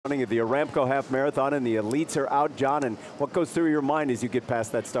Of the Aramco half marathon, and the elites are out, John, and what goes through your mind as you get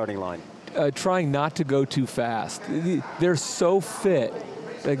past that starting line? Trying not to go too fast. They're so fit.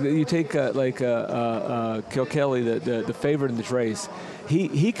 Like you take Kilkelly, the favorite in this race,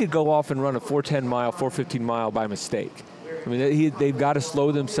 he could go off and run a 4:10 mile, 4:15 mile by mistake. I mean, they've got to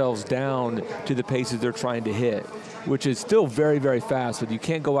slow themselves down to the paces they're trying to hit, which is still very, very fast, but you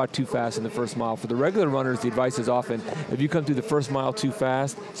can't go out too fast in the first mile. For the regular runners, the advice is often, if you come through the first mile too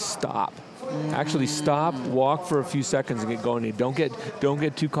fast, stop. Actually stop, walk for a few seconds and get going. And don't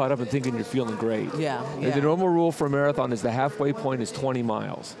get too caught up in thinking you're feeling great. Yeah. The normal rule for a marathon is the halfway point is 20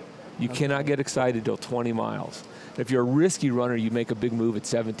 miles. You cannot get excited till 20 miles. If you're a risky runner, you make a big move at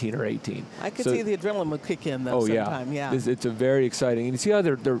 17 or 18. I could see the adrenaline would kick in though sometime. Yeah. It's a very exciting. And you see how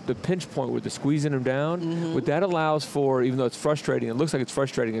the pinch point where they're squeezing them down? What that allows for, even though it's frustrating, it looks like it's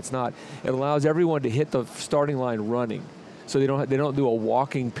frustrating, it's not. It allows everyone to hit the starting line running. So they don't do a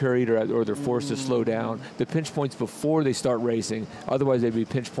walking period or they're forced to slow down. The pinch points before they start racing. Otherwise, they'd be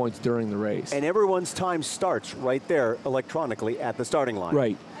pinch points during the race. And everyone's time starts right there electronically at the starting line.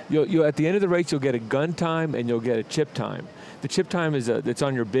 Right. You'll at the end of the race, you'll get a gun time and you'll get a chip time. The chip time is that's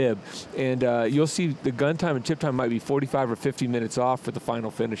on your bib, and you'll see the gun time and chip time might be 45 or 50 minutes off for the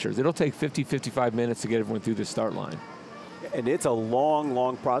final finishers. It'll take 50, 55 minutes to get everyone through the start line. And it's a long,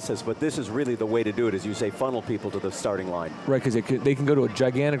 long process, but this is really the way to do it, as you say, funnel people to the starting line. Right, because they can go to a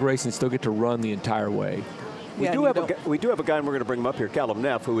gigantic race and still get to run the entire way. We do have a guy, and we're going to bring him up here, Callum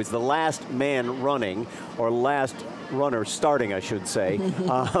Neff, who is the last man running, or last runner starting, I should say,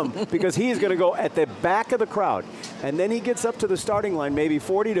 because he is going to go at the back of the crowd. And then he gets up to the starting line, maybe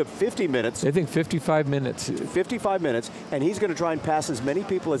 40 to 50 minutes. I think 55 minutes. 55 minutes, and he's going to try and pass as many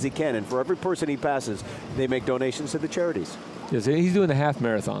people as he can. And for every person he passes, they make donations to the charities. Yes, he's doing the half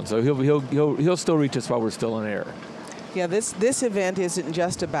marathon, so he'll still reach us while we're still on air. Yeah, this event isn't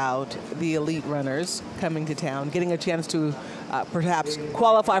just about the elite runners coming to town, getting a chance to perhaps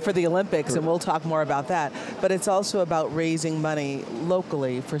qualify for the Olympics, and we'll talk more about that. But it's also about raising money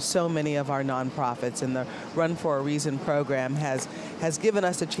locally for so many of our nonprofits, and the Run for a Reason program has given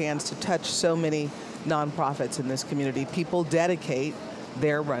us a chance to touch so many nonprofits in this community. People dedicate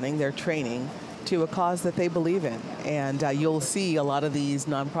their running, their training, to a cause that they believe in. And you'll see a lot of these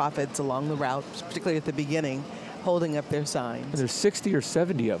nonprofits along the route, particularly at the beginning, holding up their signs. And there's 60 or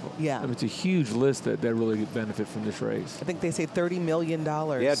 70 of them. Yeah. I mean, it's a huge list that really benefit from this race. I think they say $30 million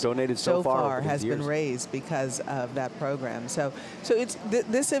donated so far has been raised because of that program. So it's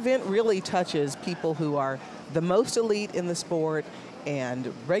this event really touches people who are the most elite in the sport,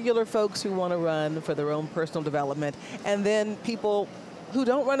 and regular folks who want to run for their own personal development, and then people who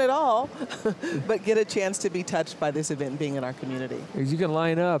don't run at all, but get a chance to be touched by this event being in our community. Because you can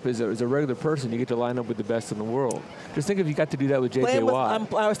line up as a regular person, you get to line up with the best in the world. Just think if you got to do that with J.J.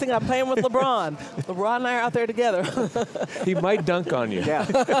 Watt. I was thinking I'm playing with LeBron. LeBron and I are out there together. He might dunk on you.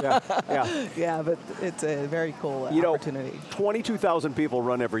 Yeah. Yeah, but it's a very cool opportunity. 22,000 people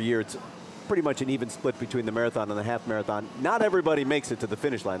run every year. It's pretty much an even split between the marathon and the half marathon. Not everybody makes it to the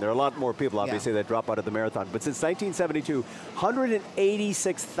finish line. There are a lot more people, obviously, that drop out of the marathon. But since 1972,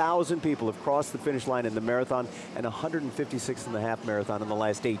 186,000 people have crossed the finish line in the marathon, and 156 in the half marathon in the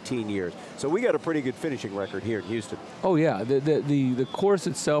last 18 years. So we got a pretty good finishing record here in Houston. Oh yeah, the course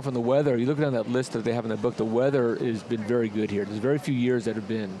itself and the weather, you look down that list that they have in that book, the weather has been very good here. There's very few years that have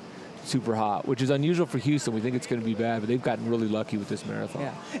been super hot, which is unusual for Houston. We think it's going to be bad, but they've gotten really lucky with this marathon.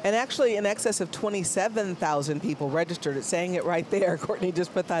 Yeah, and actually in excess of 27,000 people registered. It's saying it right there. Courtney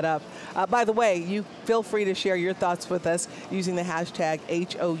just put that up. By the way, you feel free to share your thoughts with us using the hashtag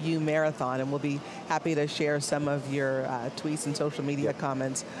HOU Marathon, and we'll be happy to share some of your tweets and social media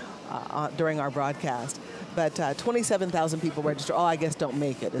comments during our broadcast. But 27,000 people register. All I guess don't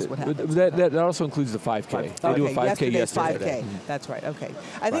make it is what happens. That also includes the 5K. They do a 5K yesterday. 5K. That's right. Okay.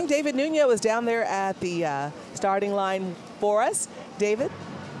 I think David Nuno is down there at the starting line for us. David?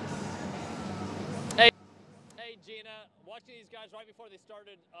 Hey, Gina. Watching these guys right before they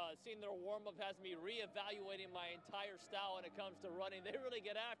started, seeing their warm-up has me reevaluating my entire style when it comes to running. They really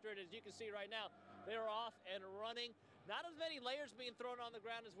get after it, as you can see right now. They're off and running. Not as many layers being thrown on the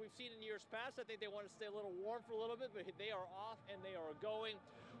ground as we've seen in years past. I think they want to stay a little warm for a little bit, but they are off and they are going.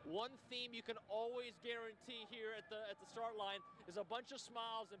 One theme you can always guarantee here at the start line is a bunch of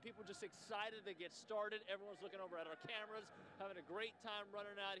smiles and people just excited to get started. Everyone's looking over at our cameras, having a great time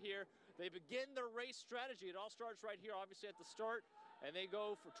running out here. They begin their race strategy. It all starts right here, obviously, at the start, and they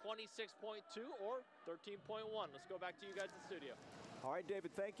go for 26.2 or 13.1. Let's go back to you guys in the studio. All right, David,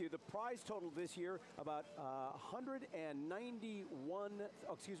 thank you. The prize total this year, about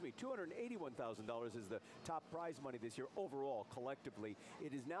 $281,000 is the top prize money this year overall, collectively.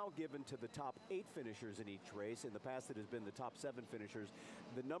 It is now given to the top 8 finishers in each race. In the past, it has been the top 7 finishers.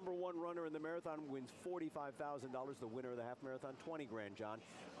 The number 1 runner in the marathon wins $45,000. The winner of the half marathon, 20 grand, John.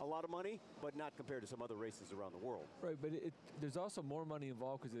 A lot of money, but not compared to some other races around the world. Right, but there's also more money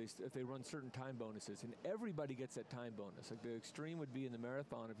involved because if they run certain time bonuses, and everybody gets that time bonus. Like the extreme would be in the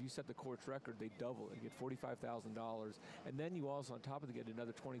marathon, if you set the course record, they double it. You get $45,000, and then you also, on top of it, get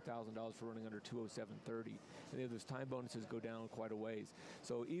another $20,000 for running under 2:07:30. And they have those time bonuses go down quite a ways.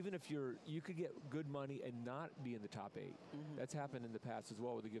 So even if you could get good money and not be in the top 8. That's happened in the past as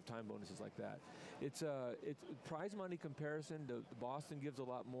well, where they give time bonuses like that. It's prize money comparison. Boston gives a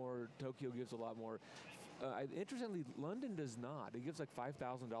lot more. Tokyo gives a lot more. Interestingly, London does not. It gives like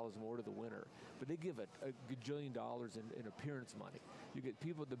 $5,000 more to the winner, but they give a gajillion dollars in appearance money. You get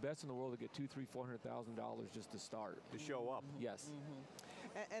people, the best in the world, that get $200,000, $300,000, $400,000 just to start. To show up. Yes.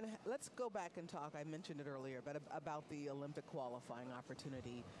 And let's go back and talk, I mentioned it earlier, but about the Olympic qualifying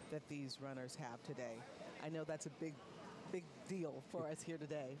opportunity that these runners have today. I know that's a big deal for us here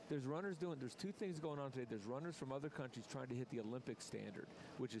today. There's 2 things going on today. There's runners from other countries trying to hit the Olympic standard,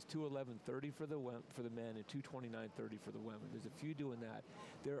 which is 2:11:30 for the men and 2:29:30 for the women. There's a few doing that.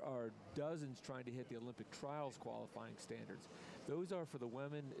 There are dozens trying to hit the Olympic trials qualifying standards. Those are for the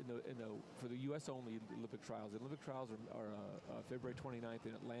women for the U.S. only Olympic trials. The Olympic trials are February 29th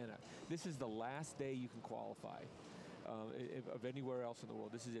in Atlanta. This is the last day you can qualify. Of anywhere else in the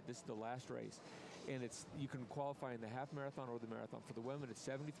world. This is it. This is the last race. And you can qualify in the half marathon or the marathon. For the women, it's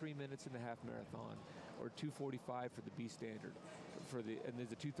 73 minutes in the half marathon or 2:45 for the B standard. And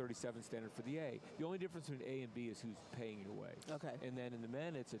there's a 2:37 standard for the A. The only difference between A and B is who's paying your way. Okay. And then in the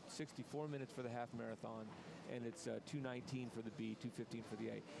men, it's at 64 minutes for the half marathon, and it's 2:19 for the B, 2:15 for the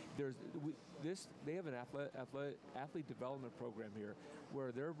A. They have an athlete development program here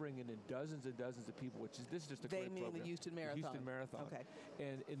where they're bringing in dozens and dozens of people, this is just a great program. They mean the Houston Marathon. The Houston Marathon. Okay.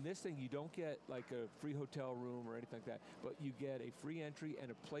 And in this thing, you don't get like a free hotel room or anything like that, but you get a free entry and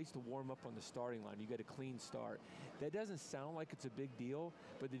a place to warm up on the starting line. You get a clean start. That doesn't sound like it's a big deal,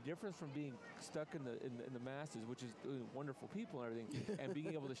 but the difference from being stuck in the masses, which is wonderful people and everything, and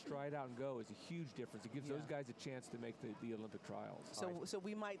being able to stride out and go is a huge difference. It gives those guys a chance to make the Olympic trials. So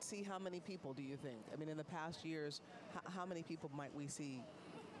we might see how many people, do you think? I mean, in the past years, how many people might we see?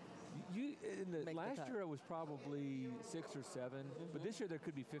 Last year it was probably 6 or 7, but this year there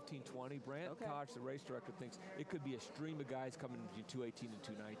could be 15, 20. Brant Koch, the race director, thinks it could be a stream of guys coming between 2:18 and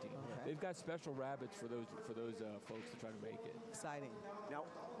 2:19. Okay. They've got special rabbits for those folks to try to make it. Exciting. Now,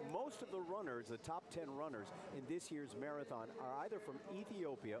 most of the runners, the top 10 runners in this year's marathon, are either from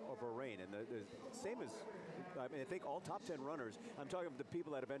Ethiopia or Bahrain, and the same as, I think all top 10 runners, I'm talking about the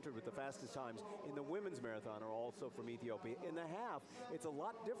people that have entered with the fastest times in the women's marathon, are also from Ethiopia. In the half, it's a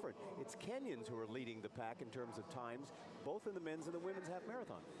lot different. It's Kenyans who are leading the pack in terms of times, both in the men's and the women's half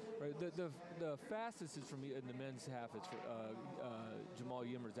marathon. Right. The fastest is from in the men's half. It's Jamal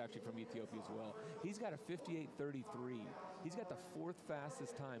Yimmer is actually from Ethiopia as well. He's got a 58:33. He's got the 4th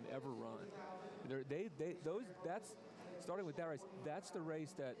fastest time ever run. That's starting with that race. That's the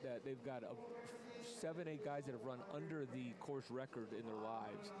race that they've got 7, 8 guys that have run under the course record in their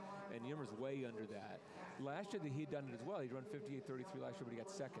lives, and Yimmer's way under that. Last year he'd done it as well. He'd run 58:33 last year, but he got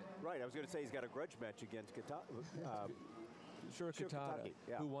 2nd. Right, I was going to say he's got a grudge match against Shura Katada,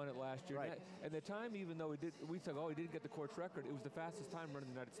 who won it last year. Right. And the time, even though we said, he didn't get the course record, it was the fastest time running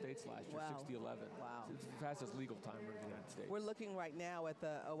in the United States last year, 60:11. Wow. So it's the fastest legal time running in the United States. We're looking right now at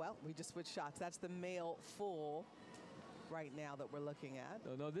we just switched shots. That's the male full right now that we're looking at.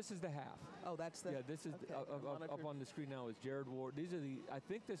 No, this is the half. Oh, that's the... Yeah, this is up on the screen now is Jared Ward. These are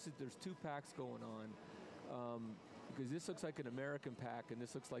there's 2 packs going on. Because this looks like an American pack, and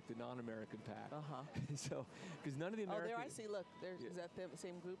this looks like the non-American pack. So, because none of the American... Oh, there I see. Look, is that the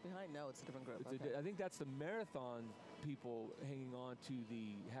same group behind? No, it's a different group. I think that's the marathon people hanging on to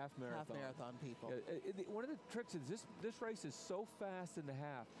the half marathon. Half marathon people. One of the tricks is this race is so fast in the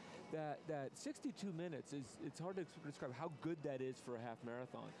half that 62 minutes it's hard to describe how good that is for a half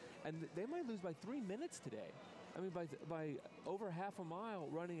marathon. And they might lose by 3 minutes today. I mean, by over half a mile,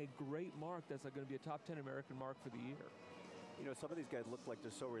 running a great mark that's going to be a top 10 American mark for the year. You know, some of these guys look like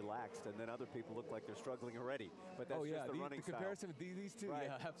they're so relaxed, and then other people look like they're struggling already. But that's just the running style. The comparison with these two, right.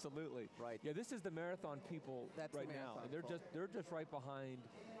 Yeah, absolutely. Right. Yeah, this is the marathon people right now. And they're just right behind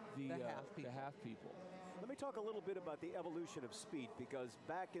the half people. Let me talk a little bit about the evolution of speed, because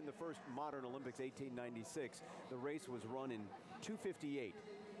back in the first modern Olympics, 1896, the race was run in 2:58.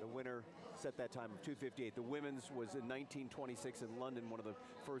 The winner set that time of 2:58. The women's was in 1926 in London, one of the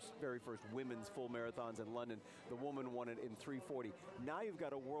very first women's full marathons in London. The woman won it in 3:40. Now you've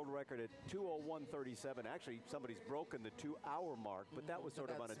got a world record at 2:01:37. Actually, somebody's broken the 2-hour mark, but that was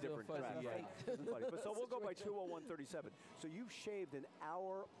sort of on a different track. Yeah. But so we'll go by 2:01:37. So you've shaved an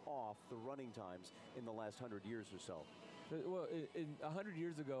hour off the running times in the last 100 years or so. Well, 100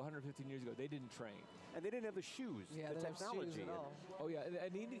 years ago, 115 years ago, they didn't train. And they didn't have the shoes, the technology. Shoes at all. Oh, yeah.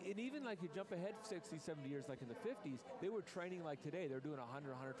 And even like you jump ahead 60, 70 years, like in the 50s, they were training like today. They were doing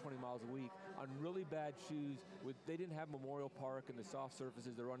 100, 120 miles a week on really bad shoes. They didn't have Memorial Park and the soft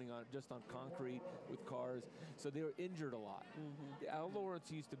surfaces. They're running just on concrete with cars. So they were injured a lot. Al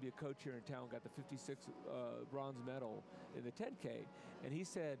Lawrence used to be a coach here in town, got the 56 bronze medal in the 10K. And he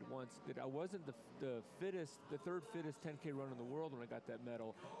said once that I wasn't the third fittest 10K runner in the world when I got that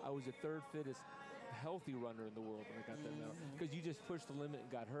medal. I was the third fittest healthy runner in the world when I got that medal, because you just pushed the limit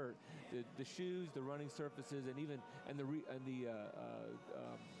and got hurt. The shoes, the running surfaces, and the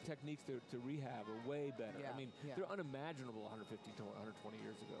techniques to rehab are way better. Yeah, I mean, they're unimaginable 150 to 120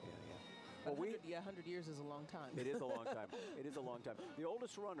 years ago. Well, 100 years is a long time. It is a long time. It is a long time. The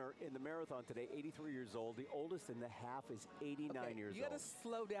oldest runner in the marathon today, 83 years old. The oldest in the half is 89 years old. You got to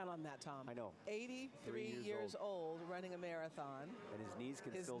slow down on that, Tom. I know. 83 years old running a marathon. And his knees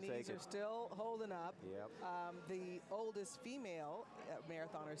can still take it. His knees are still holding up. Yep. The oldest female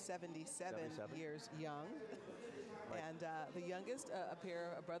marathoner, 77 years young. Right. And the youngest,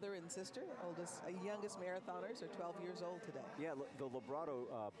 a brother and sister, youngest marathoners are 12 years old today. Yeah, the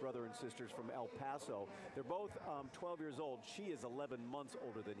Lobrato brother and sisters from El Paso. They're both 12 years old. She is 11 months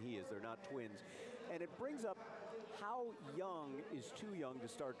older than he is. They're not twins. And it brings up how young is too young to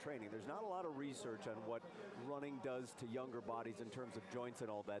start training. There's not a lot of research on what running does to younger bodies in terms of joints and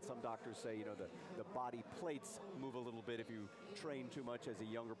all that. Some doctors say, the body plates move a little bit if you train too much as a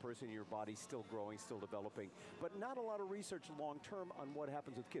younger person. Your body's still growing, still developing. But not a lot of research long-term on what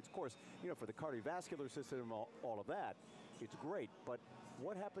happens with kids. Of course, for the cardiovascular system and all of that, it's great. But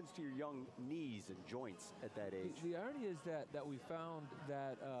what happens to your young knees and joints at that age? The irony is that we found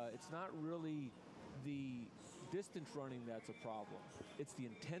that it's not really the distance running that's a problem. It's the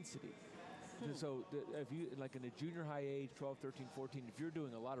intensity. So if you, like in a junior high age, 12, 13, 14, if you're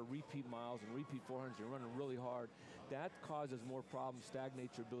doing a lot of repeat miles and repeat 400s, you're running really hard, that causes more problems,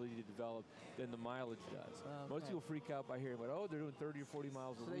 stagnates your ability to develop than the mileage does. Okay. Most people freak out by hearing, they're doing 30 or 40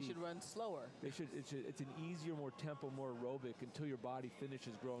 miles a week. So they should run slower. They should. It's an easier, more tempo, more aerobic until your body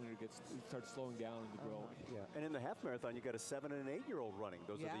finishes growing and it starts slowing down into growing. Yeah, and in the half marathon, you got a 7- and 8-year-old running.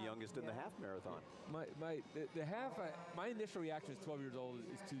 Those are the youngest in the half marathon. The half, my initial reaction is 12 years old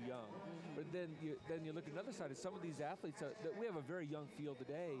is too young. But then you look at another side of some of these athletes that we have a very young field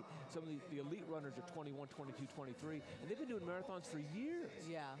today. Some of the elite runners are 21, 22, 23, and they've been doing marathons for years.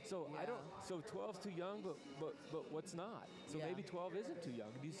 Yeah. So I don't. So 12's too young, but what's not? So maybe 12 isn't too young.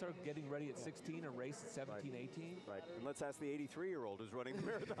 Do you start getting ready at 16 and race at 17, 18? Right. And let's ask the 83-year-old who's running the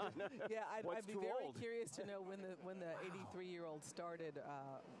marathon. I'd be very curious to know when the 83-year-old started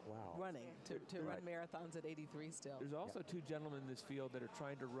running to run marathons at 83 still. There's also two gentlemen in this field that are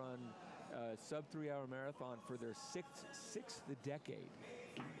trying to run sub-3-hour marathon for their sixth decade.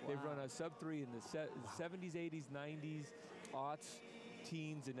 Wow. They've run a sub-3 in the 70s, 80s, 90s, aughts,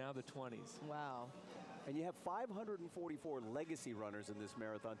 teens, and now the 20s. Wow. And you have 544 legacy runners in this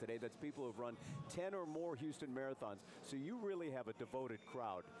marathon today. That's people who've run 10 or more Houston marathons. So you really have a devoted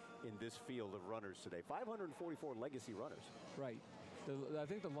crowd in this field of runners today. 544 legacy runners. Right. I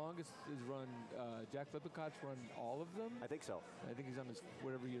think the longest is run, Jack Lippicott's run all of them. I think so. I think he's on his,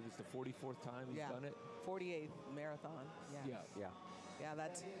 whatever year, this is the 44th time he's done it. 48th marathon. Yeah. Yeah,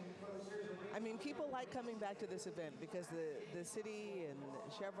 people like coming back to this event because the city and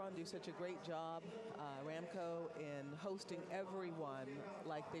Chevron do such a great job, Aramco, in hosting everyone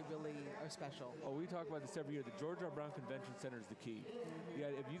like they really are special. Oh, we talk about this every year. The George R. Brown Convention Center is the key. Yeah,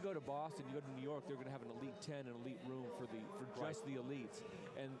 if you go to Boston, you go to New York, they're going to have an Elite 10, an Elite room for just the elites.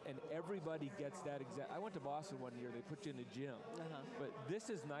 And everybody gets that exact. I went to Boston one year, they put you in a gym. But this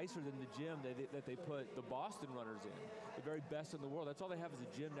is nicer than the gym that they put the Boston runners in, the very best in the world. That's all they have is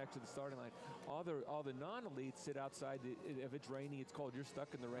a gym next to the starting line. All the non-elites sit outside. If it's raining, it's cold. You're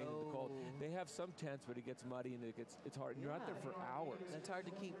stuck in the rain and the cold. They have some tents, but it gets muddy and it's hard. And you're out there for hours. It's hard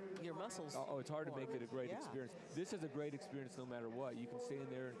to keep your muscles. It's hard to make it a great experience. This is a great experience no matter what. You can stay in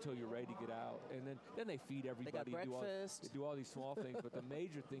there until you're ready to get out. And then they feed everybody. They got breakfast. They do all these small things, but the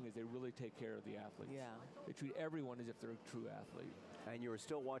major thing is they really take care of the athletes. Yeah. They treat everyone as if they're a true athlete. And you're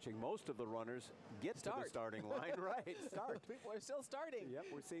still watching most of the runners get to the starting line. Right, start. People are still starting. starting. Yep,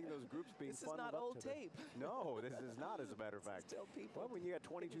 we're seeing those groups being This is funneled not up old to the- tape. No, this is not, as a matter of fact. Still people. Well, when you got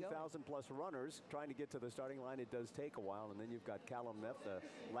 22,000 plus runners trying to get to the starting line, it does take a while. And then you've got Callum Neff, the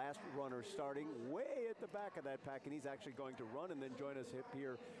last runner, starting way at the back of that pack, and he's actually going to run and then join us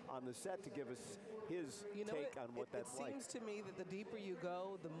here on the set to give us his take on what that's like. It seems to me that the deeper you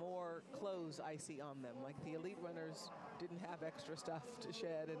go, the more clothes I see on them. Like the elite runners didn't have extra stuff to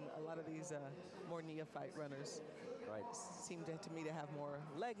shed, and a lot of these more neophyte runners seem to me to have more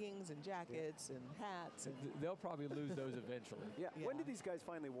leggings and jackets and hats. And They'll probably lose those eventually. Yeah. When did these guys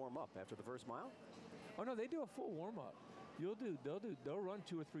finally warm up? After the first mile? Oh no, they do a full warm up. They'll run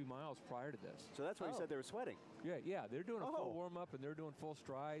 2 or 3 miles prior to this. So that's why you said they were sweating. Yeah, they're doing a full warm up and they're doing full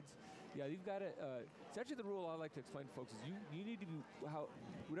strides. Yeah, you've got to. It's actually the rule I like to explain to folks is you need to be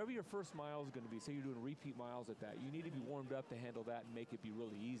whatever your first mile is going to be. Say you're doing repeat miles at that, you need to be warmed up to handle that and make it be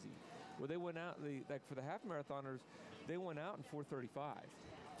really easy. Well, they went out like for the half marathoners, they went out in 4:35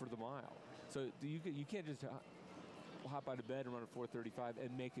 for the mile. So you can't just hop out of bed and run a 4:35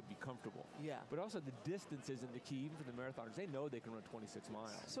 and make it be comfortable. Yeah. But also the distance isn't the key, even for the marathoners. They know they can run 26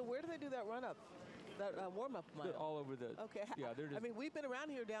 miles. so where do they do that run up, that warm up mile? They're all over the. Okay. Yeah, they're just. I mean, we've been around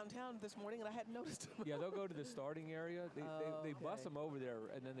here downtown this morning, and I hadn't noticed them. Yeah, they'll go to the starting area. They okay. bus them over there,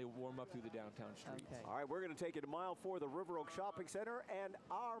 and then they warm up through the downtown streets. Okay. All right, we're going to take you to mile 4, the River Oak Shopping Center, and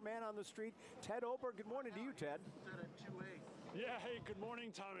our man on the street, Ted Ober. Good morning to you, Ted. Yeah, hey, good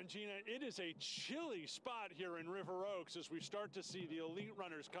morning, Tom and Gina. It is a chilly spot here in River Oaks as we start to see the elite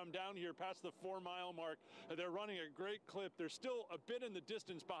runners come down here past the 4-mile mark. They're running a great clip. They're still a bit in the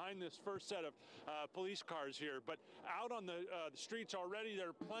distance behind this first set of police cars here, but out on the streets already, there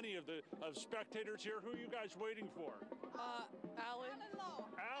are plenty of spectators here. Who are you guys waiting for? Alan.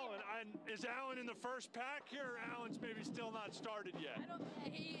 Alan, is Alan in the first pack here, or Alan's maybe still not started yet? I don't.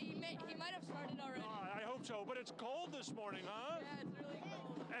 He might have started already. I hope so, but it's cold this morning, huh? Yeah, it's really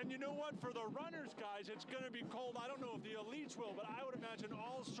cold. And you know what? For the runners, guys, it's going to be cold. I don't know if the elites will, but I would imagine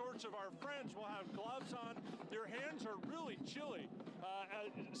all sorts of our friends will have gloves on. Their hands are really chilly,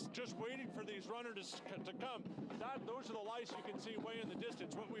 just waiting for these runners to come. Those are the lights you can see way in the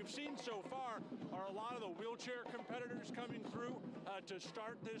distance. What we've seen so far are a lot of the wheelchair competitors coming through to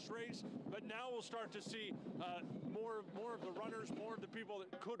start this race, but now we'll start to see more of the runners, more of the people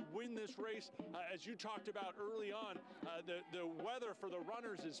that could win this race. As you talked about early on, the weather for the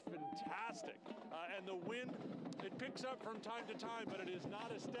runners is fantastic, and the wind, it picks up from time to time, but it is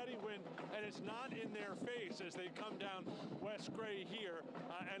not a steady wind, and it's not in their face as they come down West Gray here,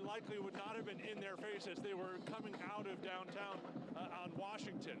 and likely would not have been in their face as they were coming out of downtown on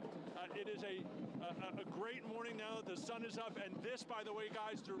Washington. It is a great morning now that the sun is up, and this, by the way,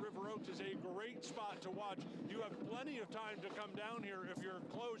 guys, to River Oaks is a great spot to watch. You have plenty of time to come down here if you're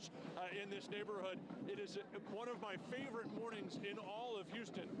close in this neighborhood. It is one of my favorite mornings in all of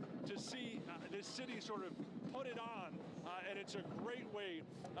Houston to see this city sort of put it on, and it's a great way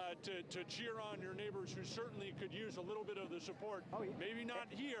to cheer on your neighbors who certainly could use a little bit of the support. Maybe not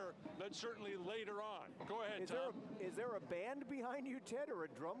here, but certainly later on. Go ahead, Tom. Is there a band behind you, Ted, or a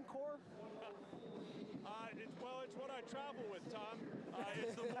drum corps? It's what I travel with, Tom.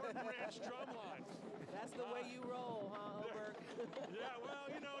 It's the Morton Ranch drum line. That's the way you roll, huh, Oberg? Yeah, well,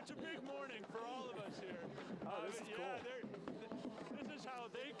 it's a big morning for all of us here. This is cool. This is how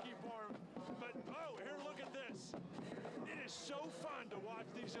they keep warm. But, here, look at this. It is so fun to watch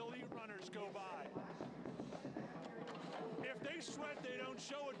these elite runners go by. If they sweat, they don't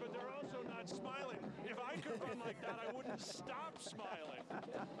show it, but they're also not smiling. If I could run like that, I wouldn't stop smiling.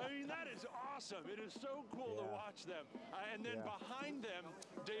 I mean, that is awesome. It is so cool to watch them. And then behind them,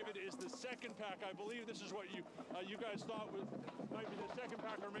 David, is the second pack. I believe this is what you guys thought might be the second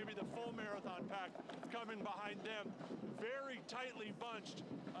pack, or maybe the full marathon pack coming behind them. Very tightly bunched,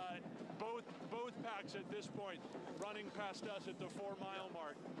 both packs at this point, running past us at the 4-mile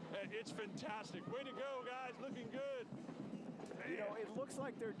mark. It's fantastic. Way to go, guys. Looking good. It looks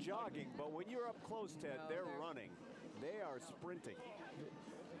like they're jogging, but when you're up close, Ted, they're running. They are sprinting.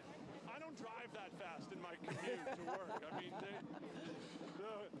 I don't drive that fast in my commute to work. I mean,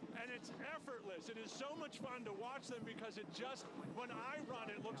 and it's effortless. It is so much fun to watch them because when I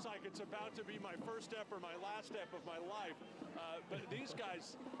run, it looks like it's about to be my first step or my last step of my life. But these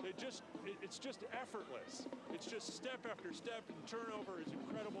guys, it's just effortless. It's just step after step, and turnover is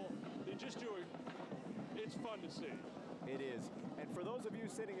incredible. They just do it. It's fun to see. It is. And for those of you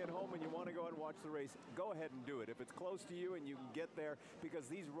sitting at home and you want to go out and watch the race, go ahead and do it. If it's close to you and you can get there, because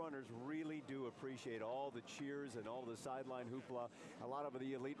these runners really do appreciate all the cheers and all the sideline hoopla. A lot of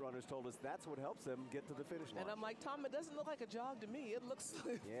the elite runners told us that's what helps them get to the finish line. And I'm like, Tom, it doesn't look like a jog to me. It looks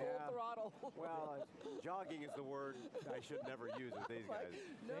like full throttle. Well, jogging is the word I should never use with these guys.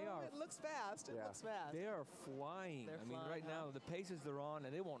 No, it looks fast. It looks fast. They are flying. They're I mean, flying, right now, the paces they're on,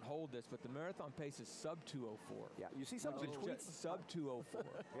 and they won't hold this, but the marathon pace is sub 204. Yeah, you see some of the tweets. Sub 204.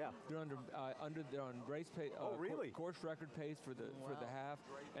 Yeah. They're they're on race pace. Really? Course record pace for the half,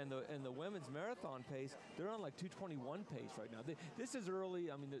 and the women's marathon pace. They're on like 221 pace right now. This is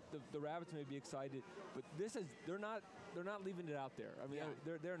early. I mean, the rabbits may be excited, but they're not leaving it out there. I mean,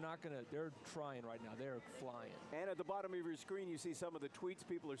 they're not gonna. They're trying right now. They're flying. And at the bottom of your screen, you see some of the tweets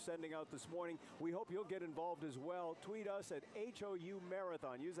people are sending out this morning. We hope you'll get involved as well. Tweet us at HOU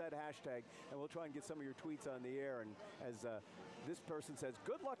Marathon. Use that hashtag, and we'll try and get some of your tweets on the air. And as this person says,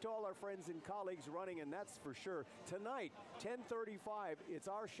 good luck to all our friends and colleagues running, and that's for sure. Tonight, 10:35, it's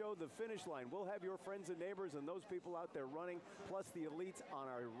our show, The Finish Line. We'll have your friends and neighbors and those people out there running, plus the elites on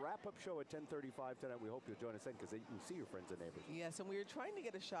our wrap-up show at 10:35 tonight. We hope you'll join us in because you can see your friends and neighbors. Yes, and we were trying to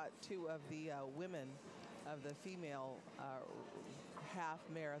get a shot, too, of the women, of the female half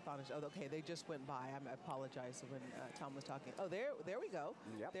marathoners. Oh, okay, they just went by. I apologize when Tom was talking. Oh, there we go.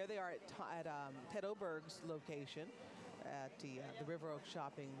 Yep. There they are at Ted Oberg's location at the River Oak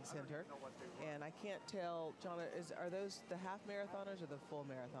Shopping Center. And I can't tell, John, are those the half marathoners or the full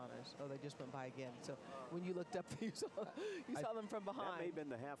marathoners? Oh, they just went by again. So when you looked up, you saw them from behind. That may have been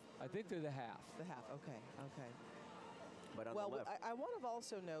the half. I think they're the half. The half, okay. But on the left. I want to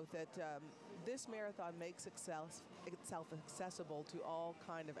also note that this marathon makes itself accessible to all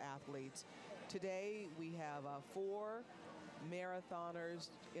kind of athletes. Today we have 4 marathoners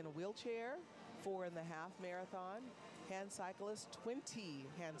in a wheelchair, 4 in the half marathon, hand cyclists, 20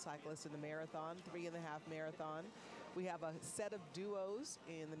 hand cyclists in the marathon, 3 in the half marathon. We have a set of duos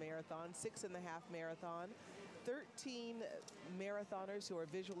in the marathon, 6 in the half marathon. 13 marathoners who are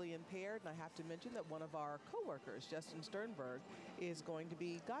visually impaired, and I have to mention that one of our co-workers, Justin Sternberg, is going to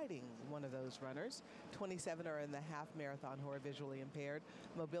be guiding one of those runners. 27 are in the half marathon who are visually impaired,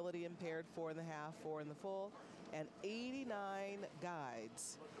 mobility impaired, 4 in the half, 4 in the full, and 89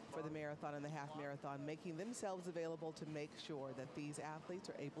 guides for the marathon and the half marathon, making themselves available to make sure that these athletes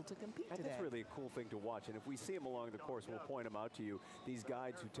are able to compete today. That's really a cool thing to watch, and if we see them along the course, we'll point them out to you. These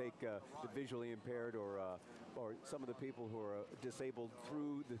guides who take the visually impaired or some of the people who are disabled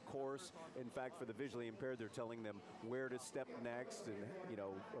through the course. In fact, for the visually impaired, they're telling them where to step next, and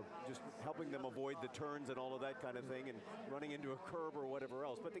just helping them avoid the turns and all of that kind of thing, and running into a curb or whatever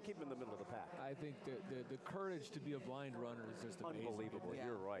else. But they keep them in the middle of the pack. I think the courage to be a blind runner is just amazing. Unbelievable. Yeah.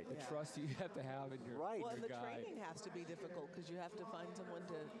 You're right. The trust you have to have in your right. Well, and the guide. training has to be difficult because you have to find someone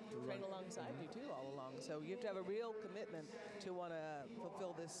to train alongside you too, all along. So you have to have a real commitment to want to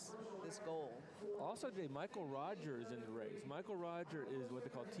fulfill this goal. Also today, Michael Roger is in the race. Michael Roger is what they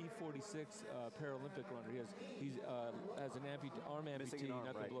call T46 Paralympic runner. He has an arm amputee,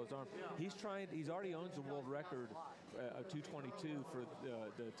 nothing below his arm. He's already owns the world record of 222 for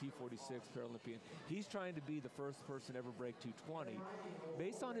the T46 Paralympian. He's trying to be the first person to ever break 220.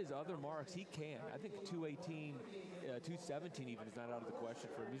 Based on his other marks, he can. I think 218, 217 even is not out of the question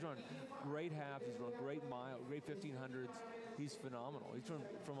for him. He's run great half. He's run great mile, great 1500s. He's phenomenal. He's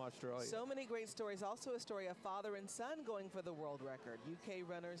from Australia. So many great stories. Also a story of father and son going for the world record. UK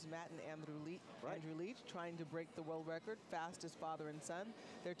runners Matt and Andrew Leach trying to break the world record, fastest father and son.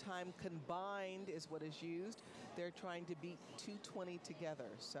 Their time combined is what is used. They're trying to beat 220 together.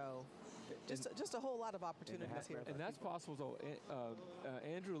 So just a whole lot of opportunities here. And that's possible. So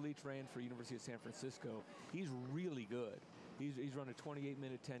Andrew Leach ran for University of San Francisco. He's really good. He's run a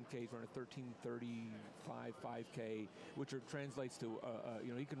 28-minute 10K. He's run a 13:35 5K, which translates to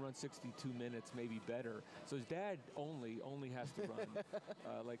he can run 62 minutes, maybe better. So his dad only has to run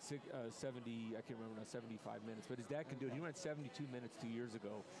like 70. I can't remember now, 75 minutes. But his dad can do it. He ran 72 minutes 2 years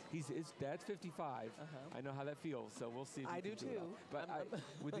ago. His dad's 55. I know how that feels. So we'll see. If I do too. But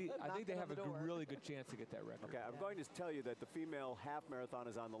I think they have a really good chance to get that record. Okay, I'm going to tell you that the female half marathon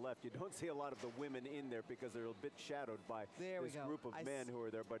is on the left. You don't see a lot of the women in there because they're a bit shadowed by this group of men who are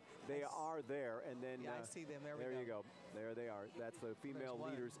there, but they are there. And then I see them. There you go. There they are. That's the female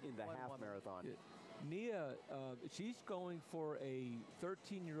leaders in the half marathon. Yeah. Nia, she's going for a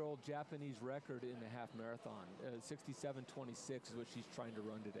 13-year-old Japanese record in the half marathon. 67:26 is what she's trying to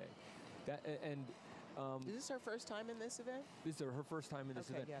run today. Is this her first time in this event? This is her first time in this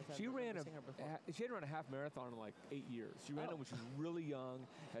event. Yeah, She hadn't run a half marathon in like 8 years. She ran it when she was really young,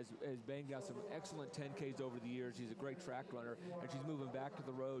 has banged out some excellent 10Ks over the years. She's a great track runner, and she's moving back to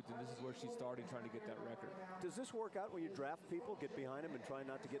the roads, and this is where she's starting, trying to get that record. Does this work out when you draft people, get behind them and try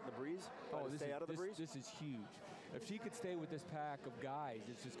not to get in the breeze? Stay out of the breeze? This is huge. If she could stay with this pack of guys,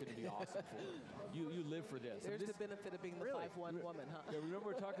 it's just going to be awesome for her. You live for this. There's the benefit of being the 5'1" woman, huh? Yeah, remember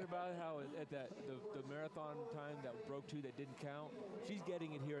we were talking about how at the marathon time that broke 2 that didn't count? She's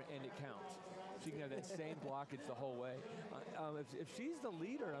getting it here, and it counts. She can have that same blockage the whole way. If she's the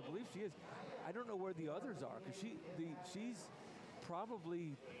leader, and I believe she is, I don't know where the others are, because she's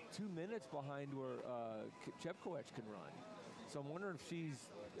probably 2 minutes behind where Chepkoech can run. So I'm wondering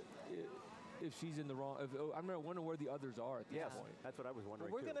if she's in the wrong. I'm wondering where the others are at this point. That's what I was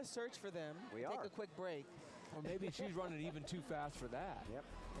wondering. We're going to search for them. We Take are. a quick break. Or maybe she's running even too fast for that. Yep.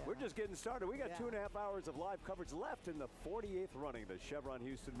 Yeah. We're just getting started. We got 2.5 hours of live coverage left in the 48th running, the Chevron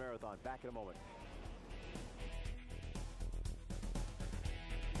Houston Marathon. Back in a moment.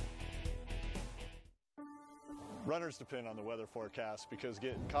 Runners depend on the weather forecast because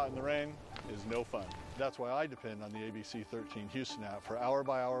getting caught in the rain is no fun. That's why I depend on the ABC 13 Houston app for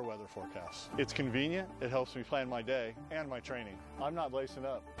hour-by-hour weather forecasts. It's convenient, it helps me plan my day and my training. I'm not lacing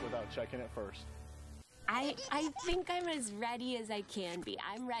up without checking it first. I think I'm as ready as I can be.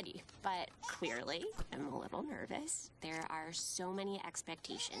 I'm ready, but clearly I'm a little nervous. There are so many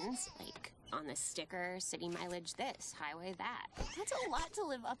expectations, like on the sticker, city mileage this, highway that. That's a lot to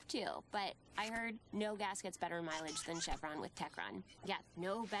live up to, but I heard no gas gets better mileage than Chevron with Techron. Yeah,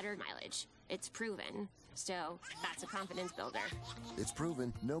 no better mileage. It's proven. So that's a confidence builder. It's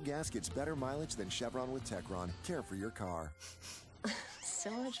proven no gas gets better mileage than Chevron with Techron. Care for your car.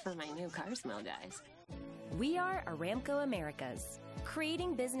 So much for my new car smell, guys. We are Aramco Americas,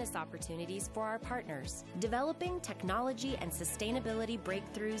 creating business opportunities for our partners, developing technology and sustainability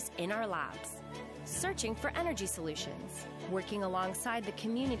breakthroughs in our labs, searching for energy solutions, working alongside the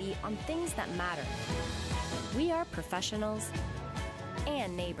community on things that matter. We are professionals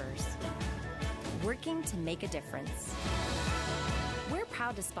and neighbors, working to make a difference. We're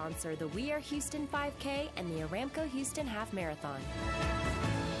proud to sponsor the We Are Houston 5K and the Aramco Houston Half Marathon.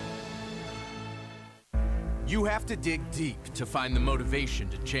 You have to dig deep to find the motivation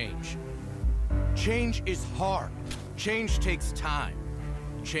to change. Change is hard. Change takes time.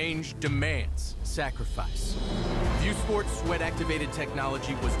 Change demands sacrifice. View Sports sweat-activated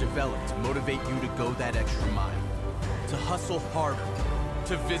technology was developed to motivate you to go that extra mile, to hustle harder,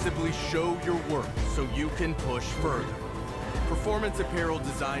 to visibly show your worth so you can push further. Performance apparel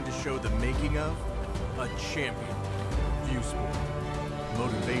designed to show the making of a champion. View Sport.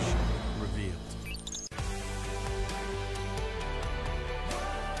 Motivation revealed.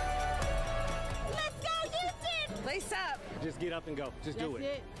 Lace up. Just get up and go. Just do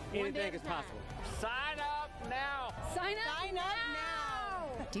it. Anything is possible. Sign up now. Sign up now.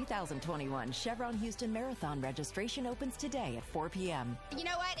 2021 Chevron Houston Marathon registration opens today at 4 p.m. You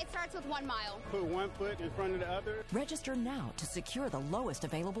know what? It starts with 1 mile. Put one foot in front of the other. Register now to secure the lowest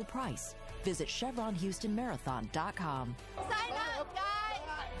available price. Visit ChevronHoustonMarathon.com. Sign up, guys.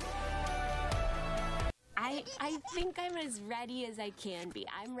 I think I'm as ready as I can be.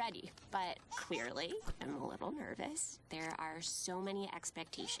 I'm ready, but clearly I'm a little nervous. There are so many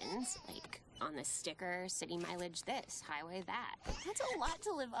expectations, like on the sticker, city mileage this, highway that. That's a lot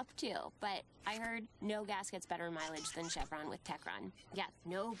to live up to, but I heard no gas gets better mileage than Chevron with Techron. Yeah,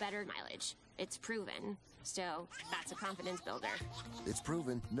 no better mileage. It's proven. So that's a confidence builder. It's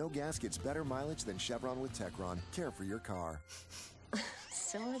proven no gas gets better mileage than Chevron with Techron. Care for your car.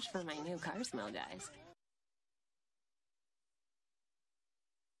 So much for my new car smell, guys.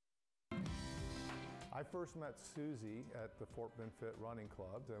 I first met Susie at the Fort Bend Fit Running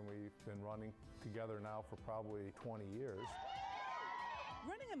Club, and we've been running together now for probably 20 years.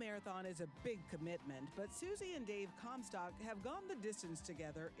 Running a marathon is a big commitment, but Susie and Dave Comstock have gone the distance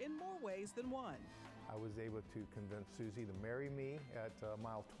together in more ways than one. I was able to convince Susie to marry me at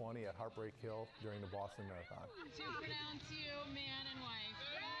mile 20 at Heartbreak Hill during the Boston Marathon. To pronounce you man and wife.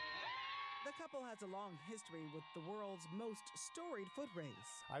 The couple has a long history with the world's most storied foot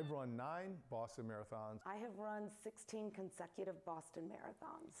race. I've run 9 Boston Marathons. I have run 16 consecutive Boston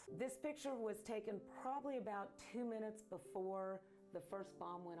Marathons. This picture was taken probably about 2 minutes before the first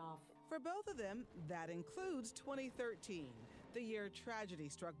bomb went off. For both of them, that includes 2013, the year tragedy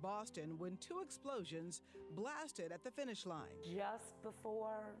struck Boston when 2 explosions blasted at the finish line. Just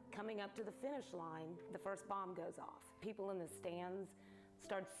before coming up to the finish line, the first bomb goes off. People in the stands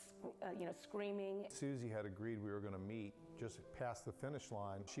start screaming. Susie had agreed we were going to meet just past the finish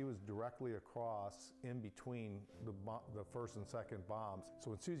line. She was directly across in between the first and second bombs.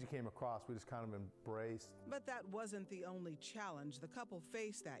 So when Susie came across, we just kind of embraced. But that wasn't the only challenge the couple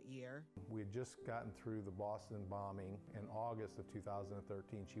faced that year. We had just gotten through the Boston bombing. In August of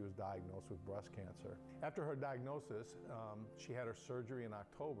 2013, she was diagnosed with breast cancer. After her diagnosis, she had her surgery in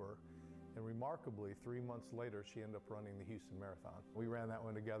October. And remarkably, 3 months later, she ended up running the Houston Marathon. We ran that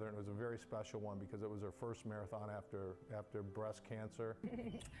one together, and it was a very special one because it was her first marathon after breast cancer.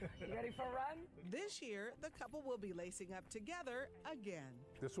 You ready for a run? This year, the couple will be lacing up together again.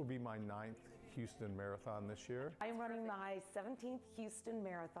 This will be my 9th Houston Marathon this year. I'm running my 17th Houston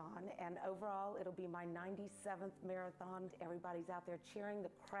Marathon, and overall it'll be my 97th marathon. Everybody's out there cheering.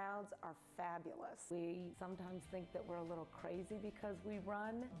 The crowds are fabulous. We sometimes think that we're a little crazy because we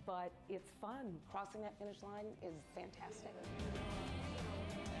run, but it's fun. Crossing that finish line is fantastic.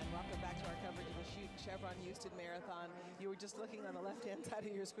 Welcome back to our coverage of the Chevron Houston Marathon. You were just looking on the left-hand side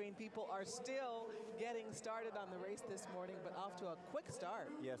of your screen. People are still getting started on the race this morning, but off to a quick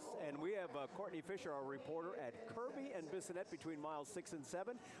start. Yes, and we have Courtney Fisher, our reporter, at Kirby and Bissonnette between miles 6 and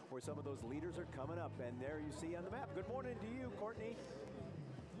 7, where some of those leaders are coming up. And there you see on the map. Good morning to you, Courtney.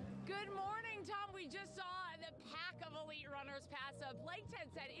 Good morning, Tom. We just saw the pack of elite runners pass up. Like Ted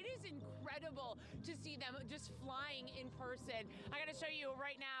said, it is incredible to see them just flying in person. I got to show you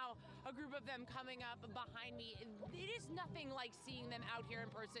right now a group of them coming up behind me. It is nothing like seeing them out here in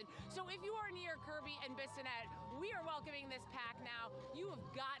person. So if you are near Kirby and Bissonnette, we are welcoming this pack now. You have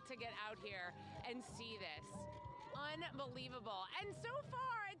got to get out here and see this. Unbelievable. And so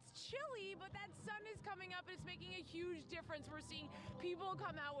far it's chilly, but that sun is coming up and it's making a huge difference. We're seeing people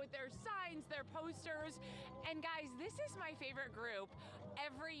come out with their signs, their posters. And guys, this is my favorite group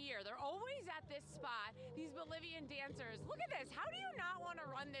every year. They're always at this spot, these Bolivian dancers. Look at this. How do you not want to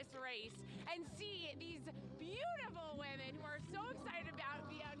run this race and see these beautiful women who are so excited about to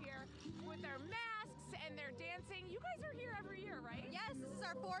be out here with their masks and their dancing? You guys are here every year, right? Yes, this is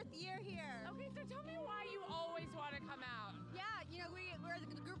our 4th year here. Okay, so tell me why you always want to come out. Yeah, you know, we're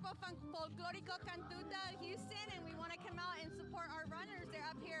the Grupo Folclórico Cantuta Houston, and we want to come out and support our runners. They're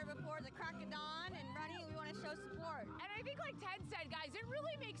up here before the crack of dawn and running. We want to show support. And I think like Ted said, guys, it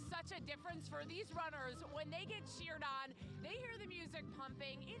really makes such a difference for these runners when they get cheered on. They hear the music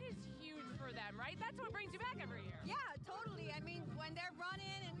pumping. It is huge for them, right? That's what brings you back every year. Yeah, totally. I mean, when they're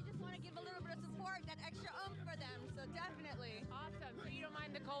running and we just want to give a little bit of support, that extra oomph for them. So definitely. Awesome. So you don't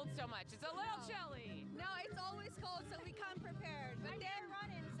mind the cold so much. It's a little chilly. No, it's always cold, so we come prepared. But they're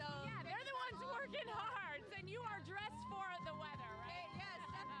running, so. Yeah, they're the ones working hard. And you are dressed for the weather, right? Yes,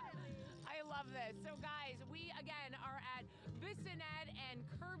 definitely. I love this. So guys, we again are at Bissonnette and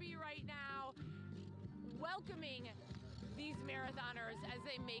Kirby right now, welcoming these marathoners as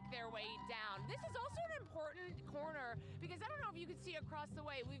they make their way down. This is also an important corner because I don't know if you can see across the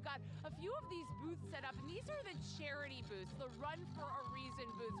way, we've got a few of these booths set up, and these are the charity booths, the Run for a Reason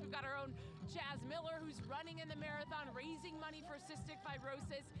booths. We've got our own Jazz Miller who's running in the marathon, raising money for cystic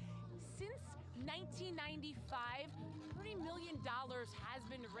fibrosis. Since 1995, $30 million has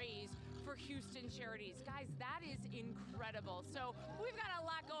been raised for Houston charities. Guys, that is incredible. So we've got a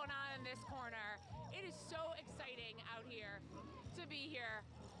lot going on in this corner. It is so exciting out here to be here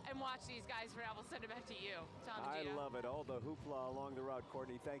and watch these guys run. We'll send it back to you, Tom and Gina. I love it. All the hoopla along the route,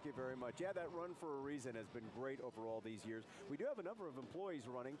 Courtney. Thank you very much. Yeah, that Run for a Reason has been great over all these years. We do have a number of employees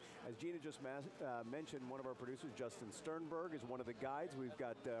running. As Gina just mentioned, one of our producers, Justin Sternberg, is one of the guides. We've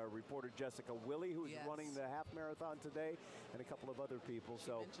got reporter Jessica Willey, who's running the half marathon today, and a couple of other people.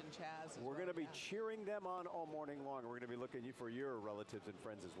 So we're going to be cheering them on all morning long. We're going to be looking for your relatives and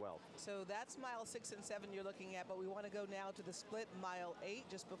friends as well. So that's mile 6 and 7 you're looking at, but we want to go now to the split mile 8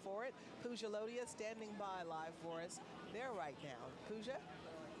 just before it. Pooja Lodia standing by live for us there right now. Pooja?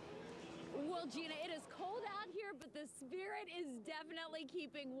 Well, Gina, it is cold out here, but the spirit is definitely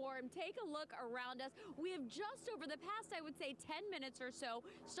keeping warm. Take a look around us. We have just over the past, I would say, 10 minutes or so,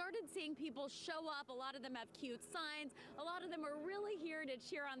 started seeing people show up. A lot of them have cute signs. A lot of them are really here to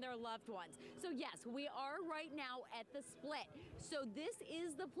cheer on their loved ones. So yes, we are right now at the split. So this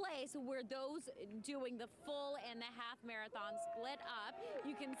is the place where those doing the full and the half marathon split up. You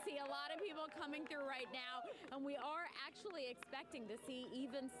You can see a lot of people coming through right now, and we are actually expecting to see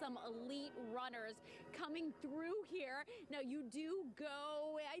even some elite runners coming through here. Now, you do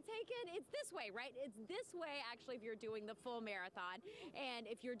go, I take it, it's this way, right? It's this way, actually, if you're doing the full marathon. And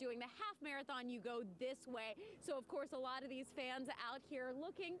if you're doing the half marathon, you go this way. So, of course, a lot of these fans out here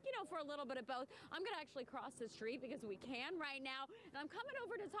looking, you know, for a little bit of both. I'm going to actually cross the street because we can right now. And I'm coming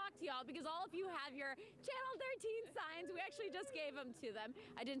over to talk to y'all because all of you have your Channel 13 signs. We actually just gave them to them.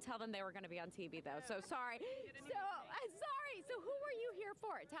 I didn't tell them they were going to be on TV, though, so sorry. So who were you here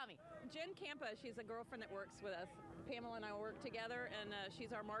for? Tell me. Jen Campa, she's a girlfriend that works with us. Pamela and I work together, and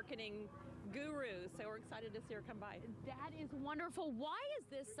she's our marketing guru, so we're excited to see her come by. That is wonderful. Why is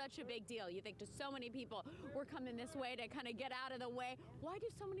this such a big deal? You think to so many people, we're coming this way to kind of get out of the way. Why do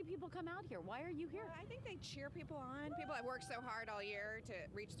so many people come out here? Why are you here? I think they cheer people on. People that work so hard all year to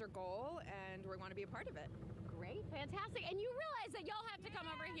reach their goal, and we want to be a part of it. Great, fantastic. And you realize that y'all have to come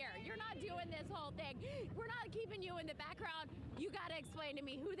over here. You're not doing this whole thing. We're not keeping you in the background. You got to explain to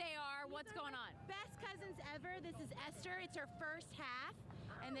me who they are, what's going on. Best cousins ever. This is Esther. It's her first half.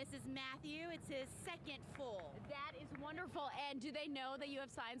 And this is Matthew. It's his second full. That is wonderful. And do they know that you have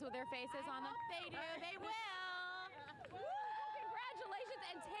signs with their faces on them? They do. They will. Congratulations,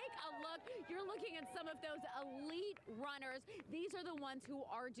 and take a look. You're looking at some of those elite runners. These are the ones who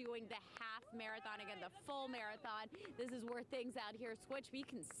are doing the half marathon, again, the full marathon. This is where things out here switch. But you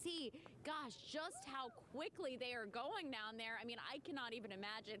can see, gosh, just how quickly they are going down there. I mean, I cannot even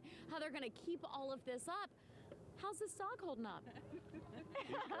imagine how they're going to keep all of this up. How's this dog holding up? He's great.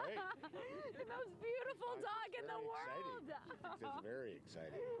 The most beautiful dog in the world. It's very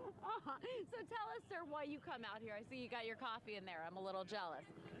exciting. So tell us, sir, why you come out here. I see you got your coffee in there. I'm a little jealous.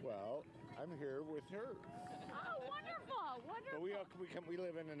 Well, I'm here with her. Oh, wonderful, wonderful. But we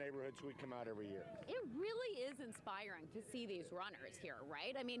live in the neighborhood, so we come out every year. It really is inspiring to see these runners here,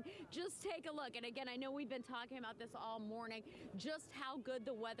 right? I mean, just take a look. And again, I know we've been talking about this all morning, just how good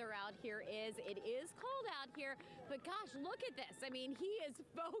the weather out here is. It is cold out here, but gosh, look at this. I mean, he is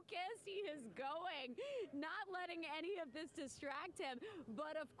focused, he is going, not letting any of this distract him.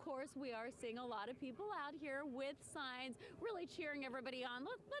 But of course, we are seeing a lot of people out here with signs, really cheering everybody on.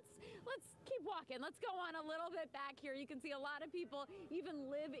 Look, let's keep walking. Let's go on a little bit back here. You can see a lot of people even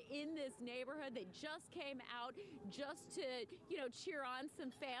live in this neighborhood. They just came out just to, you know, cheer on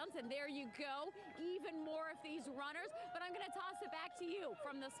some fans. And there you go, even more of these runners. But I'm going to toss it back to you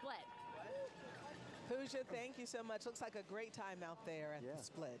from the split. Pooja, thank you so much. Looks like a great time out there at the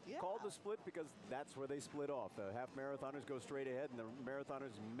split. Yeah. Called the split because that's where they split off. The half marathoners go straight ahead, and the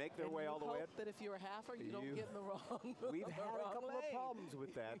marathoners make their way all the way up. That if you're a halfer, you don't get in the wrong. We've had a couple of problems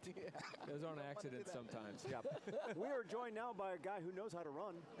with that. Those aren't accidents sometimes. Yeah. We are joined now by a guy who knows how to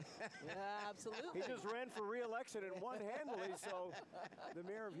run. Yeah, absolutely. He just ran for re-election and won handily. So, the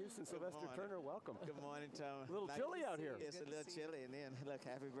mayor of Houston, Sylvester Turner, welcome. Good morning, Tom. A little chilly out here. It's a little chilly, and then look,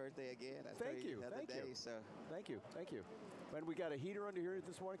 happy birthday again. Thank you. Thank you. So. Thank you. Thank you. And we got a heater under here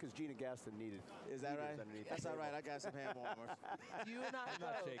this morning because Gina Gaston needed. Is that right? That's all right. I got some hand warmers. You and I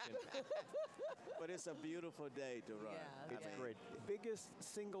not shaking. But it's a beautiful day to run. Yeah, it's great. Biggest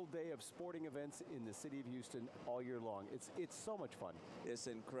single day of sporting events in the city of Houston all year long. It's so much fun. It's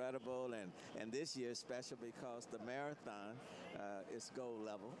incredible, and this year is special because the marathon is gold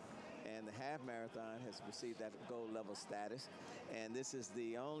level. And the half marathon has received that gold level status. And this is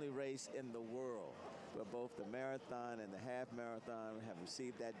the only race in the world where both the marathon and the half marathon have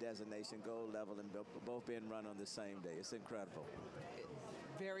received that designation, gold level, and both being run on the same day. It's incredible.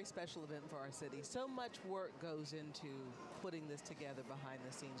 Very special event for our city. So much work goes into putting this together behind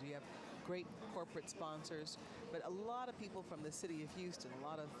the scenes. We have great corporate sponsors, but a lot of people from the city of Houston, a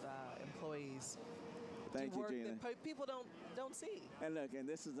lot of employees. Thank you, Gina. That people don't see. And look, and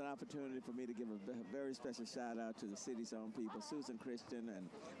this is an opportunity for me to give a very special shout out to the city's own people, Susan Christian and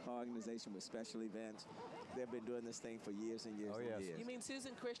her organization with special events. They've been doing this thing for years and years and years. You mean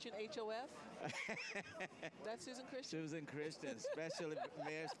Susan Christian, HOF? That's Susan Christian? Susan Christian,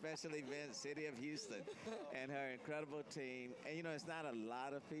 Mayor Special Events, City of Houston, and her incredible team. And you know, it's not a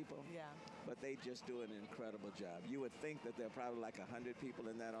lot of people, but they just do an incredible job. You would think that there are probably like 100 people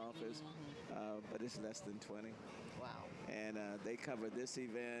in that office, but it's less than 20. Wow. And they cover this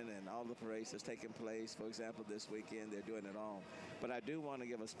event and all the parades that's taking place. For example, this weekend, they're doing it all. But I do want to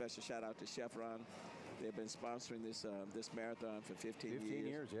give a special shout out to Chevron. They've been sponsoring this marathon for 15 years. 15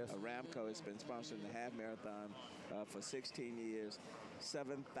 years, yes. Aramco has been sponsoring the half marathon for 16 years.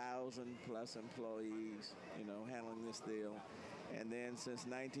 7,000 plus employees, you know, handling this deal. And then since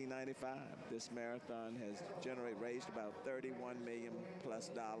 1995, this marathon has raised about $31 million plus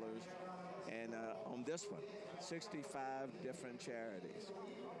And on this one, 65 different charities.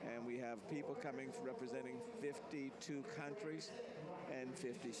 And we have people coming representing 52 countries and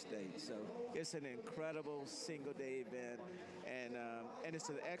 50 states. So it's an incredible single-day event, and it's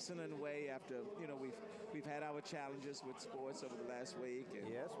an excellent way after, you know, we've had our challenges with sports over the last week. And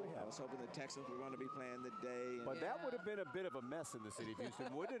yes, we have. I was hoping the Texans were going to be playing today. But that would have been a bit of a mess in the city of Houston,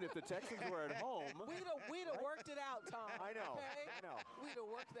 wouldn't it, if the Texans were at home? We'd have worked it out, Tom. I know, okay? I know. We'd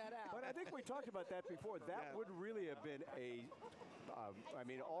have worked that out. But I think we talked about that before. That would really have been I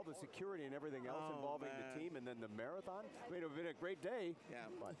mean, all the security and everything else involving the team, and then the marathon. I mean, it would have been a great day. Yeah.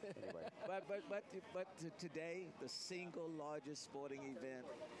 But anyway. But today, the single largest sporting event,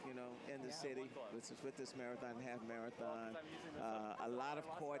 you know, in the city with this marathon, half marathon, a lot of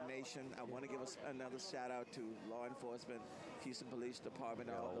coordination. I want to give us another shout out to law enforcement, Houston Police Department,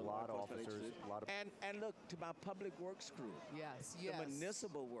 all the lot law of officers, a lot of and look to my public works crew. Yes, the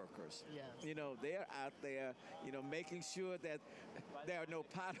municipal workers. Yes. You know, they're out there, you know, making sure that there are no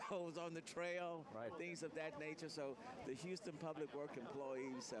potholes on the trail, things of that nature. So the Houston Public Work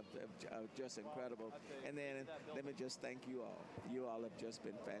employees are just incredible. And then let me just thank you all. You all have just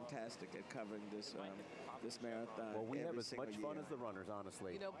been fantastic at covering this this marathon. Well, we have as much fun year. as the runners,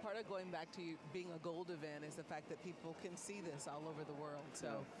 honestly. You know, part of going back to being a gold event is the fact that people can see this all over the world.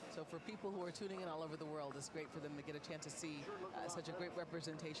 So, so for people who are tuning in all over the world, it's great for them to get a chance to see such a great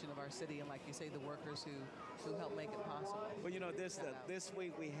representation of our city, and like you say, the workers who help make it possible. Well, you know, this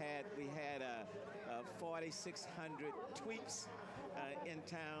week we had 4,600 tweets in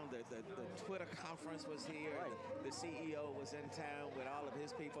town. The Twitter conference was here. The CEO was in town with all of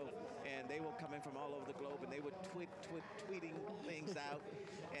his people, and they were coming from all over the globe, and they were tweeting things out,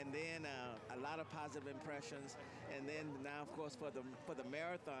 and then a lot of positive impressions. And then now, of course, for the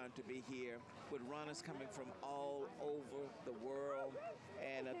marathon to be here with runners coming from all over the world,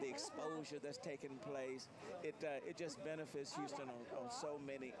 and the exposure that's taking place, it just benefits Houston on so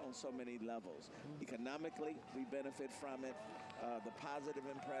many levels. Economically, we benefit from it. The positive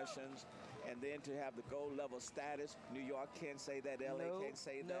impressions, and then to have the gold level status. New York can't say that, LA can't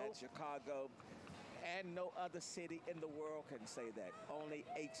say that, Chicago, and no other city in the world can say that. Only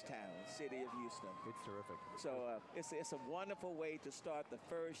H-Town, city of Houston. It's terrific. So it's a wonderful way to start the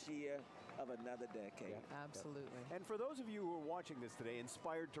first year of another decade. Absolutely. And for those of you who are watching this today,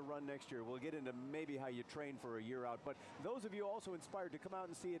 inspired to run next year, we'll get into maybe how you train for a year out, but those of you also inspired to come out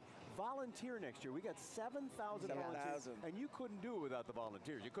and see it, volunteer next year. We got 7,000 volunteers, and you couldn't do it without the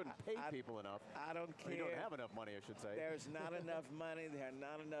volunteers. You couldn't pay people enough. I don't care. You don't have enough money, I should say. There's not enough money. There are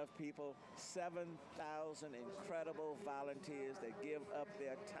not enough people. 7,000 incredible volunteers that give up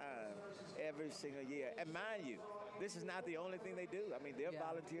their time every single year. And mind you, this is not the only thing they do. I mean, they're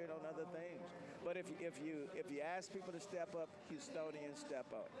volunteering on other things. But if you ask people to step up, Houstonians step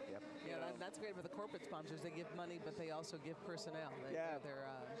up. Yep. Yeah, that's great with the corporate sponsors. They give money, but they also give personnel. Their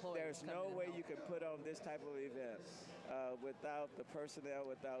employees. There's no way you can put on this type of event without the personnel,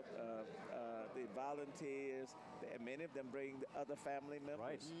 without the volunteers. And many of them bring other family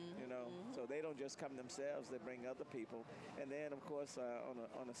members. You know, so they don't just come themselves; they bring other people. And then, of course,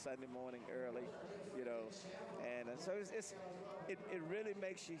 on a Sunday morning early, you know, and so it really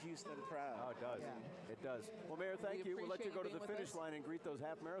makes you Houston proud. Oh, it does. Yeah. It does. Well, Mayor, thank you. We'll let you go to the finish line and greet those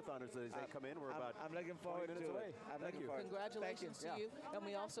half marathoners as they come in. I'm looking forward to it. Thank you. Congratulations to you. And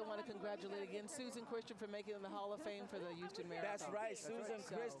we also want to congratulate again Susan Christian for making it in the Hall of Fame for the Houston Marathon. That's right.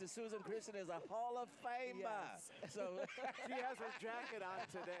 Susan Christian is a Hall of Famer. Yes. So she has her jacket on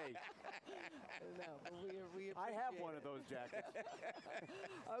today. No, we I have one of those jackets.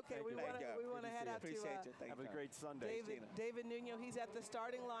 Okay, we want to head out to have a great Sunday. David Nuno, he's at the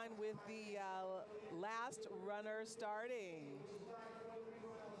starting line with the last runner starting.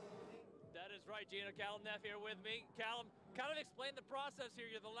 That is right, Gina. Callum Neff here with me. Callum, kind of explain the process here.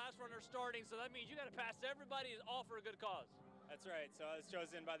 You're the last runner starting, so that means you got to pass everybody all for a good cause. That's right. So I was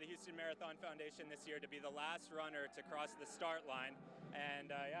chosen by the Houston Marathon Foundation this year to be the last runner to cross the start line.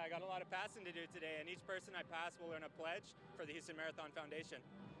 And yeah, I got a lot of passing to do today, and each person I pass will earn a pledge for the Houston Marathon Foundation.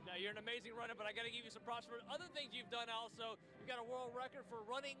 Now, you're an amazing runner, but I got to give you some props for other things you've done also. You got a world record for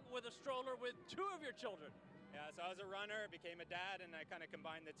running with a stroller with 2 of your children. Yeah, so I was a runner, became a dad, and I kind of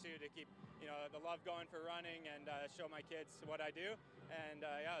combined the two to keep, you know, the love going for running and show my kids what I do. And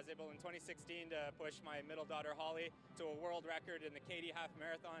yeah, I was able in 2016 to push my middle daughter Holly to a world record in the Katy Half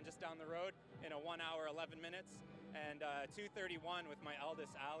Marathon just down the road in a 1 hour 11 minutes, and 2:31 with my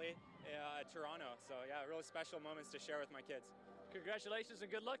eldest Allie at Toronto. So yeah, really special moments to share with my kids. Congratulations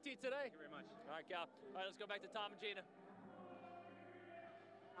and good luck to you today. Thank you very much. All right, Cal. All right, let's go back to Tom and Gina.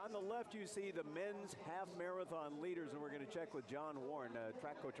 On the left, you see the men's half marathon leaders, and we're going to check with John Warren,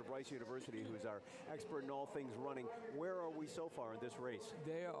 track coach of Rice University, who's our expert in all things running. Where are we so far in this race?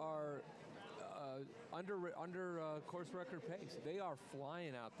 They are under course record pace. They are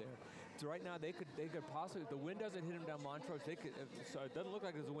flying out there. So right now they could possibly, if the wind doesn't hit them down Montrose, they could. So it doesn't look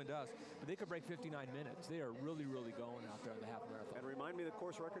like there's a wind to us, but they could break 59 minutes. They are really going out there in the half marathon. And remind me, the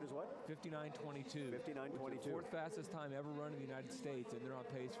course record is what? 59:22. 59:22. Fourth fastest time ever run in the United States, and they're on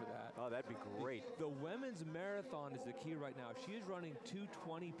pace for that. Oh, that'd be great. The women's marathon is the key right now. She is running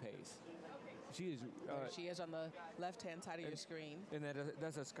 2:20 pace. She is. There she is on the left-hand side of your screen. And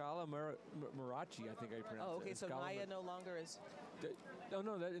that's Escala Marachi, I think I pronounced it. Oh, okay. So Maya no longer is.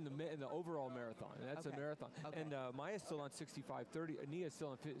 No, that in the overall marathon. That's a marathon. Okay. And Maya's still on 65:30. Nia's still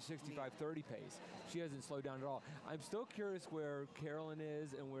on 65:30 pace. She hasn't slowed down at all. I'm still curious where Carolyn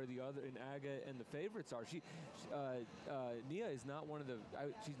is and where the other, and Aga and the favorites are. Nia is not one of the.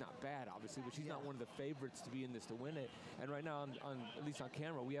 She's not bad, obviously, but she's not one of the favorites to be in this to win it. And right now, on at least on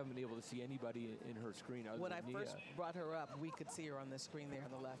camera, we haven't been able to see anybody in her screen other When than I Nia. first brought her up, we could see her on the screen there on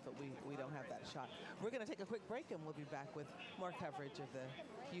the left, but we don't have that shot. We're going to take a quick break, and we'll be back with more coverage of the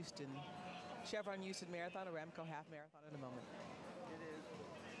Chevron Houston Marathon, Aramco Half Marathon in a moment.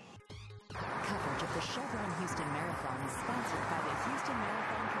 Coverage of the Chevron Houston Marathon is sponsored by the Houston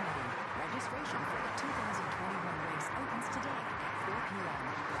Marathon Committee. Registration for the 2021 race opens today at 4 p.m.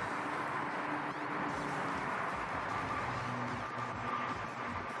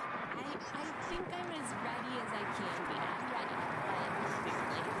 I think I'm as ready as I can be. I'm ready, but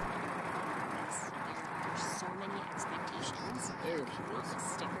clearly, there's so many expectations. On the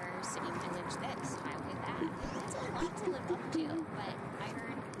sticker, city village this, highway that. It's a lot to live up to, but I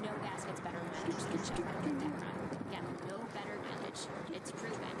heard no gaskets better mileage than Chevron and Chevron. Yeah, no better mileage. It's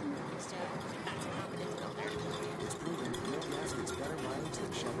proven. So that's a confidence builder. It's proven no gaskets better mileage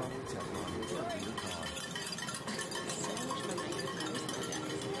than Chevron with Chevron. So much for my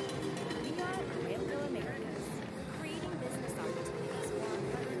We are Aramco Americas, creating business opportunities for our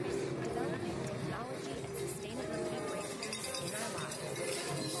partners, developing technology and sustainability breakthroughs in our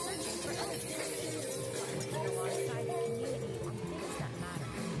lives, searching for energy solutions, working alongside the community on things that matter.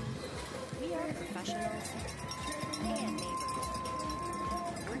 We are professionals and neighbors,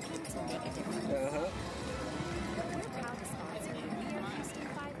 working to make a difference. We're proud to sponsor the We Are Houston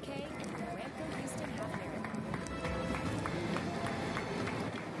 5K and the Aramco Houston Half Marathon.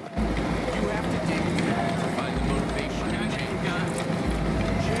 You have to dig deep to find the motivation to change.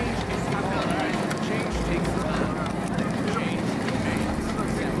 Change is hard. Change takes time. Change demands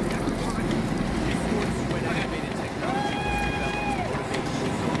sacrifice. It's when animated technology was developed,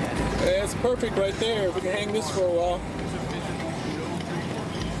 motivation. It's perfect right there. We can hang this for a while.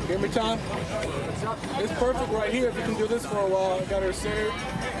 Hear me, Tom? It's perfect right here if we can do this for a while. Got her centered,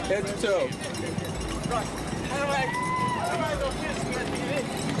 head to toe.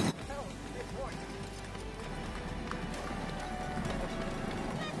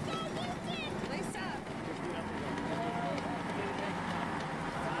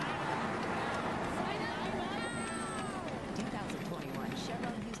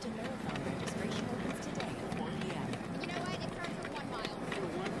 Chevron Houston Marathon registration opens today at 4 p.m. You know what? It starts with 1 mile.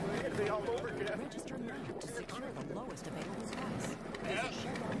 Register now to secure the lowest available price. Visit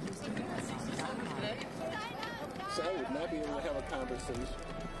ChevronHoustonMarathon.com. So I would not be able to have a conversation.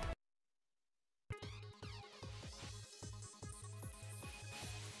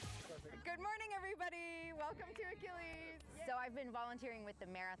 Good morning, everybody. Welcome to Achilles. So I've been volunteering with the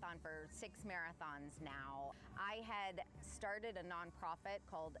marathon for 6 marathons now. I had started a nonprofit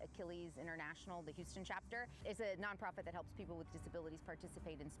called Achilles International, the Houston chapter. It's a nonprofit that helps people with disabilities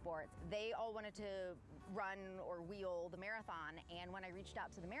participate in sports. They all wanted to run or wheel the marathon, and when I reached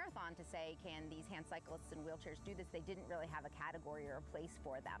out to the marathon to say, can these hand cyclists and wheelchairs do this, they didn't really have a category or a place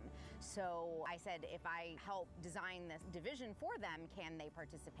for them. So I said, if I help design this division for them, can they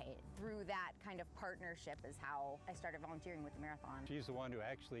participate? Through that kind of partnership is how I started volunteering with the marathon. She's the one who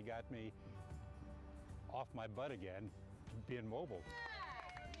actually got me off my butt again, being mobile.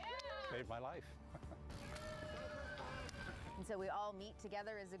 Saved my life. And so we all meet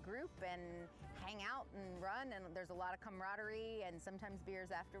together as a group and hang out and run, and there's a lot of camaraderie and sometimes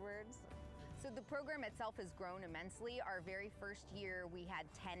beers afterwards. So the program itself has grown immensely. Our very first year, we had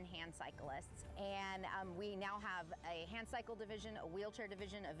 10 hand cyclists, and we now have a hand cycle division, a wheelchair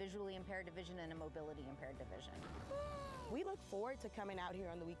division, a visually impaired division, and a mobility impaired division. We look forward to coming out here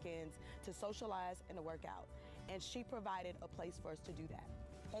on the weekends to socialize and to work out, and she provided a place for us to do that.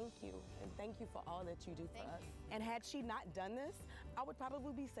 Thank you, and thank you for all that you do for us. And had she not done this, I would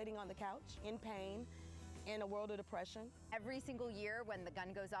probably be sitting on the couch in pain, in a world of depression. Every single year when the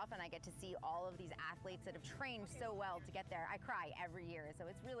gun goes off and I get to see all of these athletes that have trained so well to get there, I cry every year. So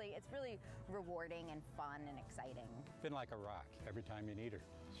it's really rewarding and fun and exciting. Been like a rock. Every time you need her,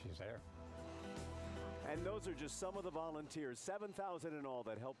 she's there. And those are just some of the volunteers, 7,000 in all,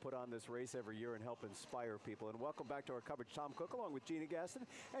 that help put on this race every year and help inspire people. And welcome back to our coverage, Tom Cook, along with Gina Gaston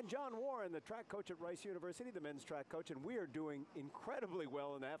and John Warren, the track coach at Rice University, the men's track coach. And we are doing incredibly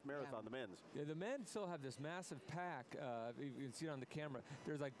well in the half marathon, the men's. Yeah, the men still have this massive pack. You can see it on the camera.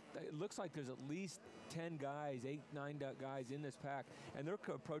 There's like, it looks like there's at least 10 guys, 8, 9 guys in this pack, and they're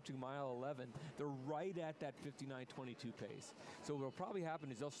approaching mile 11. They're right at that 59:22 pace. So what'll probably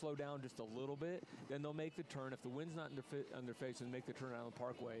happen is they'll slow down just a little bit, then they'll make the turn. If the wind's not on their face, and make the turn out on the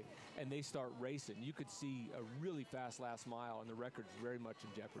Parkway, and they start racing. You could see a really fast last mile, and the record's very much in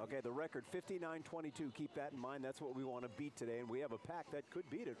jeopardy. Okay, the record 59:22. Keep that in mind. That's what we want to beat today, and we have a pack that could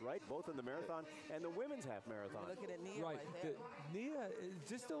beat it, right? Both in the marathon and the women's half marathon. You're looking at Nia right there. Nia is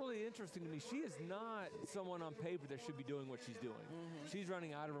just really interesting to me. She is not someone on paper that should be doing what she's doing. She's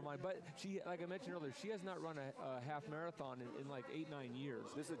running out of her mind, but she, like I mentioned earlier, she has not run a half marathon in like 8, 9 years.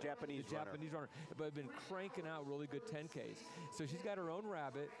 This is a Japanese runner, but been cranking out really good 10Ks. So she's got her own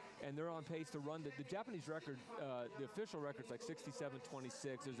rabbit, and they're on pace to run the Japanese record. The official record's like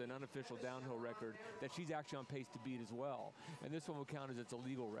 67:26. There's an unofficial downhill record that she's actually on pace to beat as well. And this one will count as its a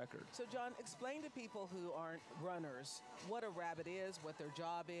legal record. So John, explain to people who aren't runners what a rabbit is, what their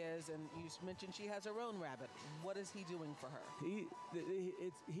job is, and you mentioned she has her own rabbit. What is he doing for her?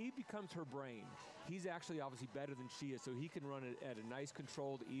 He becomes her brain. He's actually obviously better than she is, so he can run it at a nice,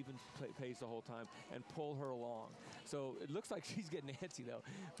 controlled, even pace the whole time and pull her along. So it looks like she's getting antsy though,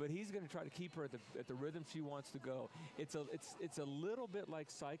 but he's going to try to keep her at the rhythm she wants to go. It's a little bit like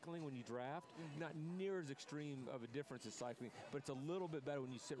cycling when you draft, not near as extreme of a difference as cycling, but it's a little bit better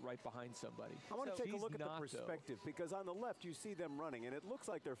when you sit right behind somebody. I want to take a look at the perspective, because on the left you see them running, and it looks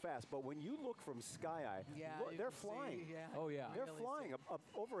like they're fast, but when you look from sky eye, look, they're flying. Oh yeah, they're flying up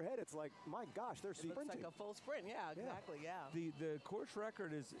overhead. It's like, my gosh, they're sprinting. It looks like a full sprint. Yeah, exactly. Yeah. The course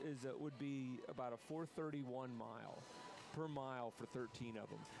record would be about a 4:31 mile per mile for 13 of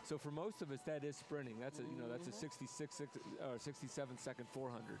them. So for most of us, that is sprinting. That's a that's a 67-second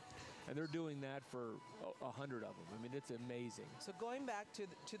 400, and they're doing that for 100 of them. I mean, it's amazing. So going back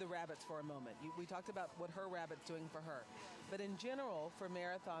to the rabbits for a moment, we talked about what her rabbit's doing for her, but in general, for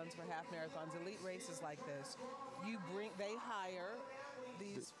marathons, for half marathons, elite races like this, they hire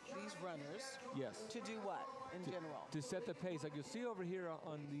these runners. Yes. To do what in general? To set the pace. Like you'll see over here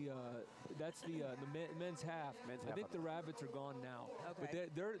on the that's the men's half. I think the rabbits are gone now. Okay.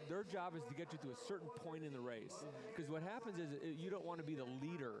 But their job is to get you to a certain point in the race. Because what happens is you don't want to be the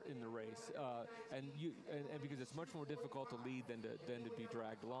leader in the race, and because it's much more difficult to lead than to be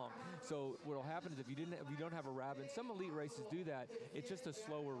dragged along. So what'll happen is if you don't have a rabbit, and some elite races do that, it's just a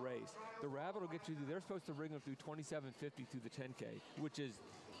slower race. The rabbit will get you. They're supposed to bring them through 27:50 through the 10K, which is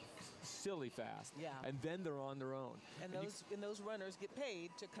silly fast. Yeah. And then they're on their own. And those runners get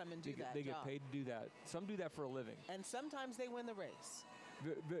paid to come and do that. They get paid to do that. Some do that for a living. And sometimes they win the race.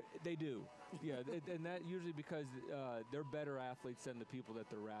 They do. Yeah, and that usually because they're better athletes than the people that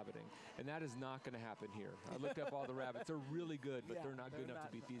they're rabbiting. And that is not going to happen here. I looked up all the rabbits. They're really good, but they're not good enough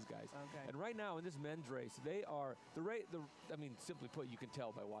to beat these guys. Okay. And right now in this men's race, they are I mean, simply put, you can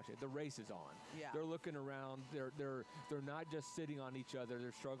tell by watching it. The race is on. Yeah. They're looking around. They're not just sitting on each other.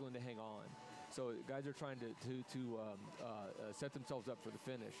 They're struggling to hang on. So guys are trying to set themselves up for the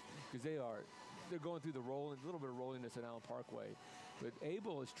finish, because they're going through a little bit of rolliness at Allen Parkway. But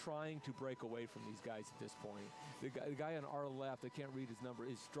Abel is trying to break away from these guys at this point. The guy on our left, I can't read his number,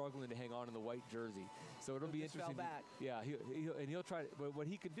 is struggling to hang on in the white jersey. So it'll be interesting. Fell back. Yeah, he'll try. But what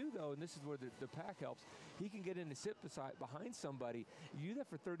he can do though, and this is where the pack helps, he can get in and sit behind somebody. You do that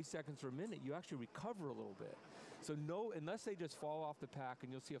for 30 seconds or a minute, you actually recover a little bit. So unless they just fall off the pack,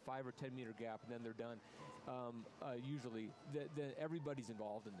 and you'll see a 5 or 10 meter gap, and then they're done. Usually, then everybody's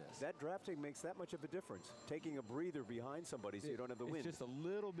involved in this. That drafting makes that much of a difference. Taking a breather behind somebody so you don't have the wind. It's just a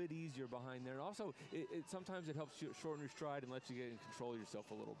little bit easier behind there. And also, sometimes it helps you shorten your stride and lets you get in control of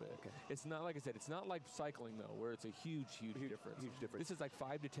yourself a little bit. Okay. It's not, like I said, it's not like cycling, though, where it's a huge difference. Huge difference. This is like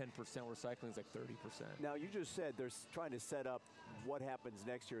 5 to 10%, where cycling is like 30%. Now, you just said they're trying to set up what happens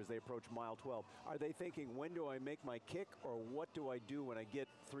next year as they approach mile 12. Are they thinking, when do I make my kick, or what do I do when I get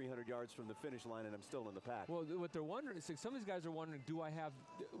 300 yards from the finish line and I'm still in the pack? Well, what they're wondering is, some of these guys are wondering, do I have,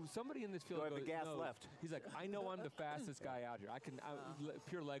 somebody in this field Do I have goes, the gas no. left? He's like, I know I'm the fastest guy out here. I can,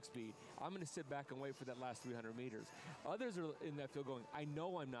 pure leg speed. I'm going to sit back and wait for that last 300 meters. Others are in that field going, I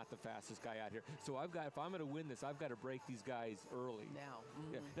know I'm not the fastest guy out here. So I've got, if I'm going to win this, I've got to break these guys early. Now.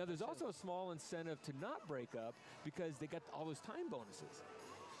 Yeah. Now, there's also a small incentive to not break up because they got all those time bonuses.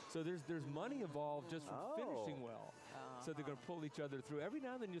 So there's money involved just for finishing well. So they're going to pull each other through. Every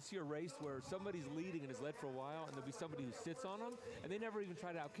now and then you'll see a race where somebody's leading and has led for a while, and there'll be somebody who sits on them, and they never even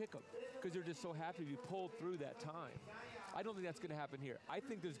try to outkick them because they're just so happy to be pulled through that time. I don't think that's going to happen here. I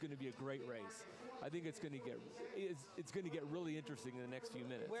think there's going to be a great race. I think it's going to get really interesting in the next few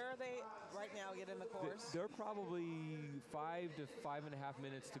minutes. Where are they right now getting the course? They're probably 5 to 5.5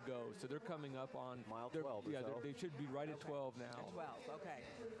 minutes to go. So they're coming up on mile 12. Yeah, they should be right at 12 now. At 12, okay.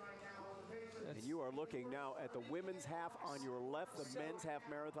 And you are looking now at the women's half on your left, the men's half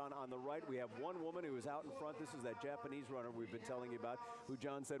marathon on the right. We have one woman who is out in front. This is that Japanese runner we've been telling you about, who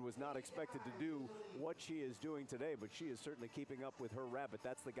John said was not expected to do what she is doing today, but she is certainly keeping up with her rabbit.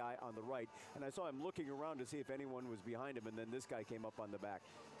 That's the guy on the right. And I saw him looking around to see if anyone was behind him, and then this guy came up on the back.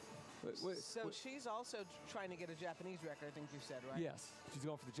 So she's also trying to get a Japanese record, I think you said, right? Yes, she's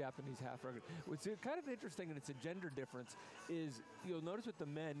going for the Japanese half record. What's kind of interesting, and it's a gender difference, is you'll notice with the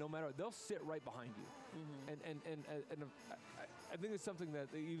men, no matter what, they'll sit right behind you. And I think it's something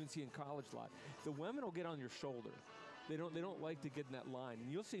that they even see in college a lot. The women will get on your shoulder. They don't like to get in that line.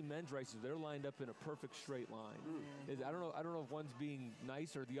 And you'll see men's races, they're lined up in a perfect straight line. I don't know if one's being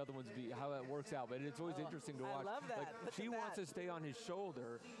nice or the other one's how that works out, but it's always interesting to watch. I love that. Like, she wants to stay on his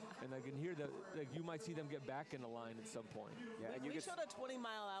shoulder, and I can hear that, like, you might see them get back in the line at some point. Yeah, and we showed a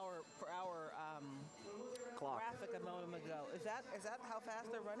 20-mile-per-hour clock graphic a moment ago. Is that how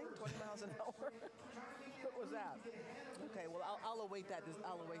fast they're running? 20 miles an hour? What was that? Okay, well, I'll await that.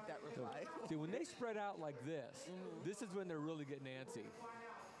 I'll await that reply. See, when they spread out like this, this is when they're really getting antsy.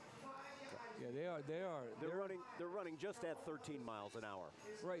 Yeah, they are. They're running just at 13 miles an hour.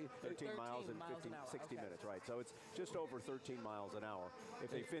 Right. 13 miles in 60 minutes, right. So it's just over 13 miles an hour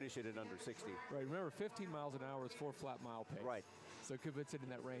if they finish it in under 60. Right, remember 15 miles an hour is 4 flat mile pace. Right. So it could fit in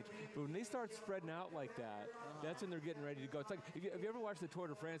that range. But when they start spreading out like that, that's when they're getting ready to go. It's like, have you ever watched the Tour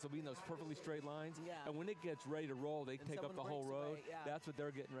de France? They'll be in those perfectly straight lines. Yeah. And when it gets ready to roll, they take up the whole road. Away, yeah. That's what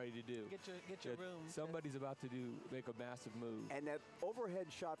they're getting ready to do. Get your room. Somebody's about to make a massive move. And that overhead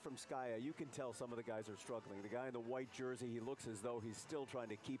shot from Skya, you can tell some of the guys are struggling. The guy in the white jersey, he looks as though he's still trying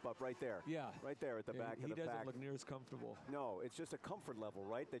to keep up right there. Yeah. Right there at the back of the pack. He doesn't look near as comfortable. No, it's just a comfort level,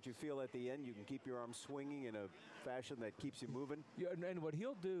 right? That you feel at the end you can keep your arms swinging in a fashion that keeps you moving. Yeah, and what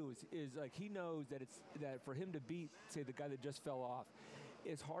he'll do is like, he knows that for him to beat, say, the guy that just fell off,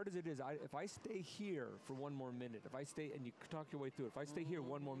 as hard as it is, if I stay here for one more minute, if I stay, and you talk your way through it, if I stay here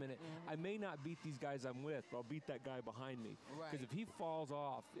one more minute, I may not beat these guys I'm with, but I'll beat that guy behind me. Because if he falls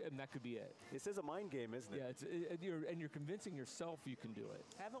off, and that could be it. This is a mind game, isn't it? Yeah, and you're convincing yourself you can do it.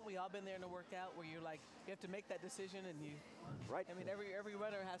 Haven't we all been there in a workout where you're like, you have to make that decision, and you... Right. I mean, every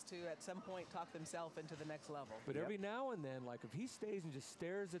runner has to, at some point, talk themselves into the next level. But every now and then, like, if he stays and just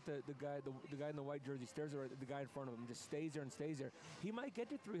stares at the guy in the white jersey, stares at the guy in front of him, just stays there and stays there, he might get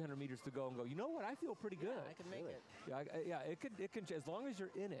to 300 meters to go and go, you know what, I feel pretty good. I can make it. Yeah, it can, as long as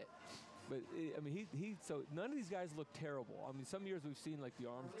you're in it. But I mean, so none of these guys look terrible. I mean, some years we've seen like the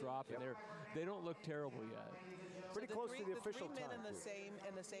arms drop, and they don't look terrible yet. Pretty close to the official time. The 3 men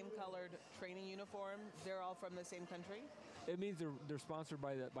in the same colored training uniform, they're all from the same country? It means they're sponsored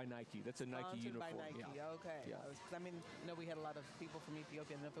by Nike. That's a Nike uniform. Sponsored by Nike. Yeah. Okay. Yeah. I mean, we had a lot of people from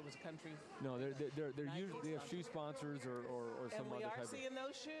Ethiopia, and if it was a country. No, they're usually, they have shoe sponsors or some other type. And we are seeing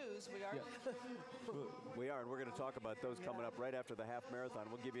those shoes. We are. Yeah. We are, and we're going to talk about those coming up right after the half marathon.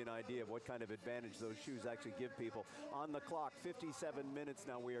 We'll give you an idea of what kind of advantage those shoes actually give people. On the clock, 57 minutes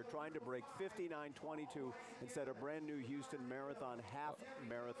now. We are trying to break 59:22 and set a brand new Houston Marathon half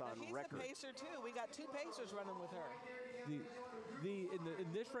marathon record. He's a pacer too. We got 2 pacers running with her.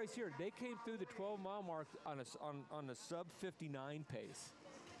 In this race here, they came through the 12-mile mark on a sub 59 pace.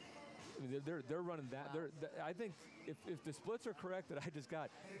 I mean, they're running that. Wow. I think if the splits are correct that I just got,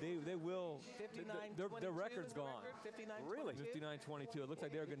 they will. 59. Their record's gone. Record, 59. Really? 59:22. It looks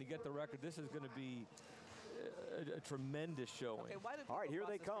like they're going to get the record. This is going to be a tremendous showing. Okay, all right, here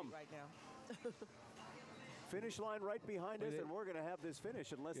they come right now. Finish line right behind us, and we're going to have this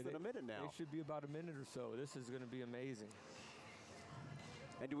finish in less than a minute now. It should be about a minute or so. This is going to be amazing.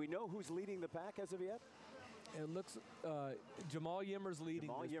 And do we know who's leading the pack as of yet? It looks Jamal Yimmer's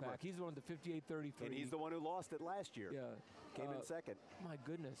leading this pack. He's the one with the 58.33. And he's the one who lost it last year. Yeah. Came in second. My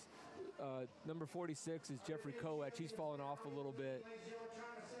goodness. Number 46 is Jeffrey Koech. He's fallen off a little bit.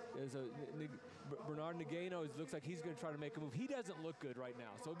 There's Bernard Nagano. Looks like he's going to try to make a move. He doesn't look good right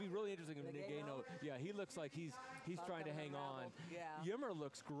now, so it'd be really interesting if Nagano. Yeah, he looks like he's trying to hang on. Yeah. Yimmer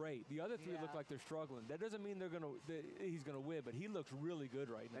looks great. The other three look like they're struggling. That doesn't mean he's going to win, but he looks really good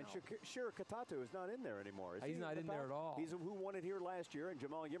right now. And Shiro Katatu is not in there anymore. Is he's not in there at all. He's who won it here last year, and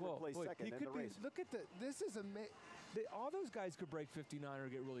Jamal Yimmer placed second in the race. Look at this is amazing. All those guys could break 59 or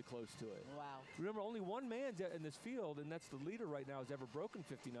get really close to it. Wow. Remember, only one man in this field, and that's the leader right now, has ever broken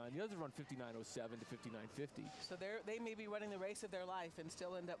 59. The others run 59.07 to 59.50. So they may be running the race of their life and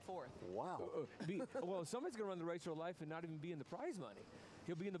still end up fourth. Wow. Well, somebody's going to run the race of their life and not even be in the prize money.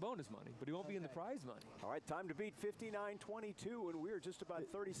 He'll be in the bonus money, but he won't be in the prize money. All right, time to beat 59.22, and we're just about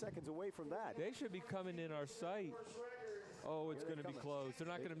 30 seconds away from that. They should be coming in our sight. Oh, it's going to be close. They're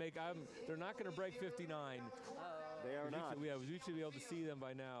not going to make. They're not going to break 59. They are not. We should be able to see them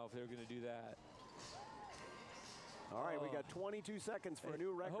by now if they're going to do that. All right, we got 22 seconds for a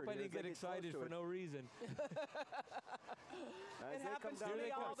new record. I hope I didn't get excited for no reason. It happens to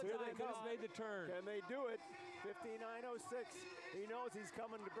me all the time. Here they just made the turn. Can they do it? 59.06. He knows he's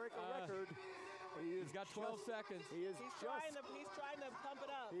coming to break a record. He's got 12 seconds. He's trying to pump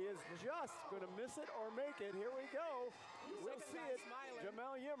it up. He is just going to miss it or make it. Here we go. We'll see it. Smiling.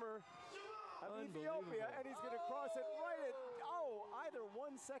 Jamal Yimmer of Ethiopia, and he's going to cross it right at, either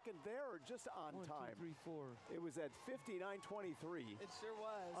 1 second there or just on time. 1, 2, 3, 4. It was at 59.23. It sure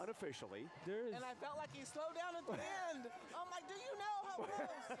was. Unofficially. And I felt like he slowed down at the end. I'm like, do you know how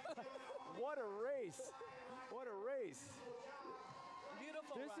close? What a race. What a race.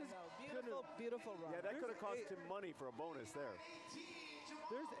 Beautiful run, though. Beautiful run. Yeah, that could have cost him money for a bonus there.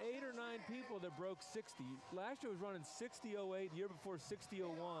 There's 8 or 9 people that broke 60. Last year was running 60.08, the year before 60.01,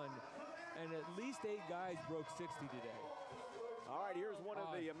 and at least 8 guys broke 60 today. All right, here's one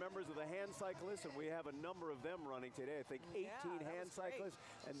of the members of the hand cyclists, and we have a number of them running today. I think 18 hand cyclists,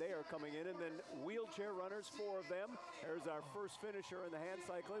 and they are coming in. And then wheelchair runners, 4 of them. There's our first finisher in the hand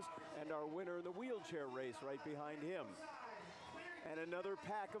cyclist, and our winner in the wheelchair race right behind him. And another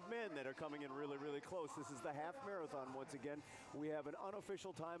pack of men that are coming in really, really close. This is the half marathon once again. We have an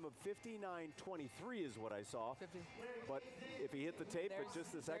unofficial time of 59.23 is what I saw. 50. But if he hit the tape at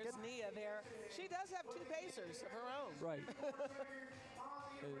just a second. There's Nia there. She does have 2 pacers of her own. Right.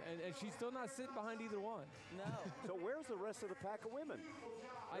 and she's still not sitting behind either one. No. So where's the rest of the pack of women?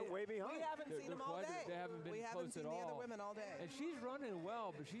 They're way behind. We haven't seen them all day. They haven't been close at all. We haven't seen the other women all day. And she's running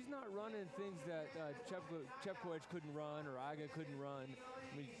well, but she's not running things that Chepkoech couldn't run or Aga couldn't run.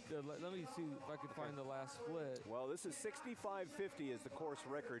 I mean, let me see if I could find the last split. Well, this is 65.50 is the course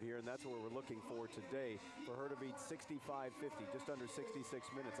record here, and that's what we're looking for today, for her to beat 65.50, just under 66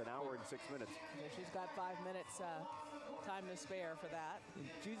 minutes, an hour and 6 minutes. Yeah, she's got 5 minutes time to spare for that. And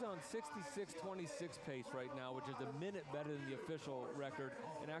she's on 66.26 pace right now, which is a minute better than the official record,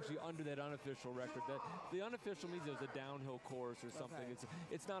 and actually under that unofficial record. The unofficial means it was a downhill course or something. Okay.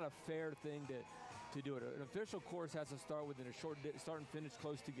 It's not a fair thing to do it. An official course has to start within a short start and finish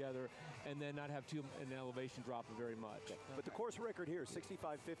close together, and then not have an elevation drop very much. Okay. But the course record here is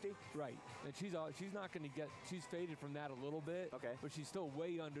 65.50. Right, and she's not going to get. She's faded from that a little bit. Okay, but she's still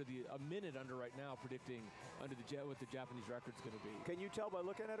way under a minute under right now, predicting under what the Japanese record's going to be. Can you tell by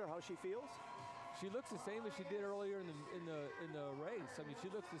looking at her how she feels? She looks the same as she did earlier in the race. I mean,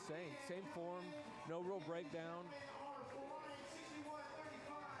 she looks the same form, no real breakdown.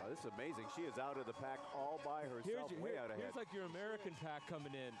 Oh, this is amazing. She is out of the pack all by herself, way out ahead. Here's like your American pack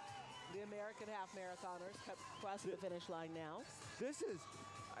coming in. The American half marathoners crossing the finish line now. This is,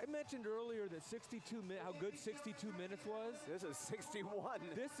 I mentioned earlier that 62 minutes, how good 62 minutes was. This is 61.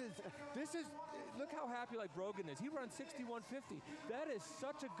 This is, look how happy like Brogan is. He runs 61.50. That is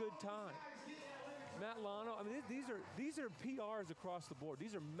such a good time. Matt Lano, I mean, these are PRs across the board.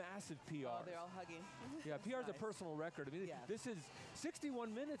 These are massive PRs. Oh, they're all hugging. Yeah, PR's a personal record. I mean, This is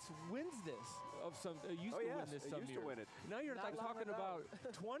 61 minutes wins this. Used to win this some years. Used to win it. Now you're like talking about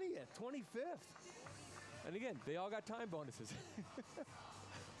 20th, 25th. And again, they all got time bonuses.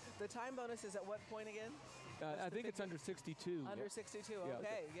 The time bonus is at what point again? I think it's under 62. Under 62,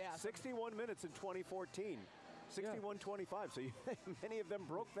 okay, yeah. 61 minutes in 2014. 61.25, so many of them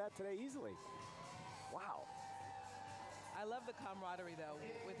broke that today easily. Wow. I love the camaraderie, though,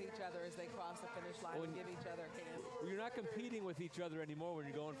 with each other as they cross the finish line and give each other a hand. Well, you're not competing with each other anymore when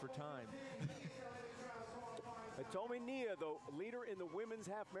you're going for time. Hitomi Nia, the leader in the women's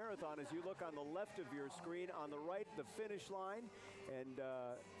half marathon, as you look on the left of your screen. On the right, the finish line. And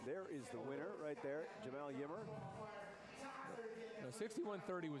there is the winner right there, Jamal Yimmer. No,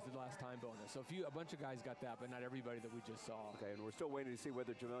 61:30 was the last time bonus. So a bunch of guys got that, but not everybody that we just saw. Okay, and we're still waiting to see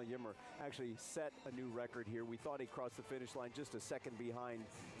whether Jamal Yimmer actually set a new record here. We thought he crossed the finish line just a second behind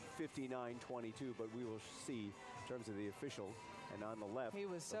 59:22, but we will see in terms of the official. And on the left, he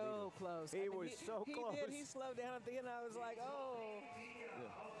was so close. He was so close. He did. He slowed down at the end. I was like, oh. Yeah.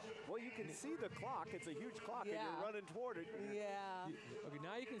 Well, you can see the clock. It's a huge clock, and you're running toward it. Yeah. Okay,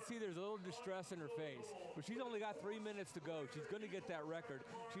 now you can see there's a little distress in her face, but she's only got 3 minutes to go. She's going to get that record.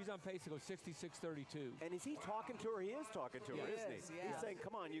 She's on pace to go 66:32. And is he talking to her? He is talking to her, isn't he? Yeah. He's saying,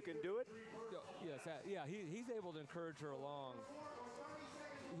 "Come on, you can do it." Yes. Yeah. He's able to encourage her along.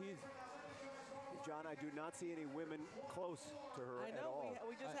 John, I do not see any women close to her at all. I know.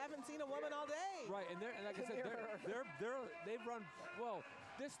 We just haven't seen a woman all day. Right, and like I said, they've run well.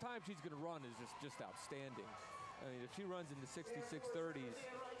 This time she's going to run is just outstanding. I mean, if she runs in the 66:30s,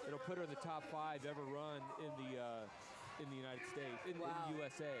 it'll put her in the top 5 ever run in the United States, in the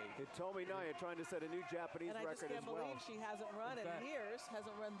USA. Hitomi Nia trying to set a new Japanese record as well. And I just can't believe she hasn't run in years,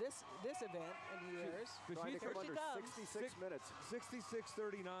 hasn't run this event in years. Trying to come under 66 minutes.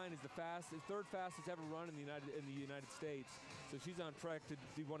 66:39 is the fastest, third fastest ever run in the United States. So she's on track to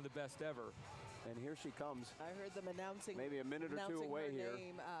be one of the best ever. And here she comes. I heard them announcing maybe a minute or two away her here.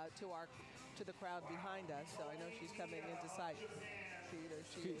 Name, to the crowd behind us, so I know she's coming into sight.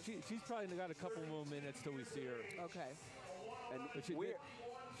 She's probably got a couple more minutes till we see her. Okay. And she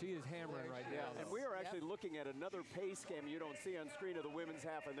is hammering right now. And we are actually looking at another pace cam you don't see on screen of the women's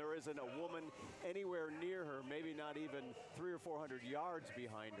half, and there isn't a woman anywhere near her, maybe not even 300 or 400 yards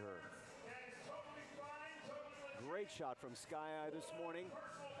behind her. Great shot from Sky Eye this morning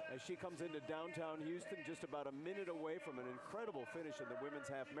as she comes into downtown Houston, just about a minute away from an incredible finish in the women's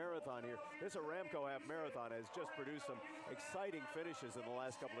half marathon here. This Aramco half marathon has just produced some exciting finishes in the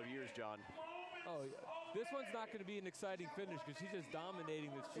last couple of years, John. Oh, yeah. This one's not going to be an exciting finish because she's just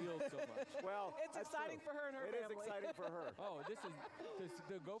dominating this field so much. Well, it's exciting for her and her family. It is exciting for her. Oh, this is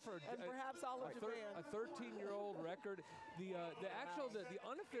to go for and perhaps all of Japan. A 13-year-old record. The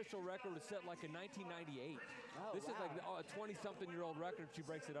unofficial record was set like in 1998. Oh, this is like a 20-something-year-old record. She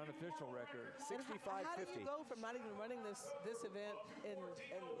breaks an unofficial record. 65:50. How do you go from not even running this event in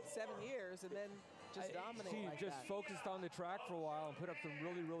 7 years and then just dominate She like just that? focused on the track for a while and put up some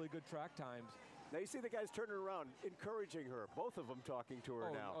really, really good track times. Now you see the guys turning around, encouraging her. Both of them talking to her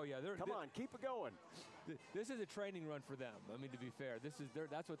now. Oh yeah, come on, keep it going. This is a training run for them. I mean, to be fair, that's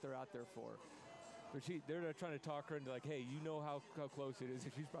what they're out there for. But they're trying to talk her into like, hey, you know how close it is.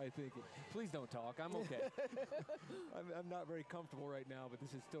 And she's probably thinking, please don't talk. I'm okay. I'm not very comfortable right now, but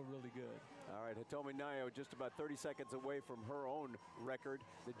this is still really good. All right, Hitomi Nia just about 30 seconds away from her own record,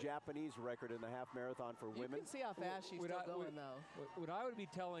 the Japanese record in the half marathon for women. You can see how fast she's still going, though. What I would be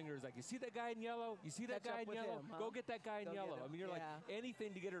telling her is like, you see that guy in yellow? You see that guy in yellow? Him, huh? Go get that guy in yellow. I mean, you're like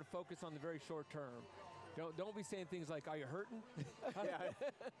anything to get her to focus on the very short term. Don't be saying things like, are you hurting? Yeah.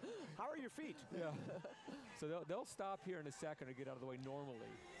 How are your feet? Yeah. So they'll stop here in a second or get out of the way normally.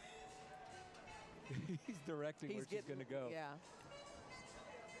 He's directing where she's going to go. Yeah.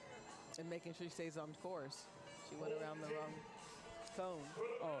 And making sure she stays on course. She went around the wrong cone.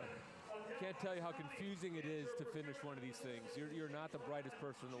 Oh, can't tell you how confusing it is to finish one of these things. You're not the brightest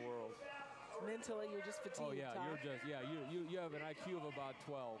person in the world. Mentally, you're just fatigued. Oh yeah, you have an IQ of about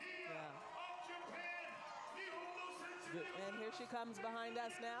 12. Yeah. And here she comes behind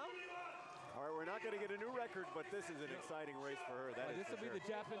us now. All right, we're not going to get a new record, but this is an exciting race for her. This will be the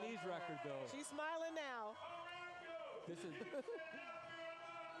Japanese record, though. She's smiling now. This is.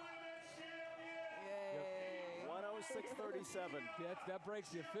 Yay. 1:06:37. That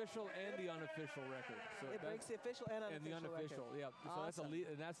breaks the official and the unofficial record. So it breaks the official and unofficial record. Yeah. So Awesome.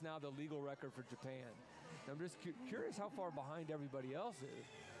 that's now the legal record for Japan. I'm just curious how far behind everybody else is.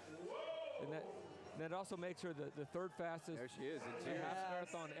 And that also makes her the third fastest there she is, half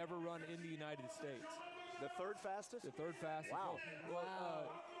marathon ever run in the United States. The third fastest? The third fastest. Wow.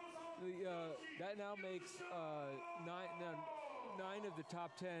 That now makes 9 of the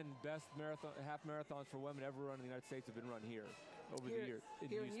top 10 best half marathons for women ever run in the United States have been run here over the years in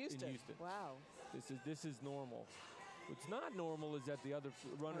Houston. Wow. This is normal. What's not normal is that the other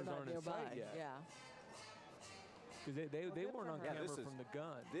runners aren't in sight yet. Yeah. Because they weren't on camera from the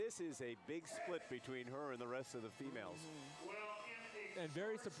gun. This is a big split between her and the rest of the females. Mm-hmm. and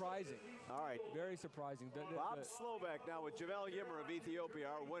very surprising. All right. Very surprising. Bob Slovak now with Jamal Yimmer of Ethiopia,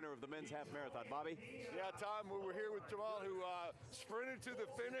 our winner of the men's half marathon. Bobby? Yeah, Tom, we were here with Jamal, who sprinted to the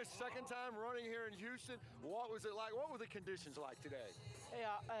finish, second time running here in Houston. What was it like? What were the conditions like today?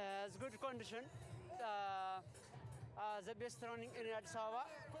 Yeah, it's good condition. The best running in Addis Ababa,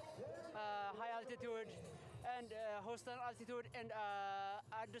 high altitude, and Houston altitude, and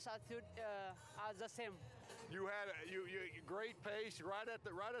Addis altitude are the same. You had you great pace right at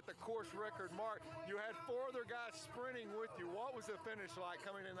the course record mark. You had 4 other guys sprinting with you. What was the finish like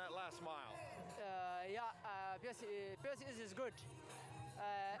coming in that last mile? Pace is good,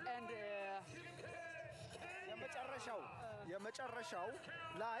 and የመጨረሻው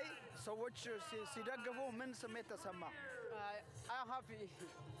ላይ ሰዎች ሲደግፉ ምን ስሜት ተሰማ? I'm happy.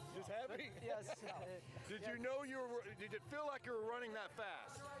 Just happy? Yes. Did you know did it feel like you were running that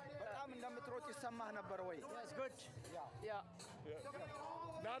fast? በጣም እንደምትሮጥ ይሰማህ ነበር ወይ? Yes, good. Yeah.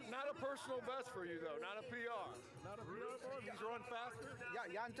 Not a personal best for you though, not a PR. Not a PR for him. He's run faster.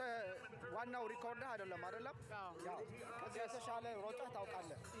 ያንተ ዋናው ሪኮርድ አይደለም አይደለም? ያው ከዚህ የተሻለ ሮጠህ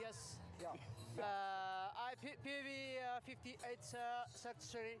ታውቃለህ? Yes. I PB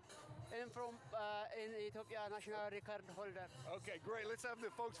 58.33 and from in Ethiopia national record holder. Okay, great. Let's have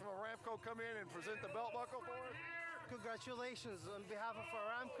the folks from Aramco come in and present the belt buckle for us. Congratulations on behalf of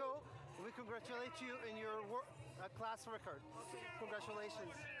Aramco. We congratulate you in your class record.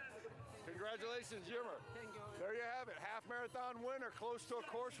 Congratulations. Congratulations, Jimmer. Thank you. There you have it. Half marathon winner, close to a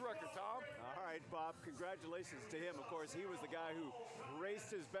course record, Tom. All right, Bob. Congratulations to him. Of course, he was the guy who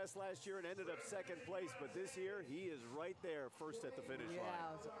raced his best last year and ended up second place. But this year, he is right there, first at the finish line. Yeah,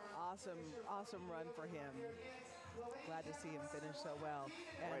 it was an awesome run for him. Glad to see him finish so well.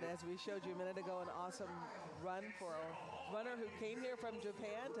 And as we showed you a minute ago, an awesome run for a runner who came here from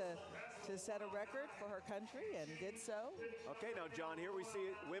Japan to set a record for her country and did so. Okay, now, John, here we see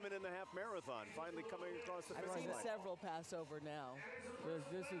women in the half marathon finally coming across the finish line. I've seen several pass over now.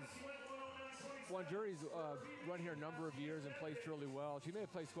 This is Wanjuri's run here a number of years and placed really well. She may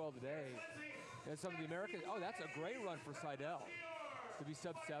have placed well today. And some of the Americans, that's a great run for Seidel. To be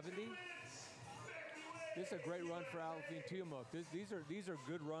sub 70. This is a great run for Alfine Tiamuk. These are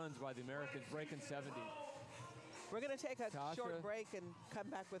good runs by the Americans, breaking 70. We're going to take a Tasha. short break and come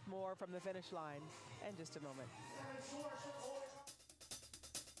back with more from the finish line in just a moment.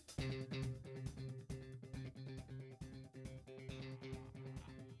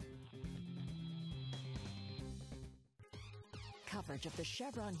 Coverage of the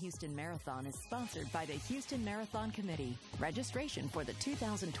Chevron Houston Marathon is sponsored by the Houston Marathon Committee. Registration for the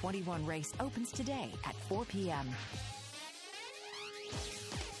 2021 race opens today at 4 p.m.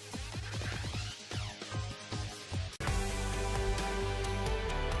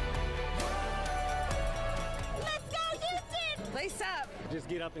 Let's go, Houston! Lace up. Just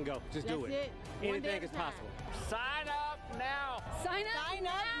get up and go. Just do That's it. it. Anything is possible. Sign up now. Sign up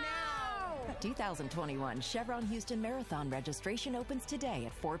now! 2021 Chevron Houston Marathon registration opens today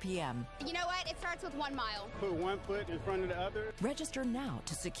at 4 p.m. You know what? It starts with 1 mile. Put one foot in front of the other. Register now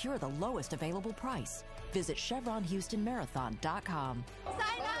to secure the lowest available price. Visit ChevronHoustonMarathon.com.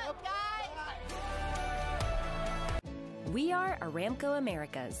 Sign up, guys! We are Aramco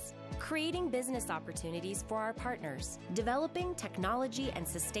Americas, creating business opportunities for our partners, developing technology and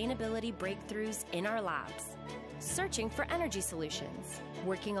sustainability breakthroughs in our labs, searching for energy solutions,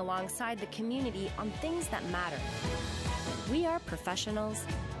 working alongside the community on things that matter. We are professionals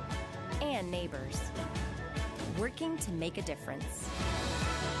and neighbors, working to make a difference.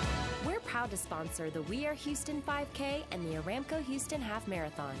 We're proud to sponsor the We Are Houston 5K and the Aramco Houston Half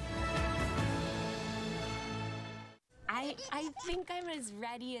Marathon. I think I'm as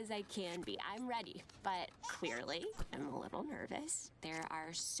ready as I can be. I'm ready, but clearly I'm a little nervous. There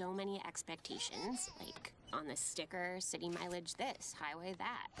are so many expectations, like on the sticker, city mileage this, highway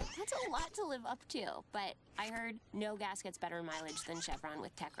that. That's a lot to live up to, but I heard no gas gets better mileage than Chevron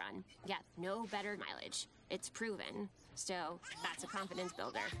with Techron. Yeah, no better mileage. It's proven. So that's a confidence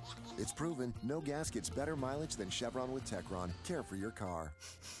builder. It's proven no gas gets better mileage than Chevron with Techron. Care for your car.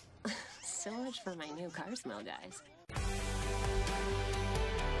 So much for my new car smell, guys.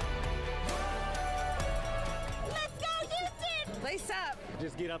 Let's go, Houston! Lace up.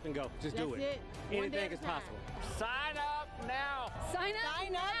 Just get up and go. Just do That's it. it. Anything is possible. Sign up now. Sign up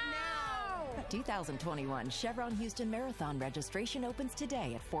now! 2021 Chevron Houston Marathon registration opens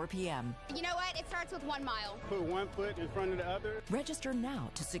today at 4 p.m. You know what? It starts with 1 mile. Put one foot in front of the other. Register now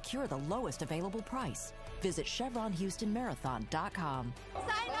to secure the lowest available price. Visit ChevronHoustonMarathon.com.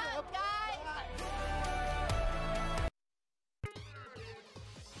 Sign up, guys!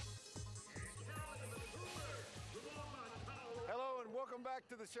 Hello and welcome back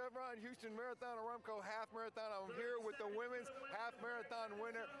to the Chevron Houston Marathon Aramco Half Marathon. I'm here with the women's half marathon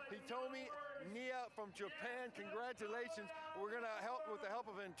winner. He told me, Nia from Japan, congratulations. We're going to help, with the help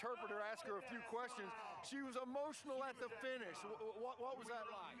of an interpreter, ask her a few questions. She was emotional at the finish. What was that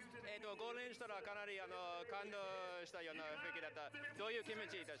like? ゴールインしたらかなり感動したような雰囲気だった。どういう気持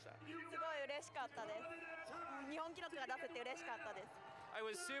ちでした？すごい嬉しかったです。日本記録が出せて嬉しかったです。I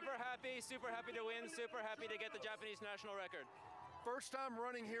was super happy to win, super happy to get the Japanese national record. First time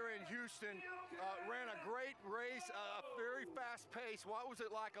running here in Houston, ran a great race, a very fast pace. What was it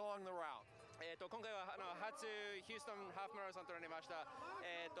like along the route? 今回は初ヒューストンハーフマラソンとなりました。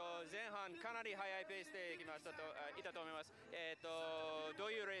前半かなり速いペースで行きましたといたと思います。ど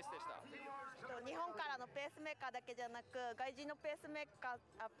ういうレースでした？日本からのペースメーカーだけじゃなく、外人のペースメーカー、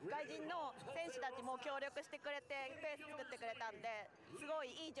外人の選手たちも協力してくれてペース作ってくれたんで、すご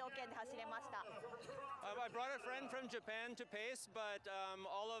いいい条件で走れました。I brought a friend from Japan to pace, but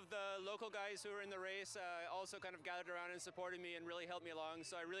all of the local guys who were in the race also kind of gathered around and supported me and really helped me along.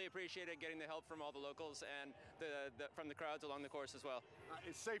 So I really appreciated getting the help from all the locals and from the crowds along the course as well.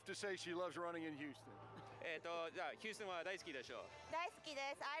 It's safe to say she loves running in Houston. じゃあヒューストンは大好きでしょう。大好き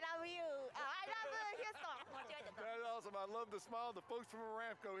です。I love you. I love Houston. 間違えてた。That's awesome. I love the smile of the folks from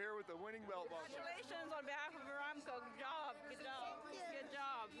Aramco here with the winning belt buckle. Congratulations on behalf of Aramco. Good job. Good job. Good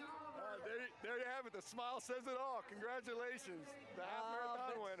job. There you have it. The smile says it all. Congratulations, the half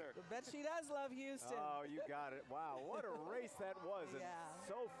marathon winner. I bet she does love Houston. Oh, you got it. Wow, what a race that was. And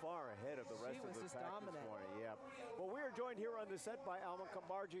so far ahead of the rest of the pack this morning. Yeah. Well, we are joined here on the set by Alma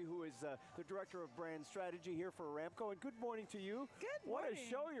Kambarji, who is the Director of Brand Strategy here for Aramco. And good morning to you. Good morning. What a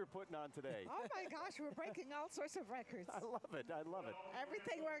show you're putting on today. Oh my gosh, we're breaking all sorts of records. I love it. I love it.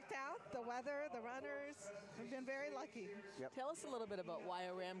 Everything worked out. The weather, the runners. We've been very lucky. Yep. Tell us a little bit about why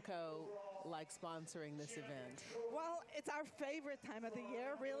Aramco likes sponsoring this event. Well, it's our favorite time of the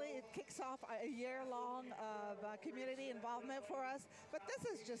year, really. It kicks off a year long of community involvement for us. But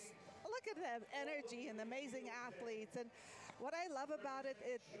this is just, look at the energy and the amazing athletes. And what I love about it,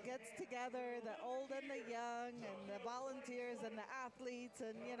 it gets together the old and the young and the volunteers and the athletes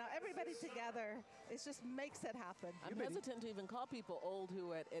and, you know, everybody together. It just makes it happen. I'm hesitant to even call people old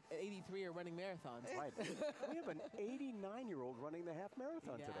who at 83 are running marathons. Right. We have an 89-year-old running the half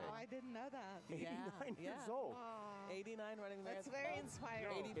marathon today. Oh, I didn't know that. 89 years old. 89 running the marathon. That's very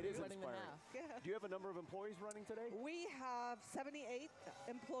inspiring. 83 it is running inspiring. the half. Do you have a number of employees running today? We have 78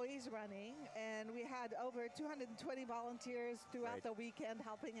 employees running, and we had over 220 volunteers throughout the weekend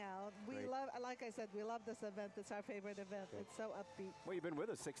helping out. We love, like I said, we love this event. It's our favorite event. It's so upbeat. Well, you've been with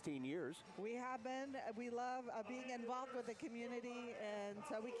us 16 years. We have been. We love being involved with the community, and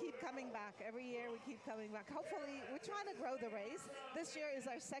so we keep coming back. Every year we keep coming back. Hopefully, we're trying to grow the race. This year is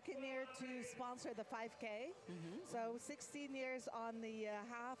our second year to sponsor the 5K. So 16 years on the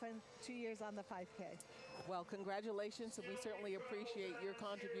half and 2 years on the 5K. Well, congratulations, and we certainly appreciate your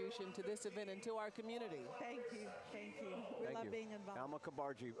contribution to this event and to our community. Thank you. Thank you. We love being involved. Alma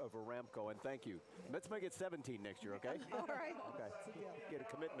Kambarji of Aramco, and thank you. Let's make it 17 next year, okay? All right. Okay. Get a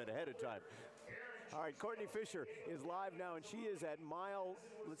commitment ahead of time. All right, Courtney Fisher is live now, and she is at mile,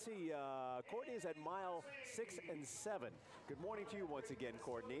 let's see, Courtney is at mile 6 and 7. Good morning to you once again,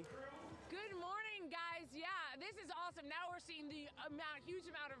 Courtney. Good morning, guys. Yeah, this is awesome. Now we're seeing the huge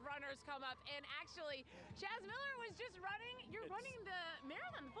amount of runners come up, and actually, Chaz Miller was just running. You're running the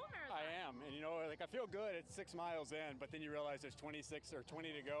marathon, the full marathon. I am, and you know, like I feel good at 6 miles in, but then you realize there's 26 or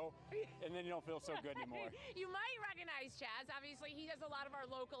 20 to go, and then you don't feel so good anymore. You might recognize Chaz. Obviously, he does a lot of our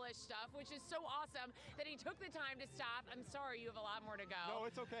local-ish stuff, which is so awesome that he took the time to stop. I'm sorry, you have a lot more to go. No,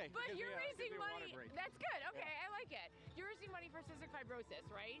 it's okay. But you're raising money. Break. That's good. Okay, Yeah. I like it. You're raising money for cystic fibrosis,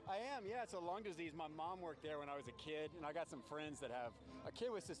 right? I am, yeah. It's a lung disease. My mom worked there when I was a kid, and I got some friends that have a kid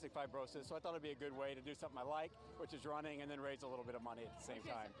with cystic fibrosis, so I thought it'd be a good way to do something I like, which is running, and then raise a little bit of money at the same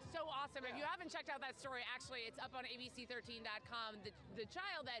time. So awesome. If you haven't checked out that story, actually, it's up on abc13.com. The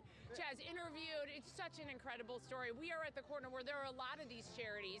child that Chaz interviewed, it's such an incredible story. We are at the corner where there are a lot of these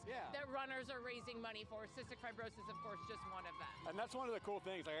charities that runners are raising money for. Cystic fibrosis, of course, just one of them. And that's one of the cool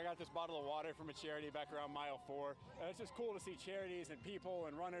things. Like I got this bottle of water from a charity back around mile 4. And it's just cool to see charities and people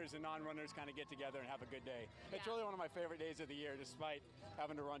and runners and non-runners kind of get together and have a good day. It's really one of my favorite days of the year, despite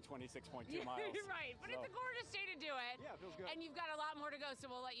having to run 26.2 miles. Right, but it's a gorgeous day to do it. Yeah, it feels good. And you've got a lot more to go, so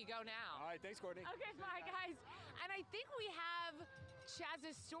we'll let you go now. All right, thanks, Courtney. Okay, bye, guys. And I think we have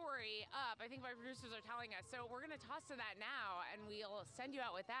Chaz's story up. I think my producers are telling us. So we're going to toss to that now, and we'll send you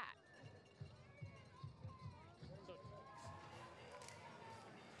out with that.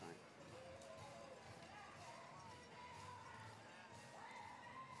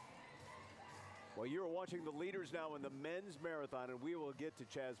 Well, you're watching the leaders now in the men's marathon, and we will get to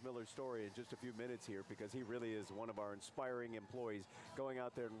Chaz Miller's story in just a few minutes here because he really is one of our inspiring employees going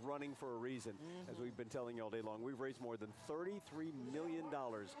out there and running for a reason. As we've been telling you all day long, we've raised more than $33 million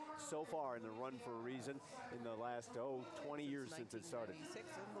so far in the Run for a Reason in the last, 20 years since it started.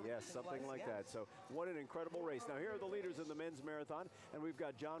 Yes, something like that. So what an incredible race. Now, here are the leaders in the men's marathon, and we've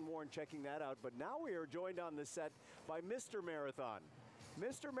got John Warren checking that out. But now we are joined on the set by Mr. Marathon.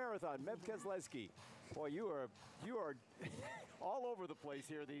 Mr. Marathon, Meb Kezleski. Boy, you are all over the place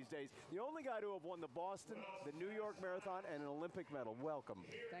here these days. The only guy to have won the Boston, the New York Marathon, and an Olympic medal. Welcome.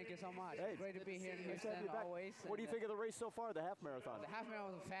 Thank you so much. Hey, great to be here in Houston always. What do you think of the race so far, the half marathon? The half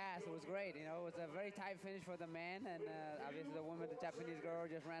marathon was fast. It was great. You know, it was a very tight finish for the men, and obviously the woman, the Japanese girl,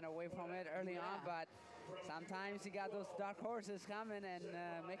 just ran away from it early on. But sometimes you got those dark horses coming and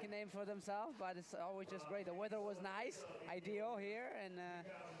making names for themselves. But it's always just great. The weather was nice, ideal here, and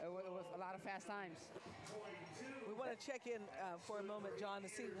it was a lot of fast times. We want to check in for a moment, John, to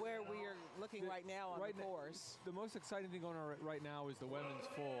see where we are looking right now on the course. The most exciting thing going on right now is the women's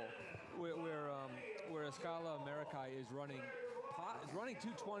full, where Escala Americai is running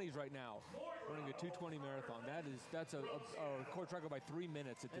 2:20s right now, running a 2:20 marathon. That's a course record by 3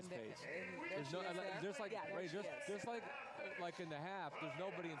 minutes at this pace. Just like in the half, there's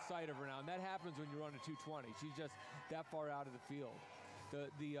nobody in sight of her now, and that happens when you run a 2:20. She's just that far out of the field.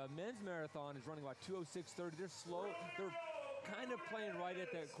 The men's marathon is running about 2:06:30. They're slow. They're kind of playing right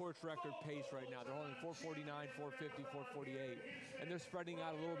at that course record pace right now. They're holding 4:49, 4:50, 4:48, and they're spreading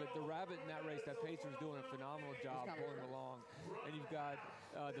out a little bit. The rabbit in that race, that pacer, is doing a phenomenal job pulling along. And you've got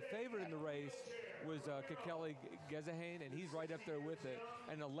the favorite in the race was Kekele Gezahane, and he's right up there with it.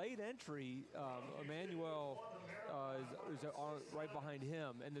 And a late entry, Emmanuel is right behind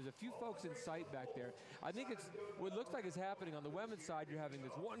him. And there's a few folks in sight back there. I think what looks like is happening on the women's side. You're having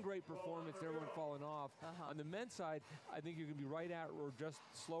this one great performance, everyone falling off. On the men's side, I think you're going to be right at or just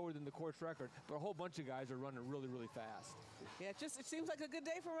slower than the course record. But a whole bunch of guys are running really, really fast. Yeah, it seems like a good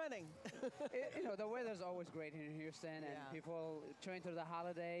day for running. The weather's always great here in Houston, and people train through the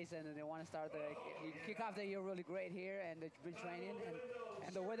holidays, and they want to start you kick off the year really great here, and they've been training,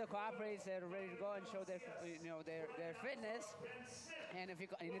 and the weather cooperates. They're ready to go and show their fitness. And if you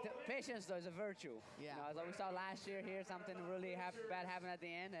need patience, though, is a virtue. Yeah. As we saw last year here, something really bad happened at the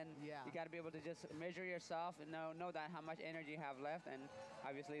end, and you got to be able to just measure yourself and know that how much energy you have left. And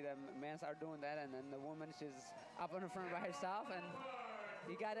obviously the men are doing that, and then the woman, she's up in the front by herself, and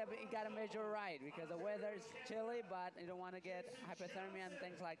you gotta measure right because the weather is chilly, but you don't want to get hypothermia and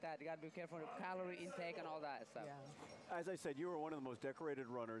things like that. You got to be careful with calorie intake and all that stuff. Yeah. As I said, you were one of the most decorated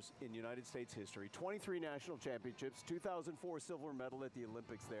runners in United States history. 23 national championships, 2004 silver medal at the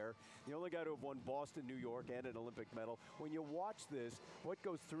Olympics there. The only guy to have won Boston, New York, and an Olympic medal. When you watch this, what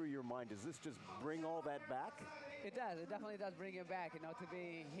goes through your mind? Does this just bring all that back? It does. It definitely does bring it back, to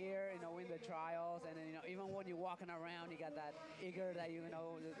be here, win the trials, and then, even when you're walking around, you got that eager that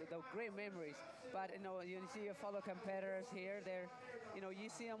the great memories. But you see your fellow competitors here. They're, you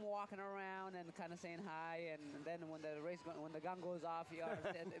see them walking around and kind of saying hi, and then when the gun goes off, you are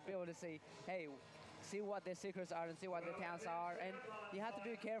be able to see, hey, see what their secrets are and see what their talents are. And you have to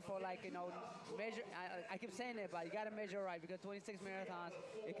be careful, measure. I keep saying it, but you got to measure right because 26 marathons,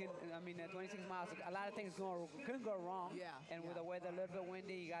 26 miles, a lot of things could go wrong. Yeah. And with the weather a little bit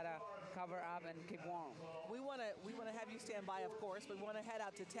windy, you got to cover up and keep warm. We want to have you stand by, of course. We want to head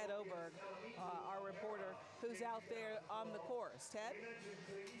out to Ted Oberg, our reporter, who's out there on the course. Ted?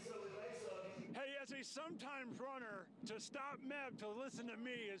 Hey, as a sometimes runner, to stop Meb to listen to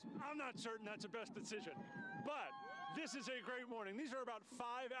me I'm not certain that's the best decision. But this is a great morning. These are about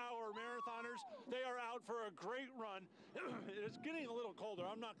 5-hour marathoners. They are out for a great run. It's getting a little colder,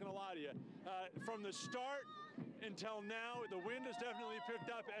 I'm not going to lie to you. From the start until now, the wind has definitely picked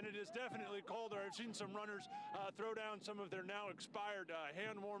up, and it is definitely colder. I've seen some runners throw down some of their now expired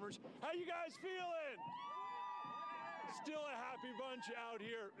hand warmers. How you guys feeling? Still a happy bunch out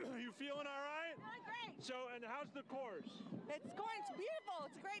here. You feeling all right? Great. So, and how's the course? It's beautiful.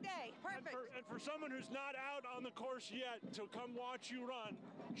 It's a great day. Perfect. And for someone who's not out on the course yet to come watch you run,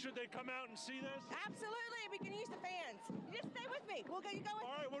 should they come out and see this? Absolutely. We can use the fans. You just stay with me. We'll get you going.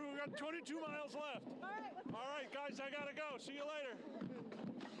 All right. We've got 22 miles left. All right. All right, guys. I gotta go. See you later.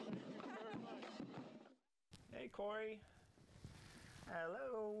 Hey, Corey.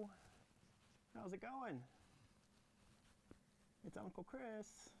 Hello. How's it going? It's Uncle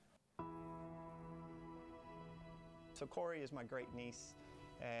Chris. So Corey is my great niece,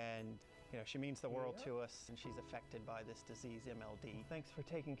 and she means the world to us, and she's affected by this disease, MLD. Thanks for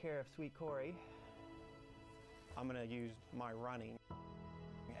taking care of sweet Corey. I'm gonna use my running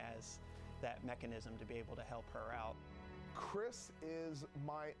as that mechanism to be able to help her out. Chris is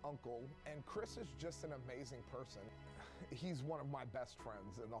my uncle, and Chris is just an amazing person. He's one of my best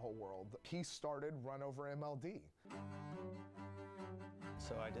friends in the whole world. He started Run Over MLD.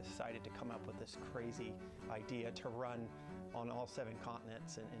 So I decided to come up with this crazy idea to run on all 7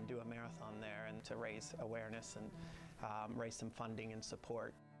 continents and do a marathon there, and to raise awareness and raise some funding and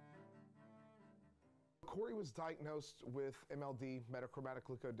support. Corey was diagnosed with MLD, metachromatic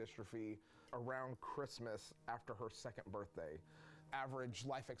leukodystrophy, around Christmas after her 2nd birthday. Average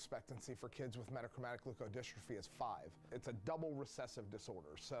life expectancy for kids with metachromatic leukodystrophy is 5. It's a double recessive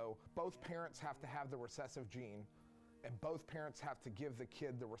disorder, so both parents have to have the recessive gene, and both parents have to give the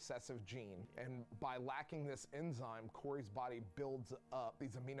kid the recessive gene. And by lacking this enzyme, Corey's body builds up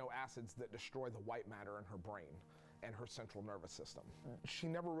these amino acids that destroy the white matter in her brain and her central nervous system. She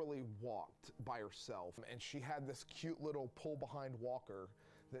never really walked by herself, and she had this cute little pull behind walker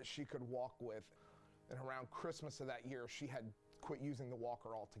that she could walk with. And around Christmas of that year, she had quit using the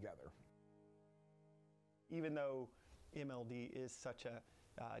walker altogether. Even though MLD is such a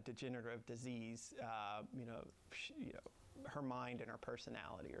degenerative disease, her mind and her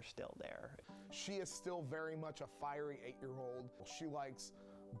personality are still there. She is still very much a fiery 8-year-old. She likes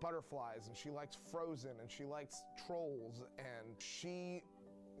butterflies, and she likes Frozen, and she likes Trolls, and she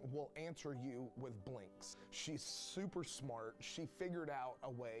will answer you with blinks. She's super smart. She figured out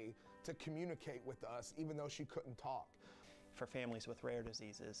a way to communicate with us even though she couldn't talk. For families with rare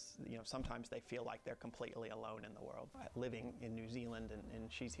diseases, sometimes they feel like they're completely alone in the world. Living in New Zealand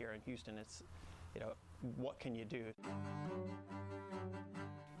and she's here in Houston, it's, what can you do?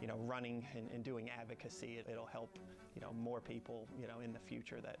 Running and doing advocacy, it'll help, more people, in the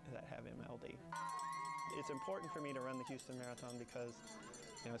future that have MLD. It's important for me to run the Houston Marathon because,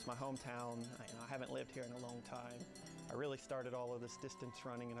 it's my hometown. I haven't lived here in a long time. I really started all of this distance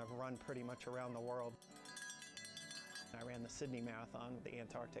running, and I've run pretty much around the world. I ran the Sydney Marathon, the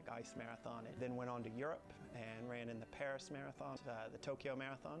Antarctic Ice Marathon, and then went on to Europe and ran in the Paris Marathon, the Tokyo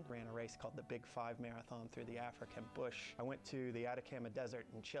Marathon, ran a race called the Big 5 Marathon through the African bush. I went to the Atacama Desert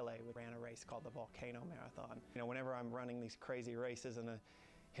in Chile, ran a race called the Volcano Marathon. Whenever I'm running these crazy races and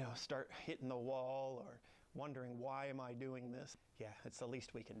start hitting the wall or wondering why am I doing this, yeah, it's the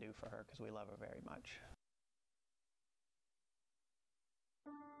least we can do for her because we love her very much.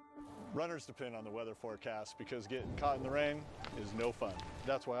 Runners depend on the weather forecast because getting caught in the rain is no fun.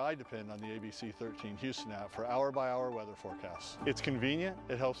 That's why I depend on the ABC 13 Houston app for hour-by-hour weather forecasts. It's convenient,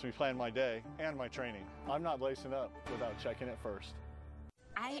 it helps me plan my day and my training. I'm not lacing up without checking it first.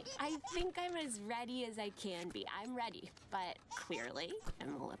 I think I'm as ready as I can be. I'm ready, but clearly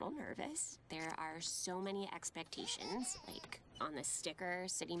I'm a little nervous. There are so many expectations, like on the sticker,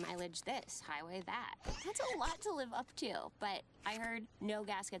 city mileage this, highway that. That's a lot to live up to, but I heard no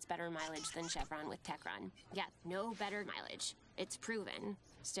gas gets better mileage than Chevron with Techron. Yeah, no better mileage. It's proven.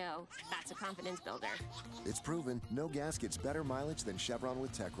 So that's a confidence builder. It's proven no gas gets better mileage than Chevron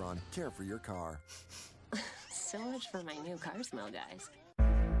with Techron. Care for your car. So much for my new car smell, guys.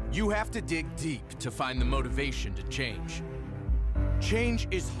 You have to dig deep to find the motivation to change. Change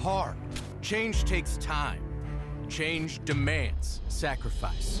is hard. Change takes time. Change demands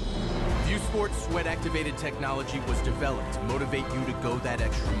sacrifice. ViewSport's sweat-activated technology was developed to motivate you to go that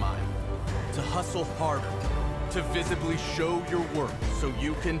extra mile, to hustle harder, to visibly show your worth so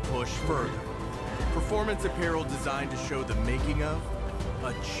you can push further. Performance apparel designed to show the making of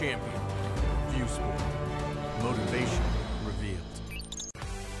a champion. ViewSport. Motivation revealed.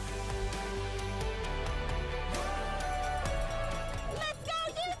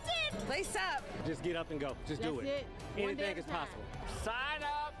 Lace up. Just get up and go. Just do it. Anything is possible. Sign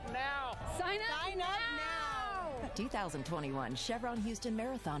up now. Sign up now. 2021 Chevron Houston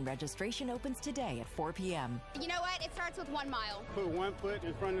Marathon registration opens today at 4 p.m. You know what? It starts with 1 mile. Put one foot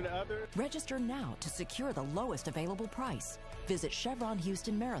in front of the other. Register now to secure the lowest available price. Visit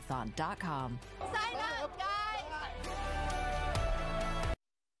ChevronHoustonMarathon.com. Sign up, guys.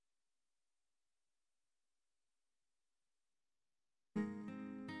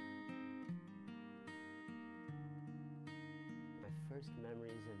 First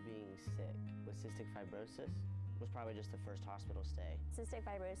memories of being sick with cystic fibrosis was probably just the first hospital stay. Cystic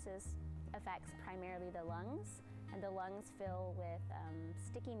fibrosis affects primarily the lungs, and the lungs fill with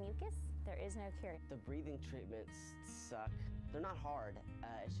sticky mucus. There is no cure. The breathing treatments suck. They're not hard,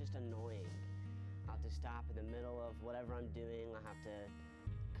 it's just annoying. I'll have to stop in the middle of whatever I'm doing. I'll have to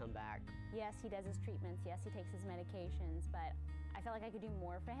come back. Yes, he does his treatments. Yes, he takes his medications, but I felt like I could do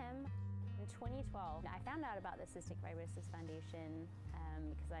more for him. In 2012, I found out about the Cystic Fibrosis Foundation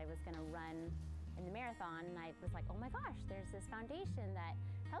because I was going to run a in the marathon, and I was like, oh my gosh, there's this foundation that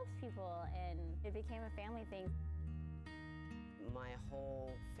helps people, and it became a family thing. My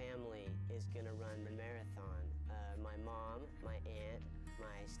whole family is gonna run the marathon. My mom, my aunt,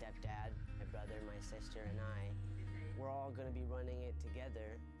 my stepdad, my brother, my sister, and we're all gonna be running it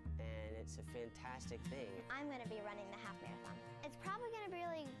together, and it's a fantastic thing. I'm gonna be running the half marathon. It's probably gonna be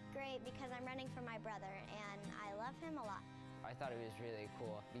really great because I'm running for my brother, and I love him a lot. I thought it was really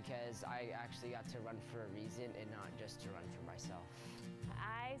cool because I actually got to run for a reason and not just to run for myself.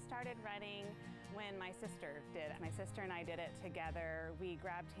 I started running when my sister did. My sister and I did it together. We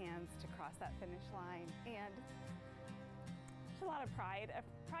grabbed hands to cross that finish line, and there's a lot of pride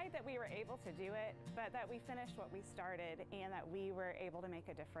that we were able to do it, but that we finished what we started and that we were able to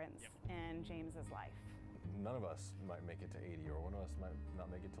make a difference in James's life. None of us might make it to 80, or one of us might not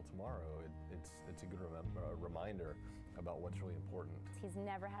make it till tomorrow. It's a good reminder about what's really important. He's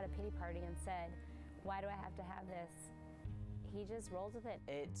never had a pity party and said, why do I have to have this? He just rolls with it.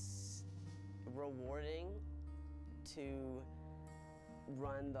 It's rewarding to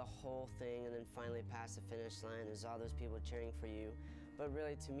run the whole thing and then finally pass the finish line. There's all those people cheering for you. But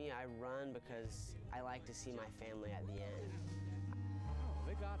really, to me, I run because I like to see my family at the end. Oh,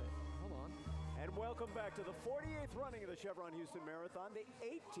 they got it. Hold on. And welcome back to the 48th running of the Chevron Houston Marathon, the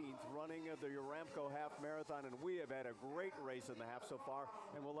 18th running of the Aramco Half Marathon, and we have had a great race in the half so far,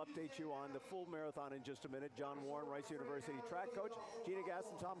 and we'll update you on the full marathon in just a minute. John Warren, Rice University track coach, Gina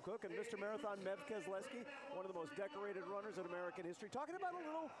Gaston, Tom Cook, and Mr. Marathon, Mev Kezleski, one of the most decorated runners in American history, talking about a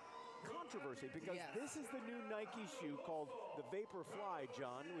little controversy because this is the new Nike shoe called the Vaporfly,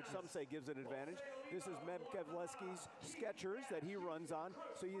 John, which some say gives an advantage. This is Mev Kezleski's Skechers that he runs on.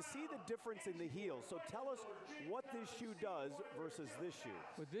 So you see the difference in the heel. So tell us what this shoe does versus this shoe.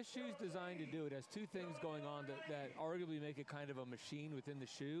 What this shoe's designed to do, it has two things going on that arguably make it kind of a machine within the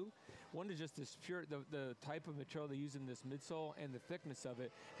shoe. One is just this pure, the type of material they use in this midsole and the thickness of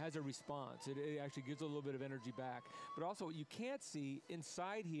it has a response. It actually gives a little bit of energy back. But also what you can't see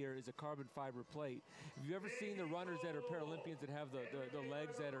inside here is a carbon fiber plate. Have you ever seen the runners that are Paralympians that have the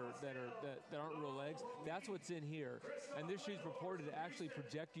legs that aren't real legs? That's what's in here. And this shoe is purported to actually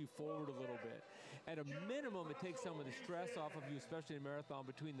project you forward a little bit. At a minimum, it takes some of the stress off of you, especially in a marathon,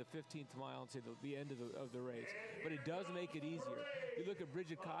 between the 15th mile and say the end of the race. But it does make it easier. You look at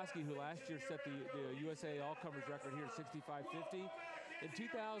Bridget Koski, who last year set the USA All-Comers record here at 65.50. In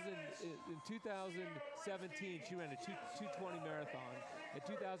 2017, she ran a 2:20 marathon. In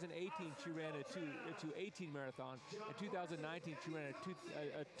 2018, she ran a 2:18 marathon. In 2019, she ran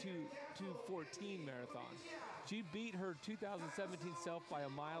a 2:14 marathon. She beat her 2017 self by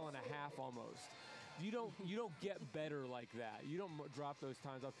 1.5 miles almost. You don't get better like that. You don't drop those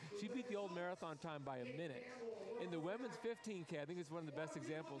times off. She beat the old marathon time by a minute. In the women's 15K, I think it's one of the best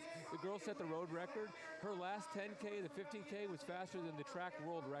examples. The girl set the road record. Her last 10K, the 15K, was faster than the track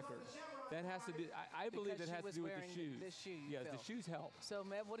world record. That has to do, I believe that has to do with the shoes. This shoe, yes, the shoes help. So,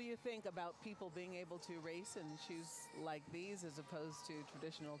 Mev, what do you think about people being able to race in shoes like these as opposed to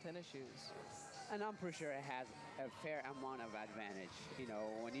traditional tennis shoes? And I'm pretty sure it has a fair amount of advantage. You know,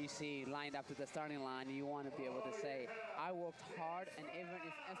 when you see lined up to the starting line, you want to be able to say, I worked hard, and even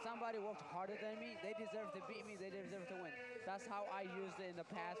if somebody worked harder than me, they deserve to beat me, they deserve to win. That's how I used it in the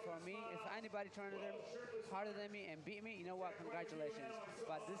past for me. If anybody turned them harder than me and beat me, you know what, congratulations.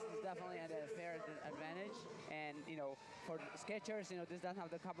 But this is definitely a fair advantage. And, you know, for Skechers, you know, this doesn't have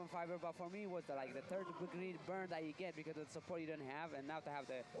the carbon fiber, but for me, it was like the third degree burn that you get because of the support you didn't have, and now to have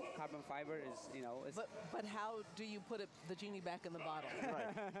the carbon fiber is, you know, it's... But how do you put the genie back in the bottle?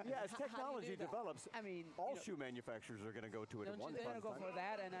 Right. Yeah, as technology develops, I mean, all shoe manufacturers are going to go to it at one point. They're going to go for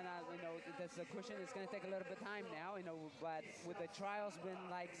that, and then, you know, that's the cushion. It's going to take a little bit of time now, you know, but with the trials been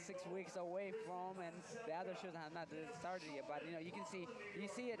like 6 weeks away from, and the other shoes have not started yet, but, you know, you see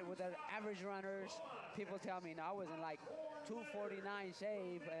it with the average runners. People tell me, I was in like 249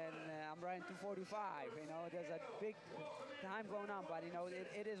 shape, and I'm running 245. You know, there's a big time going on, but, you know,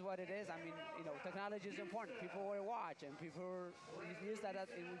 it is what it is. I mean, you know, technology is important. People wear a watch, and people use that.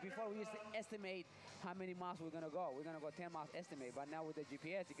 Before we used to estimate how many miles we're going to go. We're going to go 10 miles estimate, but now with the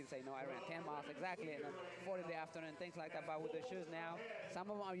GPS, you can say, no, I ran 10 miles exactly, and then 40 in the afternoon, things like that. But with the shoes now, some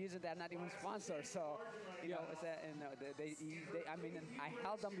of them are using that, not even sponsored. So, you know, it's I mean, I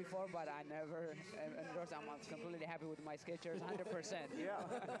held them before, but I never endorsed them. I'm completely happy with my Skechers. Skechers 100%. Yeah,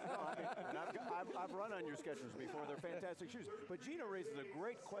 no, I mean, and I've run on your Skechers before. They're fantastic shoes. But Gina raises a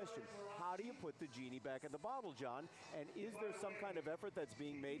great question. How do you put the genie back in the bottle, John? And is there some kind of effort that's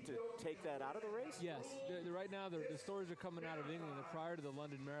being made to take that out of the race? Yes. Right now, the stories are coming out of England that prior to the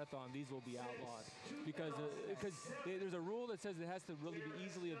London Marathon, these will be outlawed because there's a rule that says it has to really be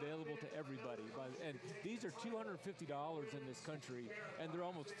easily available to everybody. And these are $250 in this country, and they're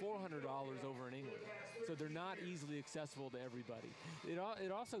almost $400 over in England. So they're not easily accessible to everybody. It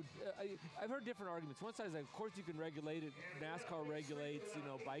also, I've heard different arguments. One side is like, of course you can regulate it. NASCAR regulates,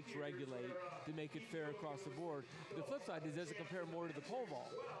 bikes regulate to make it fair across the board. The flip side is, does it compare more to the pole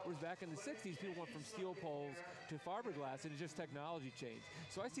vault? Whereas back in the 60s, people went from steel poles to fiberglass, and it's just technology change.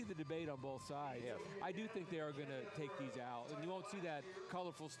 So I see the debate on both sides. Yeah. I do think they are going to take these out, and you won't see that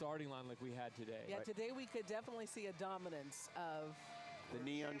colorful starting line like we had today. Yeah, today we could definitely see a dominance of the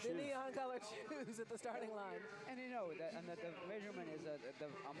neon shoes. The neon colored shoes at the starting line. And the measurement is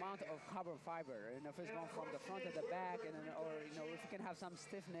the amount of carbon fiber. If it's going from the front to the back, and then, or if you can have some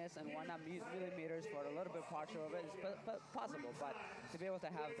stiffness and 1 millimeters for a little bit partial of it, it's possible. But to be able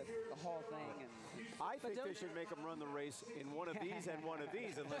to have the whole thing, I think they should make them run the race in one of these and one of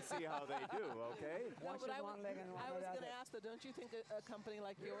these, and let's see how they do. Okay. No, but I was going to ask, though, don't you think a company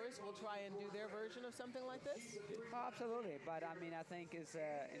like yours will try and do their version of something like this? Oh, absolutely. But I mean, I think it's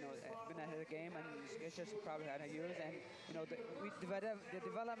been ahead of the game, and it's just probably had to use, and the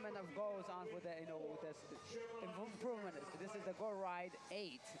development of goes on with the improvement. This is the Go Ride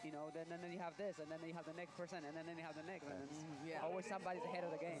 8, then you have this, and then you have the next person, and then you have the next, and it's always somebody's ahead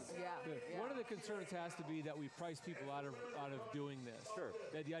of the game. Yeah. One of the concerns has to be that we price people out of doing this. Sure.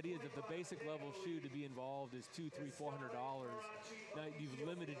 That the idea that the basic level shoe to be involved is $200, $300, $400. Now you've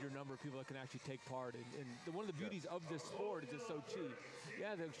limited your number of people that can actually take part, and one of the beauties of this sport is it's so cheap.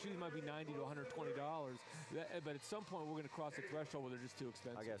 Yeah, the shoes might be $90 to $120, but at some point we're going to cross the threshold where they're just too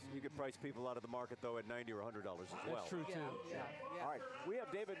expensive. I guess you could price people out of the market, though, at $90 or $100 as well. That's true, too. Yeah. All right, we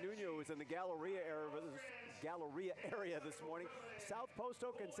have David Nuno, who's in the Galleria area this morning, South Post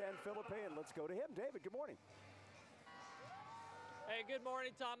Oak and San Felipe, and let's go to him. David, good morning. Hey, good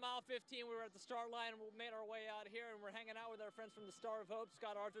morning, Tom. Mile 15, we were at the start line, and we made our way out here, and we're hanging out with our friends from the Star of Hope.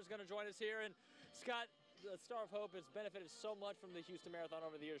 Scott Arthur's going to join us here, and Scott, the Star of Hope has benefited so much from the Houston Marathon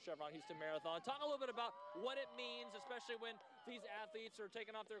over the years, Chevron Houston Marathon. Talk a little bit about what it means, especially when these athletes are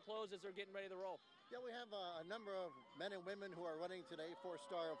taking off their clothes as they're getting ready to roll. Yeah, we have a number of men and women who are running today for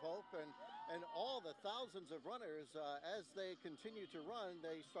Star of Hope, and all the thousands of runners, as they continue to run,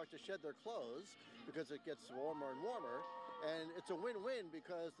 they start to shed their clothes because it gets warmer and warmer. And it's a win-win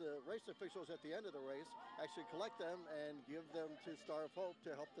because the race officials at the end of the race actually collect them and give them to Star of Hope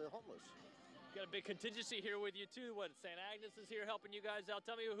to help the homeless. Got a big contingency here with you, too. What, St. Agnes is here helping you guys out.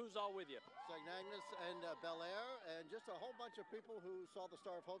 Tell me who's all with you. St. Agnes and Bel Air, and just a whole bunch of people who saw the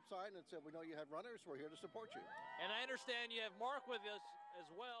Star of Hope sign and said, we know you have runners, we're here to support you. And I understand you have Mark with us as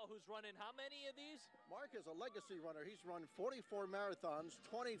well, who's running how many of these? Mark is a legacy runner. He's run 44 marathons,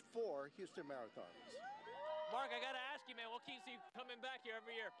 24 Houston marathons. Mark, I got to ask you, man, what keeps you coming back here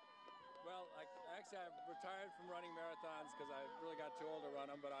every year? Well, actually, I retired from running marathons because I really got too old to run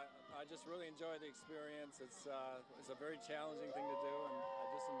them, but I just really enjoy the experience. It's a very challenging thing to do, and I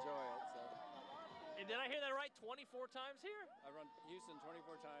just enjoy it. So. And did I hear that right? 24 times here? I run Houston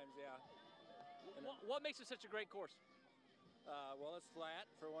 24 times, yeah. What makes it such a great course? Well, it's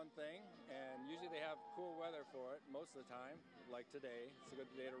flat, for one thing, and usually they have cool weather for it most of the time, like today. It's a good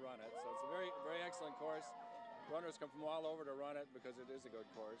day to run it, so it's a very, very excellent course. Runners come from all over to run it because it is a good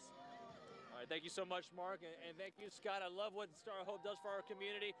course. All right, thank you so much, Mark, and thank you, Scott. I love what Star of Hope does for our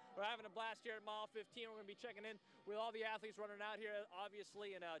community. We're having a blast here at Mile 15. We're going to be checking in with all the athletes running out here,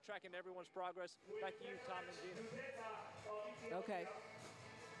 obviously, and tracking everyone's progress. Back to you, Tom and Gina. Okay.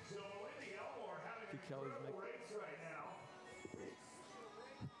 So Lindy Elmore having a race right now.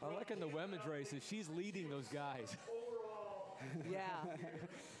 I like in the women's races, she's leading those guys. Yeah.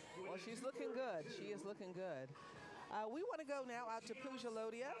 Well, she's looking good. She is looking good. We want to go now out to Pooja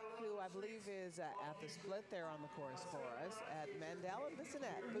Lodia, who I believe is at the split there on the course for us at Mandela. Listen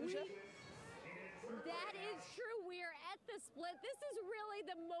at Pooja. That is true. We are at the split. This is really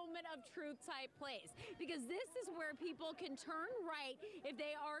the moment of truth type place because this is where people can turn right if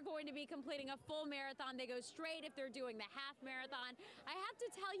they are going to be completing a full marathon. They go straight if they're doing the half marathon. I have to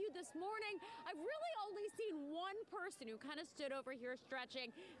tell you this morning, I've really only seen one person who kind of stood over here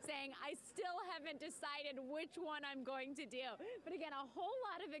stretching saying, I still haven't decided which one I'm going to do. But again, a whole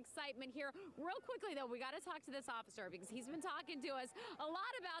lot of excitement here. Real quickly, though, we got to talk to this officer because he's been talking to us a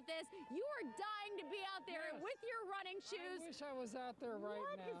lot about this. You are dying to be out there with your running shoes shoes. I wish I was out there right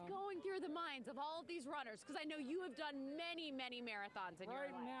What now. is going through the minds of all of these runners? Because I know you have done many, many marathons in your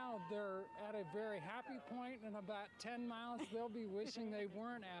life. Right now, they're at a very happy point. In about 10 miles, they'll be wishing they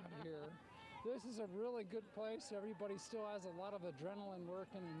weren't out here. This is a really good place. Everybody still has a lot of adrenaline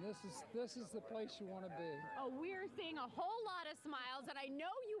working, and this is the place you want to be. Oh, we're seeing a whole lot of smiles, and I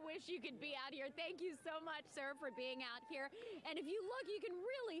know you wish you could be out here. Thank you so much, sir, for being out here. And if you look, you can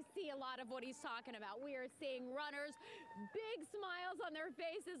really see a lot of what he's talking about. We are seeing runners, big smiles on their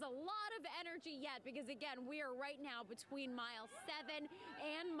faces, a lot of energy yet, because again, we are right now between mile 7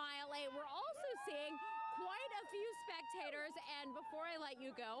 and mile 8. We're also seeing quite a few spectators, and before I let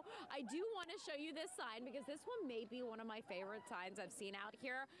you go, I do want to show you this sign because this one may be one of my favorite signs I've seen out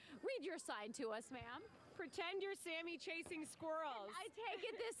here. Read your sign to us, ma'am. Pretend you're Sammy chasing squirrels. I take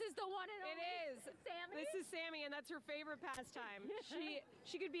it this is the one and only. It is. Sammy? This is Sammy, and that's her favorite pastime.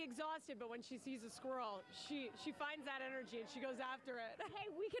 She could be exhausted, but when she sees a squirrel, she finds that energy and she goes after it.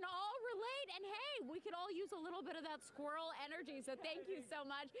 Hey, we can all relate, and hey, we could all use a little bit of that squirrel energy, so thank you so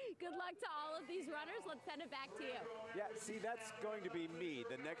much. Good luck to all of these runners. Let's send it back to you. Yeah, see, that's going to be me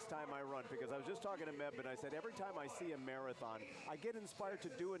the next time I run, because I was just talking to Meb, and I said every time I see a marathon, I get inspired to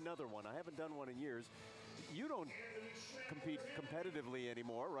do another one. I haven't done one in years. You don't compete competitively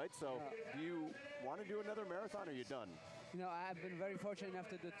anymore, right? So do you want to do another marathon, or are you done? You know, I've been very fortunate enough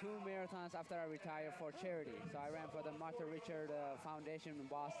to do 2 marathons after I retired for charity. So I ran for the Martha Richard Foundation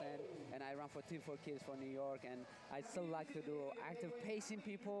in Boston, and I ran for Team for Kids for New York. And I still like to do active pacing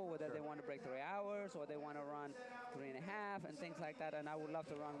people, whether they want to break 3 hours or they want to run 3.5 and things like that. And I would love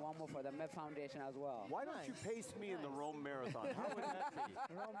to run one more for the Med Foundation as well. Why don't you pace me in the Rome Marathon? How would that be?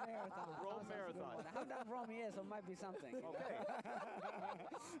 Rome Marathon. Rome Marathon. I haven't done Rome yet, so it might be something. Okay.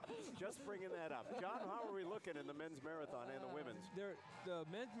 Just bringing that up. John, how are we looking in the men's marathon and the women's? The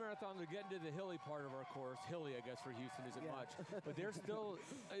men's marathon, they're getting to the hilly part of our course. Hilly, I guess, for Houston isn't much. But they're still,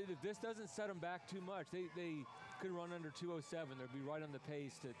 if this doesn't set them back too much, they could run under 2:07. They'll be right on the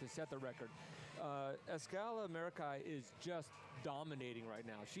pace to set the record. Escala Maracay is just dominating right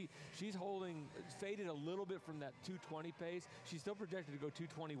now. She's holding, faded a little bit from that 2:20 pace. She's still projected to go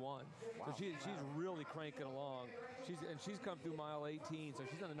 2:21. Wow. So she's really cranking along. She's come through mile 18, so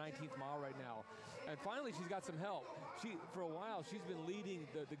she's on the 19th mile right now. And finally, she's got some help. For a while, she's been leading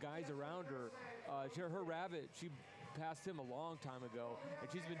the guys around her. Her rabbit, she passed him a long time ago, and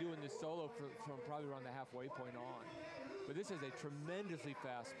she's been doing this solo from probably around the halfway point on. But this is a tremendously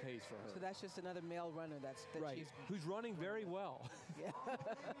fast pace for her. So that's just another male runner that right. Who's running very well. Yeah.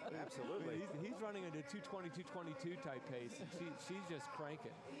 Absolutely. He's running at a 2:20, 2:22 type pace, and she's just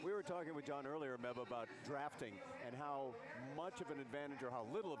cranking. We were talking with John earlier, Meb, about drafting and how much of an advantage or how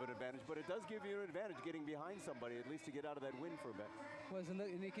little of an advantage, but it does give you an advantage getting behind somebody, at least to get out of that wind for a bit. Well, so look,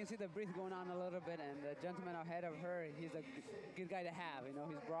 and you can see the breeze going on a little bit, and the gentleman ahead of her, he's a good guy to have. You know,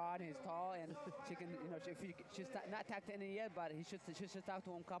 he's broad, he's tall, and she can, you know, she's not tacked in yet, but she should talk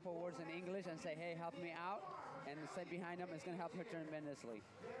to him a couple words in English and say, hey, help me out, and stay behind him. It's going to help her tremendously.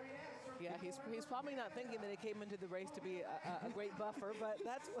 Yeah, he's probably not thinking that he came into the race to be a great buffer, but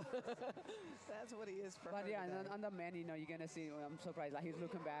that's what he is for But her yeah, today. and on the men, you know, you're going to see, I'm surprised, like he's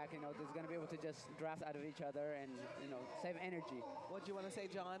looking back, you know, he's going to be able to just draft out of each other and, you know, save energy. What do you want to say,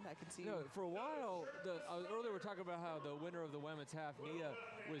 John? I can see you. For a while, earlier we were talking about how the winner of the women's half, Nia,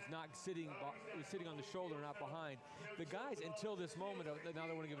 was sitting on the shoulder, not behind. The guys, until this moment, now I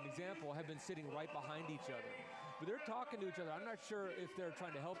want to give an example, have been sitting right behind each other. But they're talking to each other. I'm not sure if they're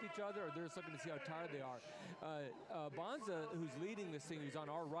trying to help each other or they're just looking to see how tired they are. Bonza, who's leading this thing, who's on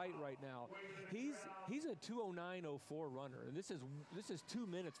our right now, he's a 2:09:04 runner, and this is 2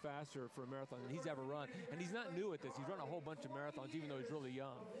 minutes faster for a marathon than he's ever run. And he's not new at this. He's run a whole bunch of marathons, even though he's really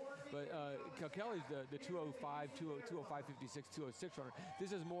young. But Kelly's the 2:05, 2:05:56, 2:06 runner.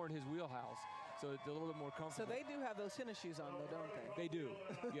 This is more in his wheelhouse. So it's a little bit more comfortable. So they do have those tennis shoes on, though, don't they? They do,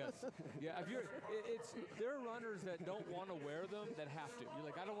 yes. Yeah, there are runners that don't want to wear them that have to. You're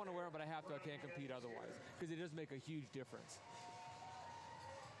like, I don't want to wear them, but I have to. I can't compete otherwise, because it does make a huge difference.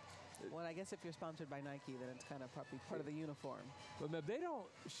 Well, I guess if you're sponsored by Nike, then it's kind of probably part of the uniform. But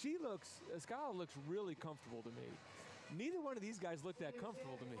Escala looks really comfortable to me. Neither one of these guys look that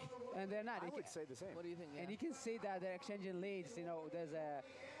comfortable to me. And they're not. I would say the same. What do you think? Yeah. And you can see that they're exchanging leads. You know, there's a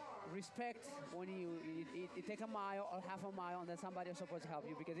respect when you take a mile or half a mile and then somebody is supposed to help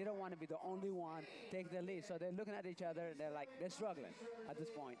you, because you don't want to be the only one take the lead. So they're looking at each other. They're struggling at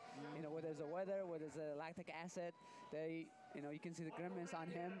this point. You know, whether there's a weather, whether there's a lactic acid, you can see the grimace on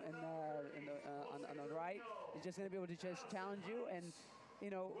him and on the right. He's just going to be able to just challenge you, and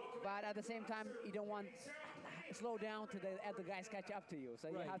but at the same time, you don't want slow down to let the guys catch up to you. So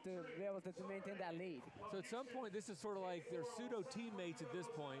you have to be able to maintain that lead. So at some point, this is sort of like they're pseudo teammates at this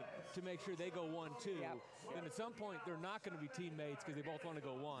point to make sure they go 1-2. Yep. And at some point, they're not going to be teammates because they both want to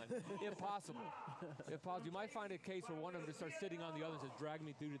go 1, if possible. If possible, you might find a case where one of them just starts sitting on the other and says, "Drag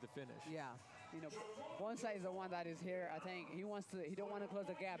me through to the finish." Yeah. You know, Bonsai is the one that is here. I think he don't want to close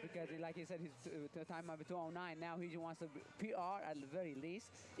the gap because, like he said, his time might be 2:09. Now he just wants to PR at the very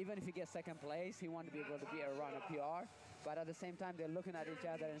least. Even if he gets second place, he wants to be able to be around a PR. But at the same time, they're looking at each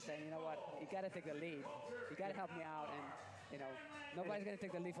other and saying, you know what, you got to take the lead. You got to help me out. And, you know, nobody's going to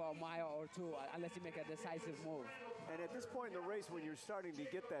take the lead for a mile or two unless you make a decisive move. And at this point in the race, when you're starting to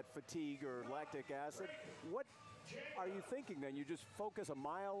get that fatigue or lactic acid, what are you thinking then? You just focus a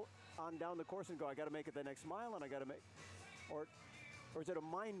mile on down the course and go, I got to make it the next mile, and I got to make, or is it a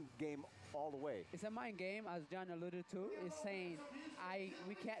mind game all the way? It's a mind game, as John alluded to. Is saying,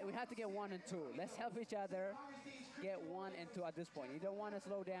 we have to get 1 and 2. Let's help each other get 1 and 2 at this point. You don't want to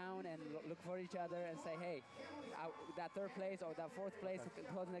slow down and look for each other and say, hey, that 3rd place or that 4th place,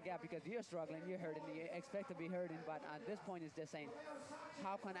 closing the gap because you're struggling, you're hurting, you expect to be hurting. But at this point, it's just saying,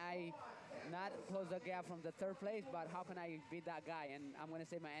 how can I not close the gap from the 3rd place, but how can I beat that guy? And I'm going to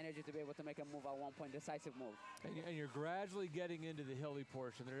save my energy to be able to make a move at one point, decisive move. And you're gradually getting into the hilly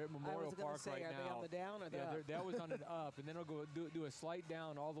portion. They're at Memorial Park right now. Are they on the down or the up? That was on an up, and then they'll go do a slight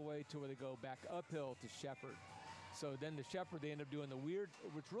down all the way to where they go back uphill to Shepherd. So then the Shepherd, they end up doing the weird,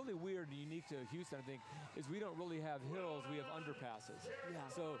 what's really weird and unique to Houston, I think, is we don't really have hills, we have underpasses. Yeah.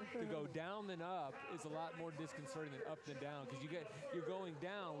 So to go down then up is a lot more disconcerting than up than down, because you're going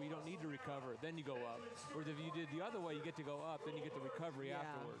down where you don't need to recover, then you go up. Whereas if you did the other way, you get to go up, then you get the recovery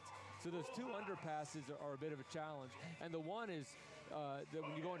afterwards. So those 2 underpasses are a bit of a challenge. And the one is that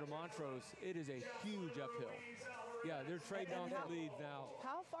when you go into Montrose, it is a huge uphill. Yeah, they're trading on the lead now.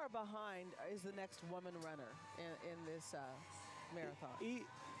 How far behind is the next woman runner in this marathon?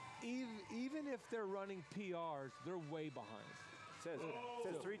 Even if they're running PRs, they're way behind. It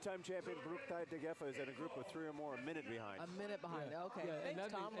says 3-time champion Brooke Degefa is in a group with 3 or more, a minute behind. A minute behind. Yeah. Okay. Yeah,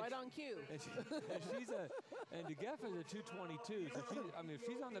 thanks, Tom. Right on cue. And Degefa is a 2:22. So if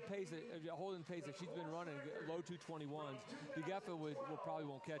she's on the pace, holding pace that she's been running, low 2:21s, Degefa probably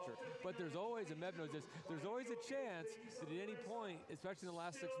won't catch her. But there's always, and Mev knows this, there's always a chance that at any point, especially in the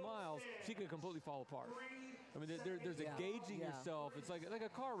last 6 miles, she can completely fall apart. I mean, there's a gauging yourself. It's like a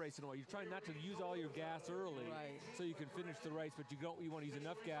car race in a way. You're trying not to use all your gas early, so you can finish the race, but you want to use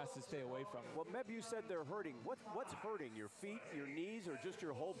enough gas to stay away from it. Well, Meb, you said they're hurting. What's hurting? Your feet, your knees, or just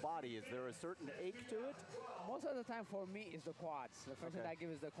your whole body? Is there a certain ache to it? Most of the time for me is the quads. The first thing I give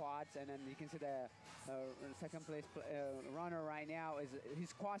is the quads, and then you can see the second place runner right now is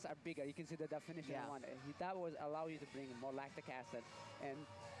his quads are bigger. You can see the definition one. That will allow you to bring more lactic acid. And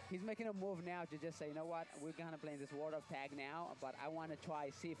he's making a move now to just say, you know what, we're going to play this world of tag now, but I want to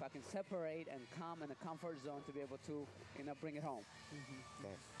see if I can separate and come in a comfort zone to be able to, bring it home.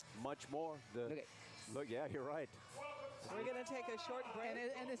 Okay. Much more. Look, yeah, you're right. We're going to take a short break.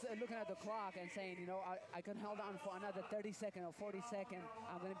 And it's looking at the clock and saying, I can hold on for another 30 seconds or 40 seconds.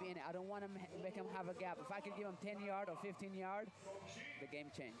 I'm going to be in it. I don't want to make him have a gap. If I could give him 10 yard or 15 yard, the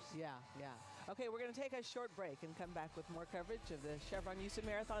game changed. Yeah. Okay, we're going to take a short break and come back with more coverage of the Chevron Houston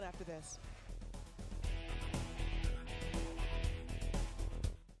Marathon after this.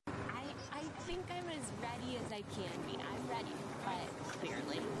 I think I'm as ready as I can be. I'm ready, but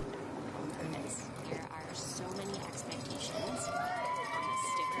clearly, there are so many expectations on the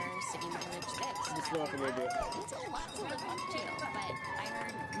sticker, city mileage, this. Just go up a little bit. It's a lot to live up to, but I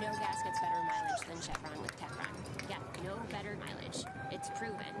heard no gas gets better mileage than Chevron with Chevron. Yeah, no better mileage. It's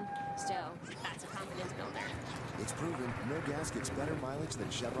proven, so that's a confidence builder. It's proven no gas gets better mileage than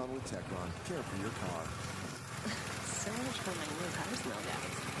Chevron with Techron. Care for your car. So much for my new car smell,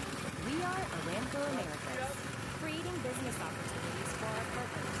 guys. We are Aramco Americas, creating business opportunities for our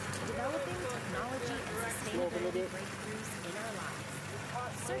partners, developing technology and sustainability breakthroughs in our lives,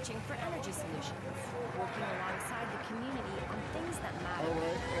 searching for energy solutions, working alongside the community on things that matter. All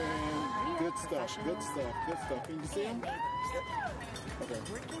right, and good stuff. Can you see them? Okay.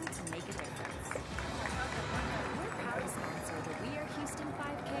 Working to make a difference. We're proud to sponsor the We Are Houston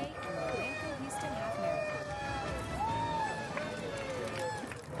 5K and the Aramco Houston Half Marathon.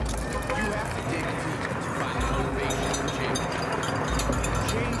 You have to dig deep to find motivation for change.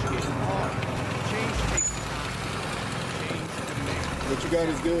 Change is hard. Change takes time. Change demands. What you got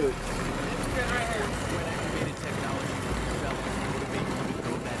is good. When activated technology was developed to motivate you to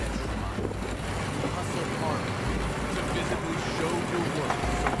go that extra mile. You hustle hard to visibly show your work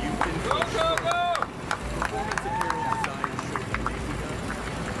so you can go. Performance apparel designers show the lazy done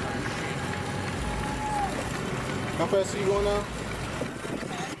how to shape. fast are you going now?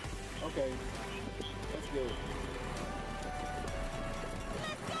 Okay, that's good.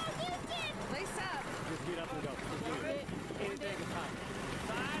 Lace up. Just get up and go. Just do it. Anything is time.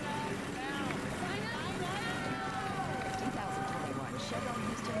 Sign up now. Sign up. 2021 Chevron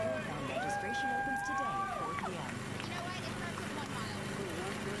Houston Marathon registration opens today at 4 p.m. You know what? It starts with 1 mile.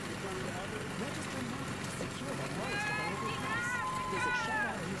 Register now to secure the lowest available price. Visit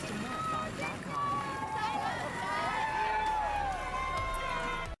ChevronHoustonMarathon.com.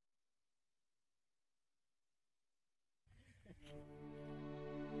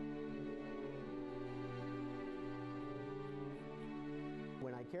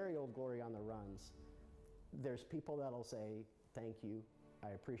 When I carry Old Glory on the runs, there's people that'll say, thank you, I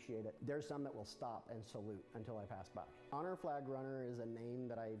appreciate it. There's some that will stop and salute until I pass by. Honor Flag Runner is a name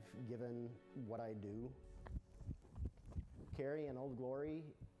that I've given what I do. Carrying Old Glory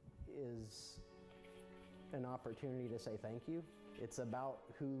is an opportunity to say thank you. It's about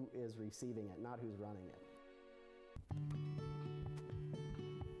who is receiving it, not who's running it.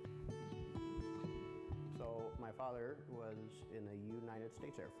 So my father was in the United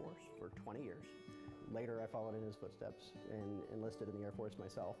States Air Force for 20 years. Later I followed in his footsteps and enlisted in the Air Force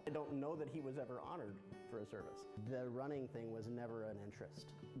myself. I don't know that he was ever honored for his service. The running thing was never an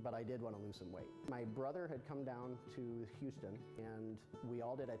interest, but I did want to lose some weight. My brother had come down to Houston and we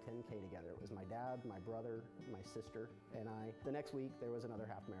all did a 10K together. It was my dad, my brother, my sister, and I. The next week there was another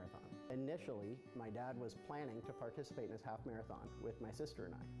half marathon. Initially, my dad was planning to participate in this half marathon with my sister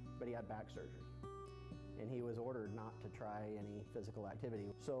and I, but he had back surgery. And he was ordered not to try any physical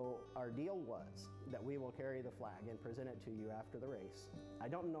activity. So our deal was that we will carry the flag and present it to you after the race. I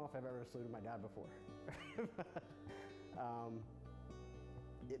don't know if I've ever saluted my dad before.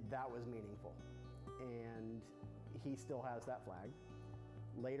 That was meaningful. And he still has that flag.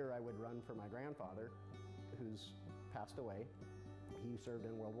 Later I would run for my grandfather, who's passed away. He served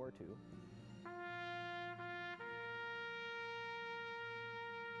in World War II.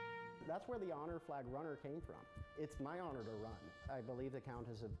 That's where the Honor Flag Runner came from. It's my honor to run. I believe the count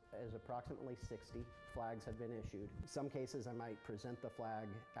is approximately 60 flags have been issued. In some cases I might present the flag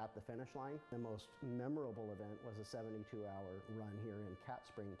at the finish line. The most memorable event was a 72-hour run here in Cat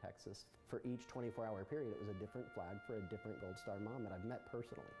Spring, Texas. For each 24-hour period, it was a different flag for a different Gold Star mom that I've met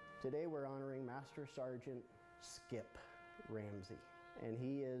personally. Today we're honoring Master Sergeant Skip Ramsey. And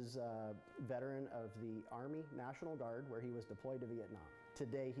he is a veteran of the Army National Guard, where he was deployed to Vietnam.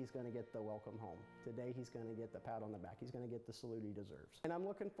 Today he's going to get the welcome home. Today he's going to get the pat on the back. He's going to get the salute he deserves. And I'm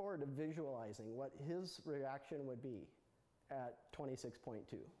looking forward to visualizing what his reaction would be at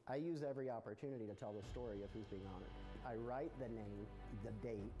 26.2. I use every opportunity to tell the story of who's being honored. I write the name, the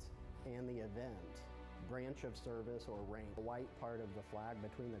date, and the event, branch of service or rank, the white part of the flag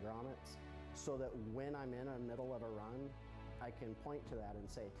between the grommets, so that when I'm in the middle of a run, I can point to that and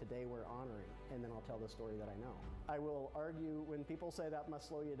say, today we're honoring, and then I'll tell the story that I know. I will argue, when people say that must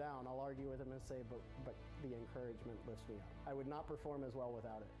slow you down, I'll argue with them and say, but the encouragement lifts me up. I would not perform as well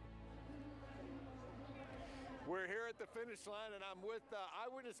without it. We're here at the finish line, and I'm with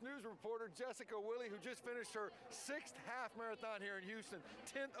Eyewitness News reporter Jessica Willie, who just finished her 6th half marathon here in Houston,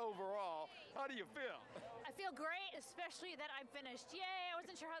 10th overall. How do you feel? I feel great, especially that I'm finished. Yay, I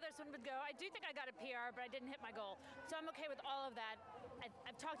wasn't sure how this one would go. I do think I got a PR, but I didn't hit my goal. So I'm okay with all of that.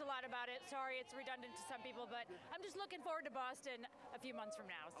 I've talked a lot about it. Sorry, it's redundant to some people, but I'm just looking forward to Boston a few months from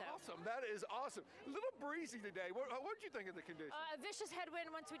now. So. Awesome, that is awesome. A little breezy today. What did you think of the conditions? A vicious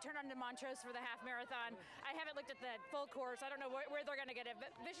headwind once we turn on to Montrose for the half marathon. I haven't looked at the full course. I don't know where they're going to get it, but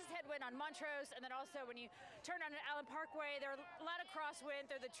vicious headwind on Montrose, and then also when you turn on Allen Parkway, there are a lot of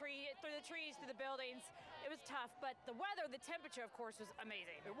crosswind through the trees, through the buildings. It was tough, but the weather, the temperature, of course, was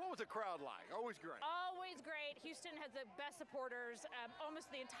amazing. And what was the crowd like? Always great. Always great. Houston has the best supporters, almost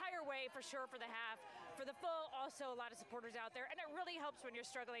the entire way for sure for the half. For the full, also a lot of supporters out there, and it really helps when you're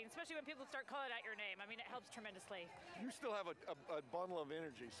struggling, especially when people start calling out your name. I mean, it helps tremendously. You still have a bundle of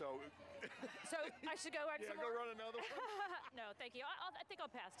energy, so. So I should go run some more? Go run another one? No, thank you. I think I'll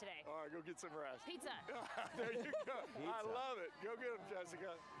pass today. All right, go get some rest. Pizza. There you go. I love it. Go get them,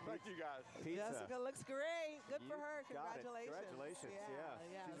 Jessica. Thank you, guys. Pizza. Jessica looks great. Good for her. Congratulations. Congratulations.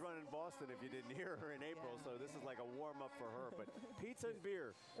 Yeah. She's running Boston, if you didn't hear her, in April, so this is like a warm-up for her. But pizza and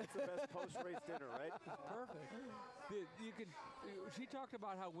beer, that's the best post-race dinner, right? Perfect. She talked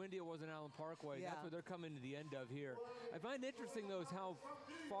about how windy it was in Allen Parkway. Yeah. That's what they're coming to the end of here. I find interesting, though, is how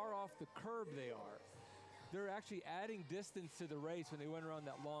far off the curb they are. They're actually adding distance to the race when they went around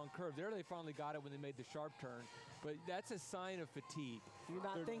that long curve. There they finally got it when they made the sharp turn. But that's a sign of fatigue. You're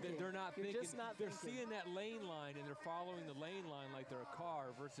not thinking. They're not You're thinking. just not they're thinking. seeing that lane line, and they're following the lane line like they're a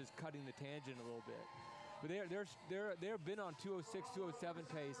car versus cutting the tangent a little bit. But they've been on 206, 207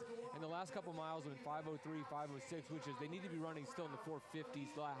 pace, and the last couple miles have been 503, 506, which is they need to be running still in the 450s,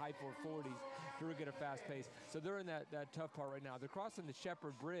 high 440s to get a fast pace. So they're in that tough part right now. They're crossing the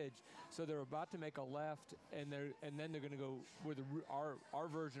Shepherd Bridge, so they're about to make a left, and then they're going to go where our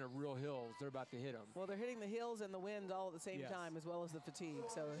version of real hills. They're about to hit them. Well, they're hitting the hills and the wind all at the same time, as well as the fatigue.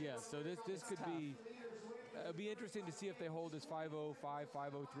 So yeah, so this could be. It'll be interesting to see if they hold this 5:05,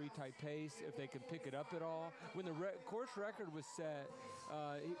 5:03 type pace, if they can pick it up at all. When the course record was set,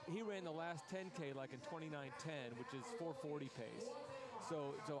 he ran the last 10K like in 29:10, which is 4:40 pace.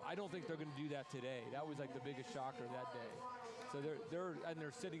 So I don't think they're going to do that today. That was like the biggest shocker that day. So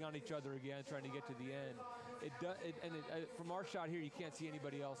they're sitting on each other again, trying to get to the end. From our shot here, you can't see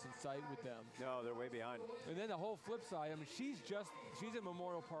anybody else in sight with them. No, they're way behind. And then the whole flip side, I mean, she's in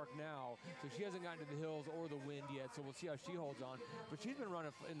Memorial Park now, so she hasn't gotten to the hills or the wind yet, so we'll see how she holds on. But she's been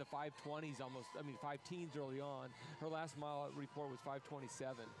running in the 5:20s almost, 5 teens early on. Her last mile report was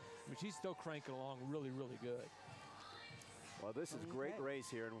 5:27. I mean, she's still cranking along really, really good. Well, this is a great race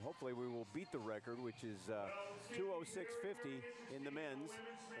here, and hopefully we will beat the record, which is 2:06.50 in the men's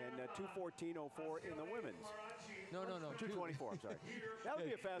and 2:14.04 in the women's. No. 2:24. I'm sorry. That would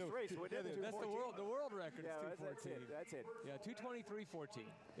be a fast race, wouldn't it? That's the world record. Yeah, is 2:14. that's it. Yeah, 2:23.14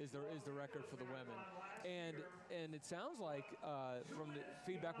 is the record for the women, and it sounds like from the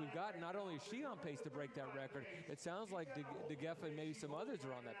feedback we've gotten, not only is she on pace to break that record, it sounds like De Geffa and maybe some others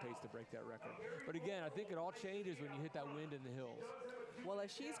are on that pace to break that record. But again, I think it all changes when you hit that wind in the hills. Well,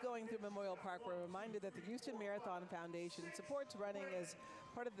 as she's going through Memorial Park, we're reminded that the Houston Marathon Foundation supports running as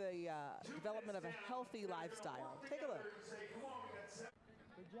part of the development of a healthy lifestyle. Take a look.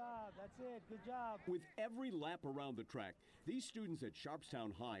 Good job. That's it. Good job. With every lap around the track, these students at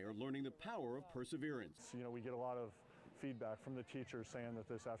Sharpstown High are learning the power of perseverance. You know, we get a lot of feedback from the teachers saying that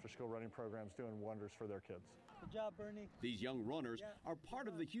this after-school running program is doing wonders for their kids. Good job, Bernie. These young runners are part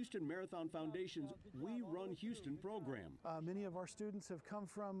of the Houston Marathon Foundation's We Run Houston program. Many of our students have come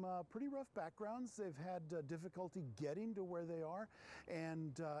from pretty rough backgrounds. They've had difficulty getting to where they are,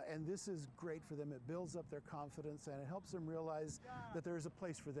 and this is great for them. It builds up their confidence, and it helps them realize that there is a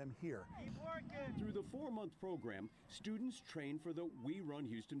place for them here. Keep working. Through the 4-month program, students train for the We Run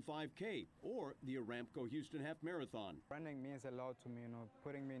Houston 5K or the Aramco Houston Half Marathon. Running means a lot to me,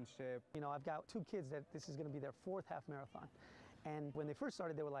 putting me in shape. I've got 2 kids that this is going to be their 4th half marathon. And when they first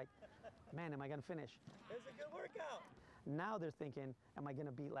started, they were like, man, am I going to finish? It's a good workout. Now they're thinking, am I going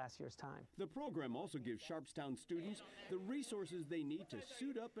to beat last year's time? The program also gives Sharpstown students the resources they need to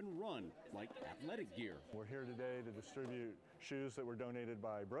suit up and run, like athletic gear. We're here today to distribute shoes that were donated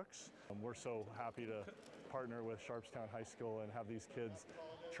by Brooks. We're so happy to partner with Sharpstown High School and have these kids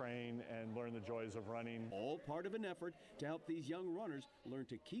train and learn the joys of running. All part of an effort to help these young runners learn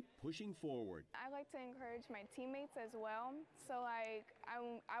to keep pushing forward. I like to encourage my teammates as well, so I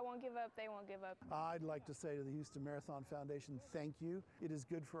won't give up, they won't give up. I'd like to say to the Houston Marathon Foundation, thank you. It is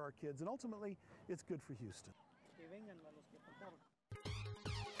good for our kids, and ultimately, it's good for Houston.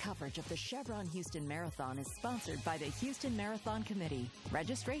 Coverage of the Chevron Houston Marathon is sponsored by the Houston Marathon Committee.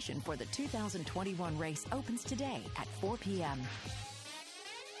 Registration for the 2021 race opens today at 4 p.m.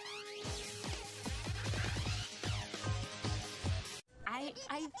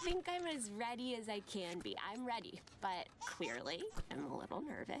 I think I'm as ready as I can be. I'm ready, but clearly I'm a little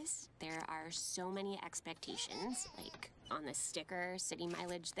nervous. There are so many expectations, like on the sticker, city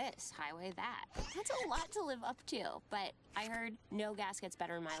mileage this, highway that. That's a lot to live up to, but I heard no gas gets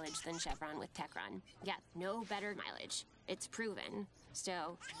better mileage than Chevron with Techron. Yeah, no better mileage. It's proven.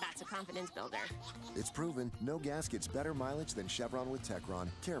 So that's a confidence builder. It's proven no gas gets better mileage than Chevron with Techron.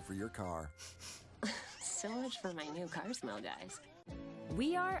 Care for your car. So much for my new car smell, guys.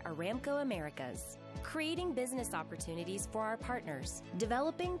 We are Aramco Americas, creating business opportunities for our partners,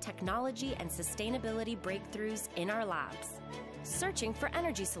 developing technology and sustainability breakthroughs in our labs, searching for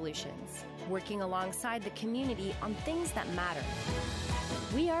energy solutions, working alongside the community on things that matter.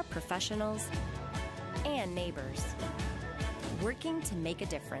 We are professionals and neighbors, working to make a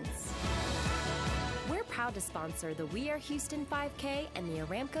difference. We're proud to sponsor the We Are Houston 5K and the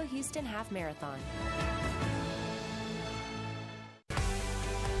Aramco Houston Half Marathon.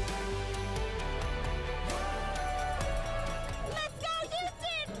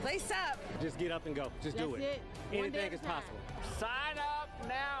 Lace up. Just get up and go. Just do it. Anything is possible. Sign up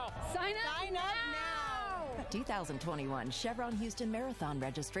now. Sign up now. 2021 Chevron Houston Marathon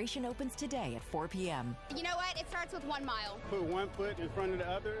registration opens today at 4 p.m. You know what? It starts with 1 mile. Put one foot in front of the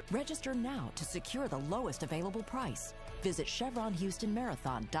other. Register now to secure the lowest available price. Visit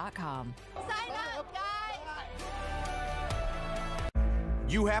ChevronHoustonMarathon.com. Sign up, guys.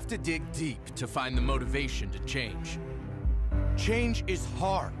 You have to dig deep to find the motivation to change. Change is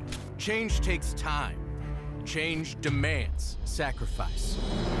hard. Change takes time. Change demands sacrifice.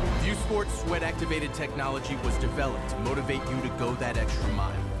 ViewSport's sweat-activated technology was developed to motivate you to go that extra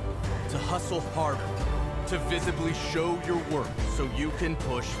mile, to hustle harder, to visibly show your worth so you can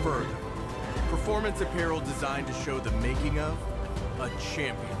push further. Performance apparel designed to show the making of a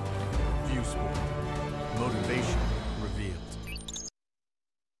champion. ViewSport. Motivation revealed.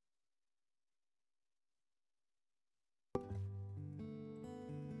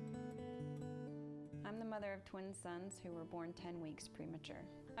 I'm the mother of twin sons who were born 10 weeks premature.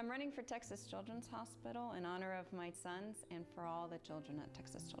 I'm running for Texas Children's Hospital in honor of my sons and for all the children at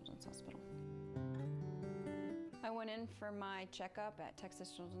Texas Children's Hospital. I went in for my checkup at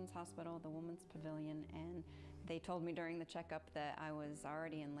Texas Children's Hospital, the Women's Pavilion, and they told me during the checkup that I was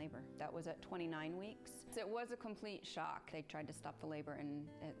already in labor. That was at 29 weeks. It was a complete shock. They tried to stop the labor and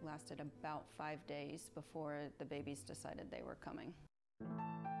it lasted about 5 days before the babies decided they were coming.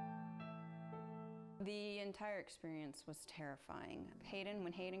 The entire experience was terrifying.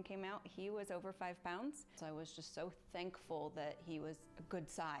 When Hayden came out, he was over 5 pounds. So I was just so thankful that he was a good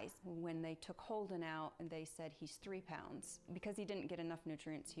size. When they took Holden out, they said he's 3 pounds. Because he didn't get enough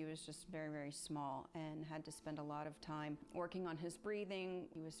nutrients, he was just very, very small and had to spend a lot of time working on his breathing.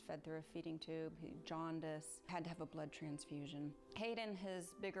 He was fed through a feeding tube, jaundice, had to have a blood transfusion. Hayden,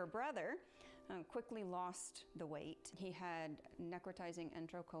 his bigger brother, quickly lost the weight. He had necrotizing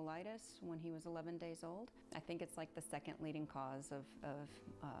enterocolitis when he was 11 days old. I think it's like the second leading cause of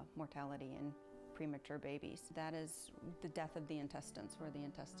mortality in premature babies. That is the death of the intestines, where the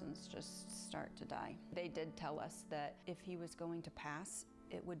intestines just start to die. They did tell us that if he was going to pass,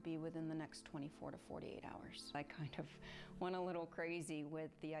 it would be within the next 24 to 48 hours. I kind of went a little crazy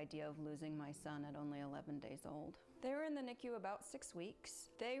with the idea of losing my son at only 11 days old. They were in the NICU about 6 weeks.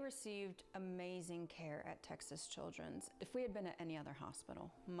 They received amazing care at Texas Children's. If we had been at any other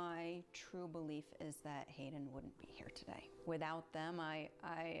hospital, my true belief is that Hayden wouldn't be here today. Without them, I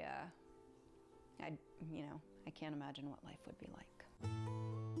can't imagine what life would be like.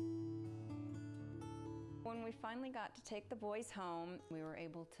 When we finally got to take the boys home, we were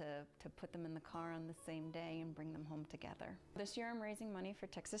able to put them in the car on the same day and bring them home together. This year I'm raising money for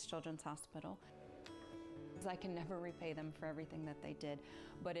Texas Children's Hospital. I can never repay them for everything that they did,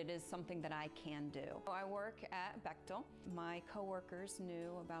 but it is something that I can do. I work at Bechtel. My coworkers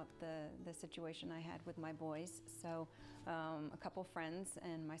knew about the situation I had with my boys, so a couple friends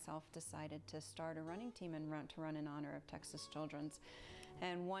and myself decided to start a running team and to run in honor of Texas Children's.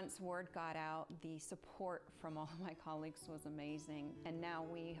 And once word got out, the support from all of my colleagues was amazing. And now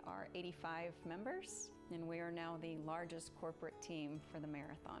we are 85 members, and we are now the largest corporate team for the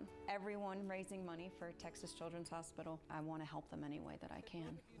marathon. Everyone raising money for Texas Children's Hospital, I want to help them any way that I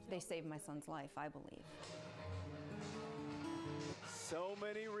can. They saved my son's life, I believe. So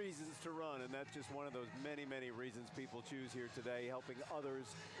many reasons to run, and that's just one of those many, many reasons people choose here today, helping others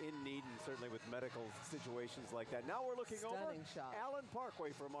in need, and certainly with medical situations like that. Now we're looking over Allen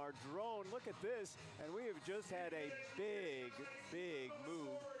Parkway from our drone. Look at this, and we have just had a big, big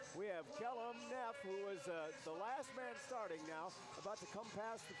move. We have Kellum Neff, who was the last man starting now, about to come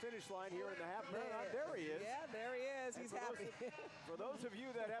past the finish line here in the half marathon. There he is. Yeah, there he is. He's happy. For those of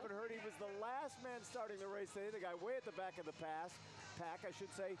you that haven't heard, he was the last man starting the race today, the guy way at the back of the pack, I should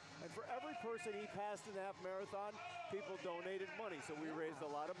say. And for every person he passed in the half marathon, people donated money. So we raised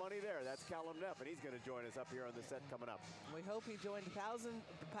a lot of money there. That's Kellum Neff, and he's going to join us up here on the set coming up. We hope he joined thousands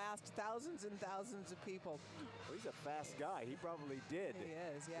and thousands of people. Well, he's a fast guy. He probably did. He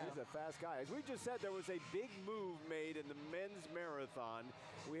is, yeah. He's a fast guy. As we just said, there was a big move made in the men's marathon.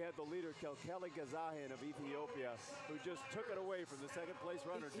 We had the leader, Kelkeli Gazahin of Ethiopia, who just took it away from the second place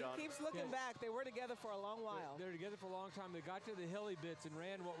runner, John. He keeps looking back. They were together for a long while. They were together for a long time. They got to the hilly bits and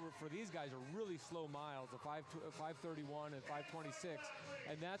ran what were, for these guys, are really slow miles, a 5:31 and 5:26.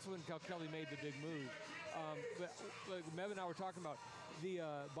 And that's when Kelkeli made the big move. But like Mev and I were talking about, the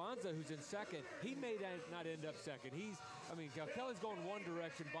Bonza, who's in second, he may not end up second. Kelkeli's going one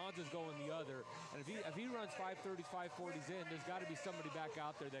direction, Bonza's going the other. And if he runs 5:30s, 5:40s in, there's got to be somebody back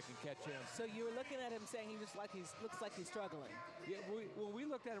out there that can catch him. So you were looking at him saying looks like he's struggling. Yeah, when we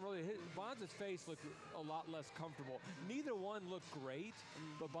looked at him earlier, Bonza's face looked a lot less comfortable. Neither one looked great,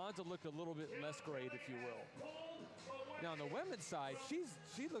 but Bonza looked a little bit less great, if you will. Now on the women's side, she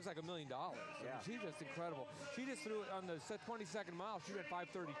looks like $1 million. Yeah. She's just incredible. She just threw it on the 22nd mile. She ran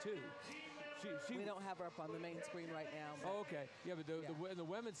 5:32. We don't have her up on the main screen right now. Oh, okay. Yeah, but the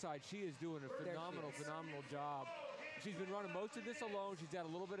women's side, she is doing a phenomenal job. she's been running most of this alone. She's had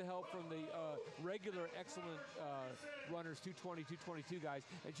a little bit of help from the regular excellent runners, 220, 222 guys,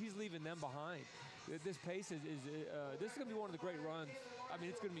 and she's leaving them behind. This pace is this is going to be one of the great runs. I mean,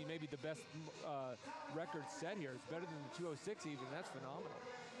 it's going to be maybe the best record set here. It's better than the 206 even. That's phenomenal.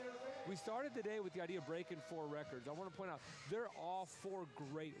 We started the day with the idea of breaking 4 records. I want to point out, they're all 4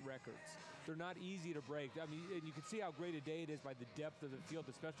 great records. They're not easy to break. I mean, and you can see how great a day it is by the depth of the field,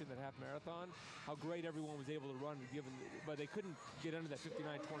 especially in that half marathon, how great everyone was able to run, but they couldn't get under that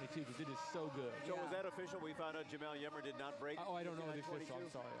 59.22 because it is so good. So was that official? We found out Jamel Yemmer did not break. Oh, I don't know the official.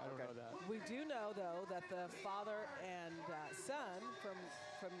 I'm sorry. I don't know that. We do know, though, that the father and son from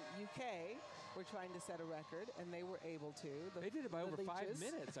UK were trying to set a record, and they were able to. They did it by over 5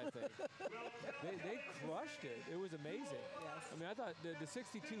 minutes, I think. they crushed it. It was amazing. Yes. I mean, I thought the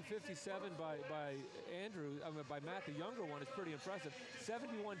 62.57 by Andrew, by Matt, the younger one, is pretty impressive.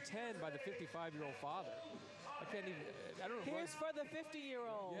 71.10 by the 55-year-old father. I can't even. I don't know. Here's for the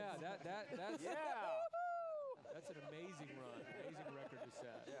 50-year-old. Yeah, that's yeah. That's an amazing run, amazing record to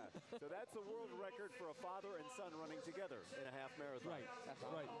set. Yeah. So that's the world record for a father and son running together in a half marathon. Right. That's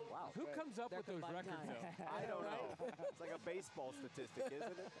right. Awesome. Wow. Who comes up with those records, though? I don't know. It's like a baseball statistic,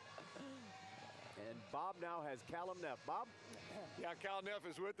 isn't it? And Bob now has Callum Neff. Bob? Yeah, Cal Neff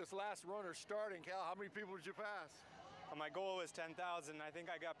is with us. Last runner starting. Cal, how many people did you pass? My goal was 10,000. I think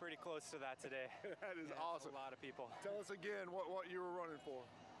I got pretty close to that today. That is awesome. A lot of people. Tell us again what you were running for.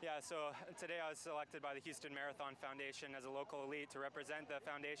 Yeah, so today I was selected by the Houston Marathon Foundation as a local elite to represent the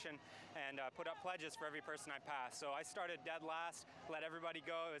foundation and put up pledges for every person I passed. So I started dead last, let everybody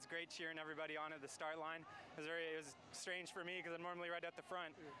go. It was great cheering everybody on at the start line. It was strange for me because I'm normally right at the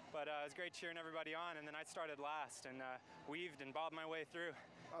front, but it was great cheering everybody on. And then I started last and weaved and bobbed my way through.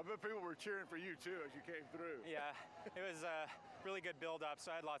 I bet people were cheering for you too as you came through. Yeah, it was a really good build-up, so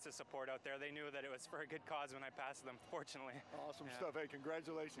I had lots of support out there. They knew that it was for a good cause when I passed them, fortunately. Awesome stuff. Hey,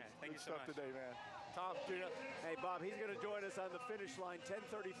 congratulations. Yeah, thank good you so stuff much. Today, man. Tom, Gina. Hey, Bob, he's going to join us on the finish line,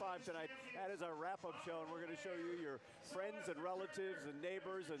 10:35 tonight. That is our wrap-up show, and we're going to show you your friends and relatives and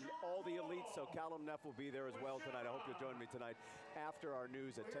neighbors and all the elites. So Callum Neff will be there as well tonight. I hope you'll join me tonight after our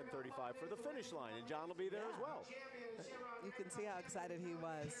news at 10:35 for the finish line, and John will be there as well. You can see how excited he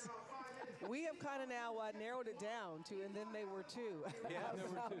was. We have kind of now narrowed it down to, and then they were 2. Yeah, there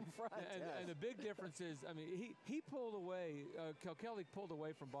were 2. In front. And the big difference is, I mean, he pulled away, Kelly pulled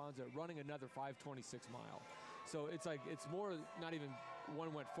away from Bonza running another 5:26 mile. So it's like, it's more, not even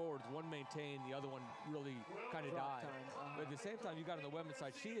one went forward, one maintained, the other one really kind of died. But at the same time, you got on the women's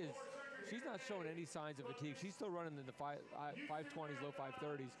side, she's not showing any signs of fatigue. She's still running in the 5:20s, low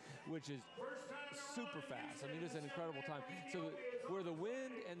 5:30s, which is super fast. I mean, it's an incredible time. So where the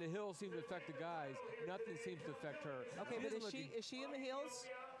wind and the hills seem to affect the guys, nothing seems to affect her. Okay, but is she in the hills?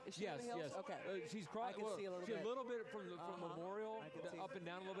 Is she yes, in the hills? yes. Okay. She's I can see a little bit. From Memorial up and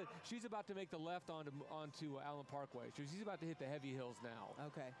down a little bit. She's about to make the left onto Allen Parkway. So she's about to hit the heavy hills now.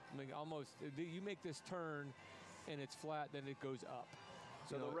 Okay. I mean, almost. You make this turn, and it's flat, then it goes up.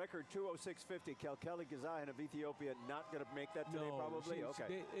 So the record 206.50. Kelly Gazayan of Ethiopia not going to make that today, probably.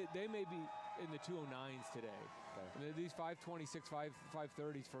 Okay. They may be in the 209s today. Okay. I mean, these 5:26,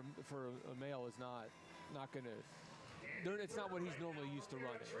 5:30s for a male is not going to. It's not what he's normally used to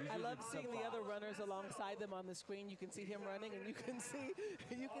running. I love seeing the other runners alongside them on the screen. You can see him running, and you can see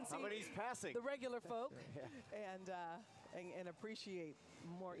how many he's passing. The regular folk, and appreciate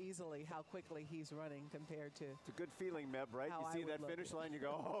more easily how quickly he's running compared to. It's a good feeling, Meb, right? You see that finish line, you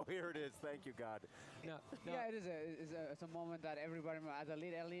go, oh, here it is. Thank you, God. Yeah, it is. It's a moment that everybody, as a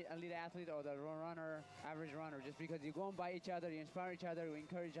elite athlete or the runner, average runner, just because you go on by each other, you inspire each other, you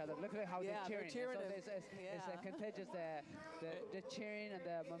encourage each other. Look at how they're cheering. So it's a contagious. The cheering and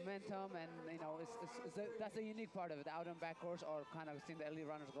the momentum, and that's a unique part of it. Out and back course, or kind of seeing the elite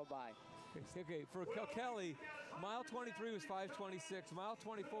runners go by. Okay, for Kelly, mile 23 was 5:26, mile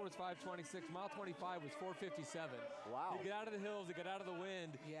 24 was 5:26, mile 25 was 4:57. Wow! He got out of the hills, he got out of the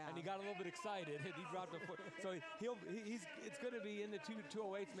wind, and he got a little bit excited, and he dropped a foot. So it's going to be in the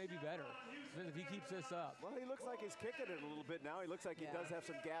 208s, maybe better, if he keeps this up. Well, he looks like he's kicking it a little bit now. He looks like he does have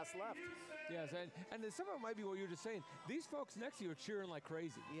some gas left. Yes, and some of it might be what you were just saying. These folks next to you are cheering like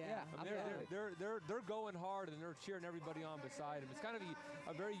crazy. Yeah, I mean, they're going hard, and they're cheering everybody on beside them. It's kind of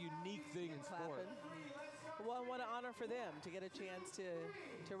a very unique thing in sport. Well, what an honor for them to get a chance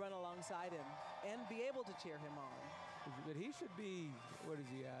to run alongside him and be able to cheer him on. But he should be, what is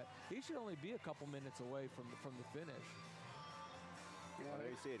he at? He should only be a couple minutes away from the finish. Well, there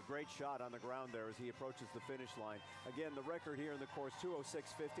you see it. Great shot on the ground there as he approaches the finish line. Again, the record here in the course,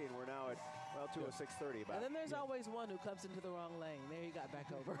 206.50, and we're now at, 206.30. And then there's always one who comes into the wrong lane. There he got back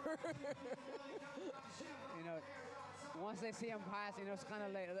over. once they see him pass, it's kind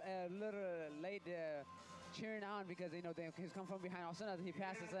of like a little late cheering on because he's come from behind. All of a sudden he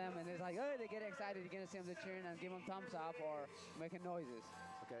passes them, and it's like, oh, they get excited. You're gonna see them cheering and give him thumbs up or making noises.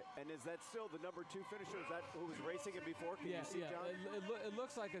 Okay, and is that still the number 2 finisher? Is that who was racing him before? Can you see, John? It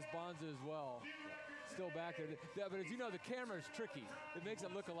looks like it's Bonza as well. Still back there. But as you know, the camera is tricky. It makes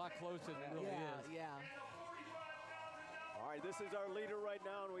it look a lot closer than it really is. Yeah. All right, this is our leader right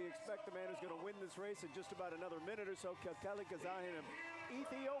now, and we expect the man who's going to win this race in just about another minute or so, Kelkeli Kazahin of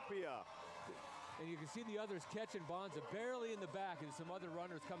Ethiopia. And you can see the others catching Bonza barely in the back, and some other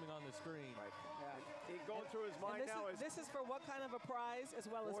runners coming on the screen. Right. Yeah. He's going through his mind now. This is for what kind of a prize, as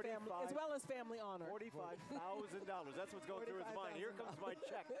well as family honor. $45,000. That's what's going through his mind. Here comes my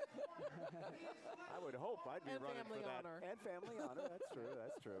check. I would hope I'd be running for that. Honor. And family honor. That's true.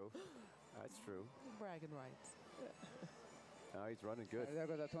 That's true. That's true. Bragging rights. No, he's running good. There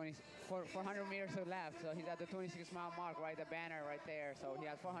goes the 400 meters to left. So he's at the 26-mile mark, right? The banner right there. So he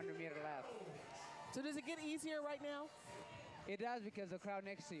has 400 meters left. So does it get easier right now? It does because the crowd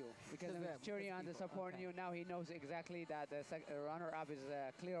next to you. Because the cheering on, the supporting you. Now he knows exactly that the runner-up is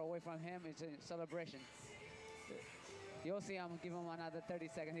clear away from him. It's a celebration. You'll see him give him another 30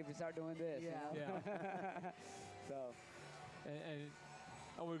 seconds if we start doing this. Yeah. Yeah. So.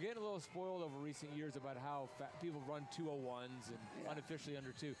 And we're getting a little spoiled over recent years about how people run 201s and unofficially under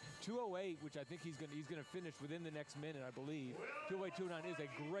 2. 208, which I think he's going to finish within the next minute, I believe. 208, 209 is a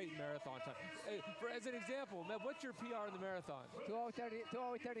great marathon time. As an example, Meb, what's your PR in the marathon?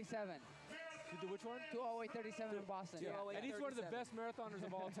 208.37. Which one? 208.37 in Boston. Yeah. And he's one of the best marathoners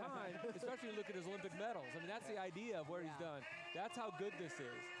of all time, especially when you look at his Olympic medals. I mean, that's the idea of where he's done. That's how good this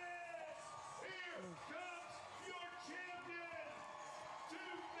is.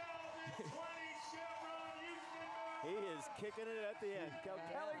 He is kicking it at the end.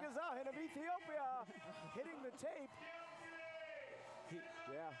 Kelkeli Kazahin of Ethiopia hitting the tape.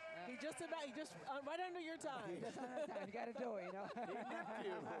 He just right under your time. Just under time. You got to do it, He nipped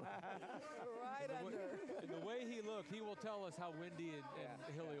you. Right under. And the way he looked, he will tell us how windy and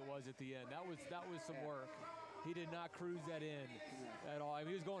hilly it was at the end. That was some work. He did not cruise that in at all. I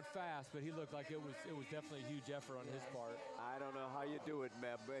mean, he was going fast, but he looked like it was definitely a huge effort on his part. I don't know how you do it,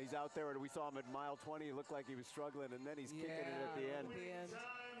 Meb. He's out there, and we saw him at mile 20. He looked like he was struggling, and then he's kicking it at the end.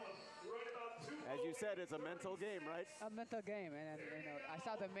 As you said, it's a mental game, right? A mental game, and I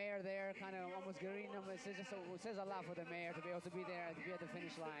saw the mayor there, kind of almost greeting him. It says a lot for the mayor to be able to be there, to be at the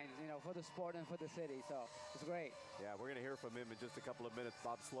finish line, for the sport and for the city. So it's great. Yeah, we're going to hear from him in just a couple of minutes.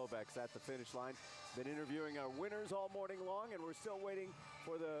 Bob Slovak's at the finish line. Been interviewing our winners all morning long, and we're still waiting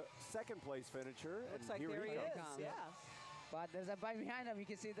for the second place finisher. Looks like there he is. Yeah. But there's a guy behind him. You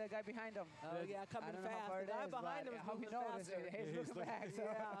can see the guy behind him. Oh, yeah, coming fast. The guy behind him is moving faster. He's looking back. So.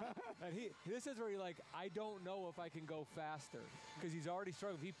 Yeah. And this is where you're like, I don't know if I can go faster because he's already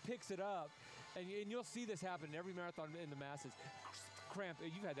struggling. He picks it up, and you'll see this happen in every marathon in the masses. Cramp,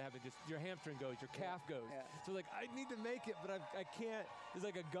 you've had to have it, just your hamstring goes, your calf goes. Yeah. So like, I need to make it, but I can't. There's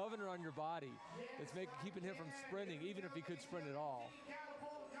like a governor on your body that's keeping him from sprinting, even if he could sprint at all.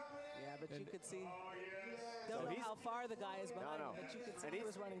 Yeah, but you could see. Don't know how far the guy is behind him, but you could see he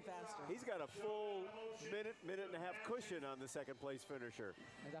was running faster. He's got a full minute and a half cushion on the second place finisher.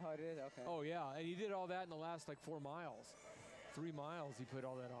 Is that how it is? Okay. Oh, yeah, and he did all that in the last, 4 miles. 3 miles he put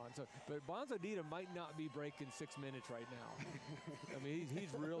all that on. So, but Bonza Dita might not be breaking 6 minutes right now. I mean,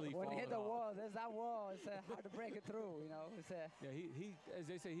 he's really when falling he hit the off. wall, there's that wall. It's hard to break it through, It's yeah, he as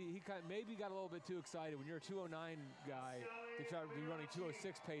they say, he kind of maybe got a little bit too excited. When you're a 209 guy, to try to be running 206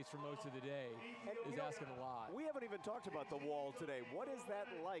 pace for most of the day is asking a lot. We haven't even talked about the wall today. What is that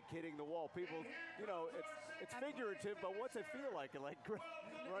like, hitting the wall? People, it's figurative, but what's it feel like? Like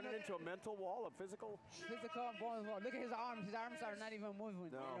running into a mental wall, a physical? Physical and ball. Look at his arms. His arms are not even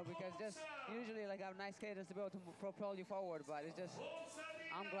moving, because just usually like have nice cadence to be able to propel you forward, but it's just,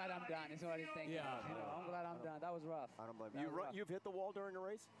 I'm glad I'm done, is what he's thinking. Yeah. I'm glad I'm done. That was rough. I don't blame you. You've hit the wall during a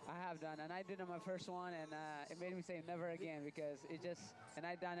race? I have done, and I did it on my first one, and it made me say never again, because and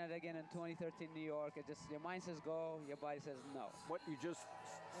I done it again in 2013 New York. It just, your mind says go, your body says no. What,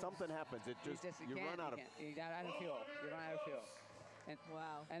 something happens. You run out of fuel. You run out of fuel. And,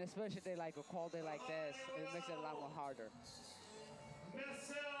 wow. And especially a cold day like this, it makes it a lot more harder.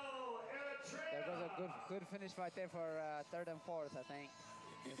 There goes a good finish right there for third and fourth, I think.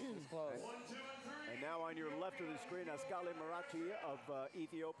 It's close. And now on your left of the screen, Askale Marachi of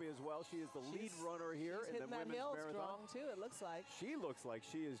Ethiopia as well. She is the lead runner here in the women's marathon. She's hitting that hill strong, too, it looks like. She looks like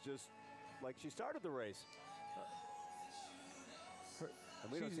she is just like she started the race.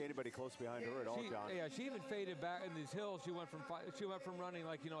 And we don't see anybody close behind her at all, John. Yeah, she even faded back in these hills. She went from running,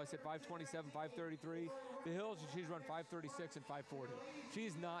 like, I said 5:27, 5:33. The hills, she's run 5:36 and 5:40.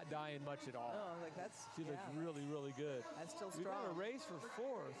 She's not dying much at all. No, She looks really, really good. That's still strong. We got a race for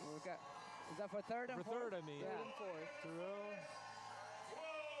fourth. Is that for third and fourth? For third, I mean. Yeah. Third and fourth. Terrell.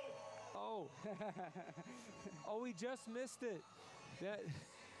 Oh. Oh, we just missed it. That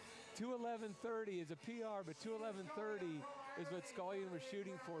 2:11:30 is a PR, but 2:11:30 is what Scullion was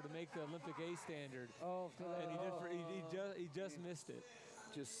shooting for to make the Olympic A standard. Oh, and he just missed it.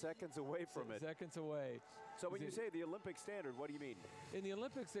 Just seconds away from it. Seconds away. So when you say the Olympic standard, what do you mean? In the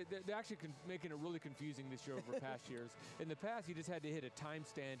Olympics, they're actually making it really confusing this year over past years. In the past, you just had to hit a time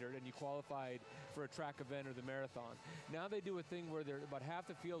standard and you qualified for a track event or the marathon. Now they do a thing where about half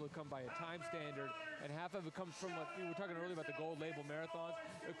the field will come by a time standard and half of it comes from what we were talking earlier about the gold label marathons,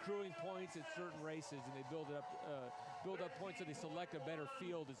 accruing points at certain races, and they build up points so they select a better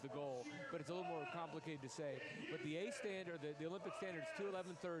field as the goal. But it's a little more complicated to say. But the A standard, the Olympic standard is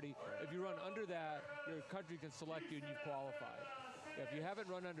 2:11:30. If you run under that, your country can select you and you've qualified. If you haven't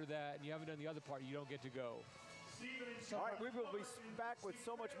run under that and you haven't done the other part, you don't get to go. All right, we will be back with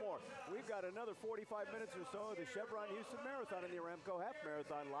so much more. We've got another 45 minutes or so of the Chevron Houston Marathon and the Aramco Half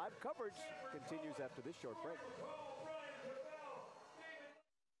Marathon. Live coverage continues after this short break.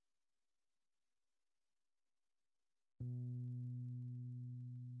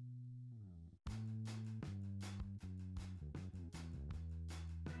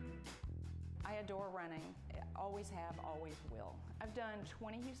 I adore running. Always have, always will. I've done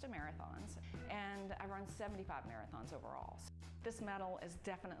 20 Houston marathons, and I run 75 marathons overall. This medal is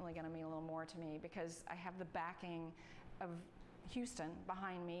definitely going to mean a little more to me because I have the backing of Houston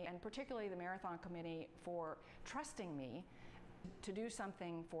behind me, and particularly the marathon committee for trusting me to do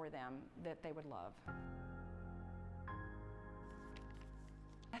something for them that they would love.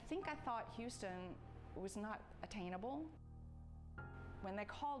 I think I thought Houston was not attainable. When they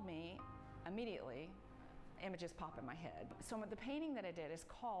called me, immediately, images pop in my head. So the painting that I did is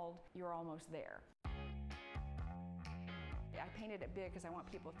called You're Almost There. I painted it big because I want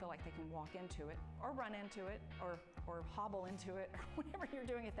people to feel like they can walk into it, or run into it, or hobble into it, or whatever you're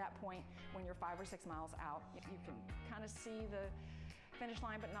doing at that point when you're 5 or 6 miles out. You can kind of see the finish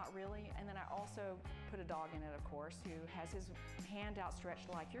line, but not really. And then I also put a dog in it, of course, who has his hand outstretched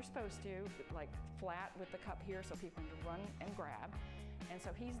like you're supposed to, like flat with the cup here so people can run and grab. And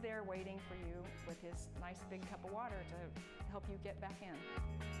so he's there waiting for you with his nice big cup of water to help you get back in.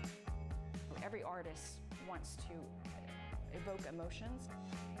 Every artist wants to evoke emotions.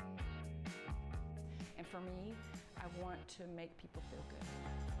 And for me, I want to make people feel good.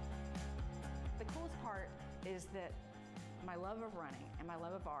 The coolest part is that my love of running and my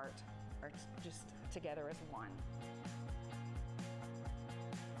love of art are just together as one.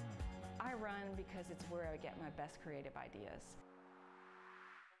 I run because it's where I get my best creative ideas.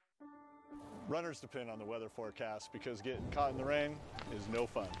 Runners depend on the weather forecast because getting caught in the rain is no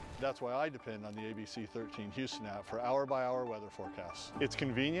fun. That's why I depend on the ABC 13 Houston app for hour-by-hour weather forecasts. It's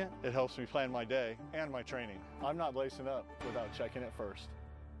convenient, it helps me plan my day and my training. I'm not lacing up without checking it first.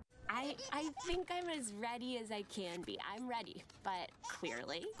 I think I'm as ready as I can be. I'm ready, but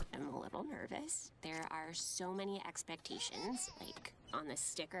clearly I'm a little nervous. There are so many expectations, like on the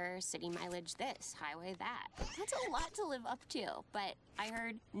sticker, city mileage this, highway that. That's a lot to live up to, but I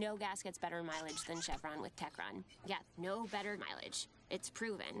heard no gas gets better mileage than Chevron with Techron. Yeah, no better mileage. It's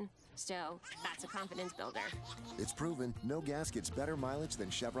proven. So that's a confidence builder. It's proven no gas gets better mileage than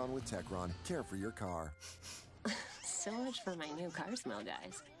Chevron with Techron. Care for your car. So much for my new car smell,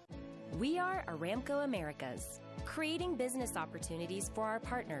 guys. We are Aramco Americas, creating business opportunities for our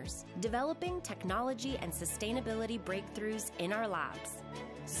partners, developing technology and sustainability breakthroughs in our labs,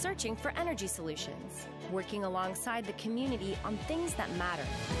 searching for energy solutions, working alongside the community on things that matter.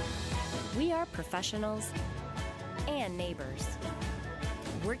 We are professionals and neighbors,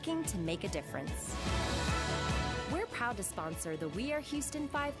 working to make a difference. We're proud to sponsor the We Are Houston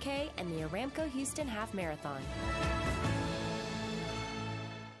 5K and the Aramco Houston Half Marathon.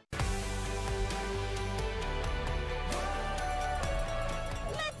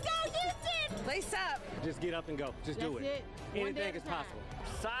 Lace up. Just get up and go. Just do it. Anything is possible.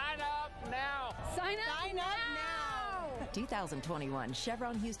 Sign up now. Sign up now. 2021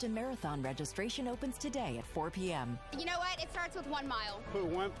 Chevron Houston Marathon registration opens today at 4 p.m. You know what? It starts with 1 mile. Put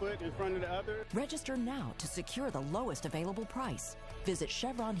one foot in front of the other. Register now to secure the lowest available price. Visit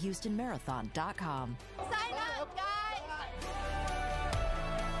ChevronHoustonMarathon.com. Sign up, guys.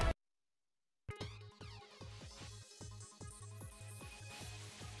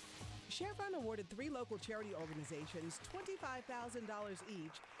 Chevron awarded 3 local charity organizations $25,000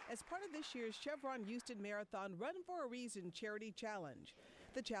 each as part of this year's Chevron Houston Marathon Run for a Reason Charity Challenge.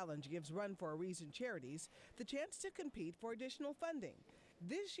 The challenge gives Run for a Reason charities the chance to compete for additional funding.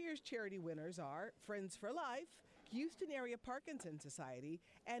 This year's charity winners are Friends for Life, Houston Area Parkinson's Society,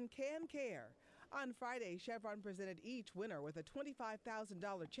 and Can Care. On Friday, Chevron presented each winner with a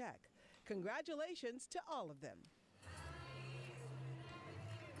 $25,000 check. Congratulations to all of them.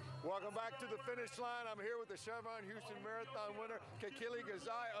 Welcome back to the finish line. I'm here with the Chevron Houston Marathon winner, Kekili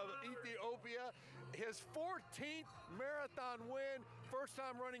Gazai of Ethiopia. His 14th marathon win. First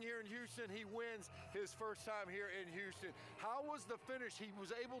time running here in Houston. He wins his first time here in Houston. How was the finish? He was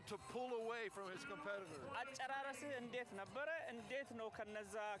able to pull away from his competitors. አጨራረስህ እንዴት ነበረ? እንዴት ነው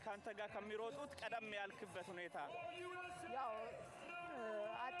ከነዛ ካንተ ጋር ከሚሮጡት ቀደም ያልክበት ሁኔታ? ያው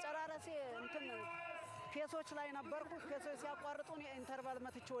አጨራረሴ እንትን ፔሶች ላይ ነበርኩ። ፔሶች ሲያቋርጡን የኢንተርቫል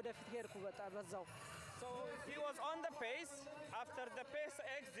መትቼ ወደፊት ሄድኩ በዛው። So he was on the pace. After the pace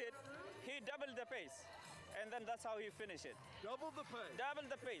exit, he doubled the pace. And then that's how he finished it. Double the pace? Double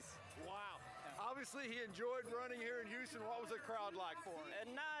the pace. Wow. Obviously he enjoyed running here in Houston. What was the crowd like for him?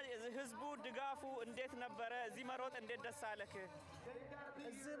 እና ህዝቡ ድጋፉ እንዴት ነበረ? እዚህ መሮጥ እንዴት ደስ አለህ?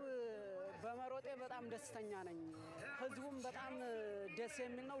 እዚህ በመሮጤ በጣም ደስተኛ ነኝ። ህዝቡም በጣም ደስ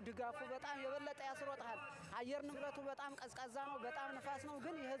የሚል ነው። ድጋፉ በጣም የበለጠ ያስሮጣል። አየር ንብረቱ በጣም ቀዝቃዛ ነው፣ በጣም ንፋስ ነው፣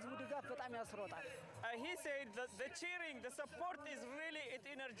 ግን የህዝቡ ድጋፍ በጣም ያስሮጣል። He said that the cheering, the support is really, it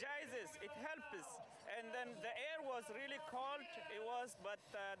energizes, it helps. And then the air was really cold, but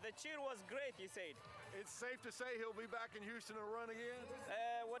the cheer was great, he said. It's safe to say he'll be back in Houston to run again?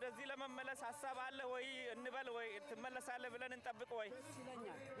 ወደዚህ ለመመለስ ሐሳብ አለ ወይ እንበል ወይ ትመለሳለህ ብለን እንጠብቅ ወይ?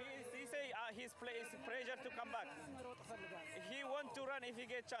 He say his pressure to come back. He want to run if he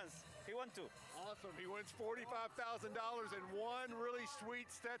get chance. He want to. Awesome. He wins $45,000 and one really sweet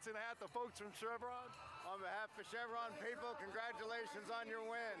Stetson hat. The folks from Chevron. On behalf of Chevron people, congratulations on your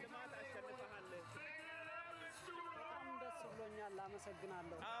win.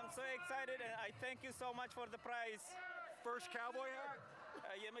 I'm so excited and I thank you so much for the prize. First cowboy hat?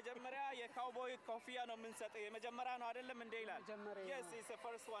 የመጀመሪያ የካውቦይ ኮፍያ ነው የምንሰጠው። የመጀመሪያ ነው አይደለም እንዴ ይላል? Yes, it's the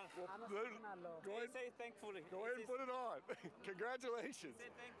first one. Go ahead. Say thankfully. Go ahead and put it on. Congratulations.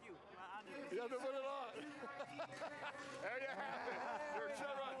 Say thank you. You have to put it on. There you have it. Your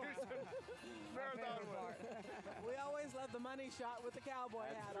Chevron Houston Marathon winner. We always love the money shot with the cowboy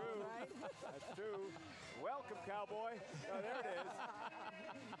hat on, right? That's true. Welcome, cowboy. Oh, there it is.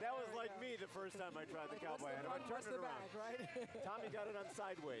 That was like me the first time I tried the cowboy hat. I turned it around. Back, right? Tommy got it on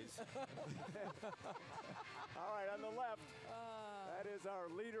sideways. All right, on the left, that is our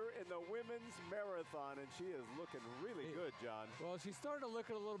leader in the women's marathon, and she is looking really good, John. Well, she's starting to look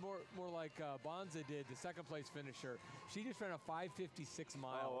a little more like Bonza did, the second place finisher. She just ran a 5:56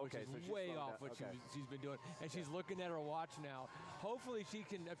 mile, which is way off what she's been doing, and she's looking at her watch now. Hopefully, if she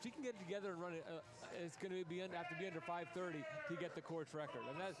can get it together and run it, it's going to have to be under 5:30 to get the course record.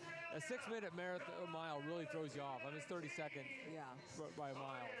 And that's a 6-minute marathon mile really throws you off. I mean, it's 30 seconds. Yeah. By a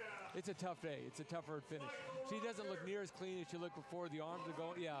mile. It's a tough day. It's a tougher finish. She doesn't look near as clean as she looked before. The arms are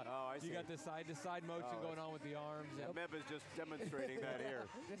going, Oh, I see. You got the side-to-side motion going on with the arms. And Meb is just demonstrating that here.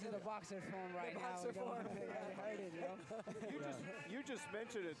 This is the boxer form right now. Boxer form. You just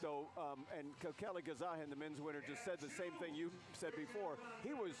mentioned it, though, and Kelly Gazahin, the men's winner, just said the same thing you said before.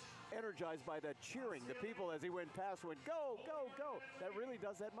 He was energized by that cheering. The people, as he went past, went, go, go, go. That really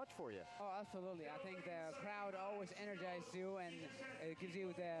does that much for you. Oh, absolutely. I think the crowd always energizes you, and it gives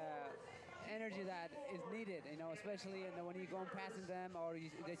you the energy that is needed, especially when you go passing them or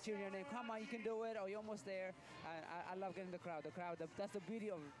they cheer your name, come on, you can do it, or you're almost there. I love getting the crowd. That's the beauty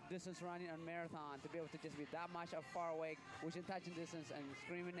of distance running and marathon, to be able to just be that much far away, within touching distance and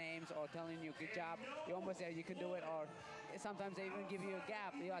screaming names or telling you, good job, you're almost there, you can do it, or sometimes they even give you a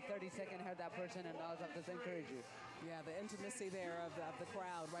gap. You got 30 seconds to help that person, and all that to encourage you. Yeah, the intimacy there of the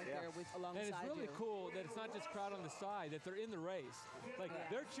crowd right there alongside you. And it's really cool that it's not just crowd on the side, that they're in the race. Like,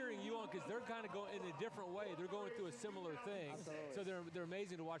 they're cheering you on because they're kind of going in a different way. They're going through a similar thing. Absolutely. So they're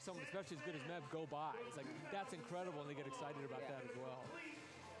amazing to watch someone, especially as good as Meb, go by. It's like, that's incredible, and they get excited about that as well.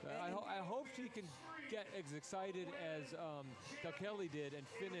 I hope she can get as excited as Kelly did and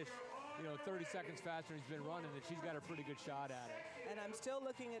finish 30 seconds faster than he's been running, and she's got a pretty good shot at it. And I'm still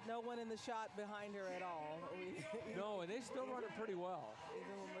looking at no one in the shot behind her at all. No, and they still run it pretty well.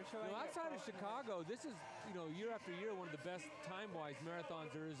 Even when we're showing outside of Chicago, this is, year after year, one of the best time-wise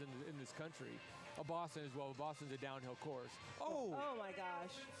marathons there is in this country. Boston as well. Boston's a downhill course. Oh my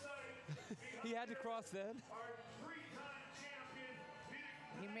gosh. He had to cross then.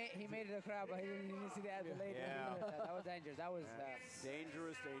 He made it a crowd, but he didn't see the athlete. Yeah. That was dangerous. That was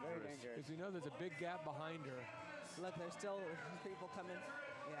dangerous. Very dangerous. Because we know there's a big gap behind her. Look, there's still people coming.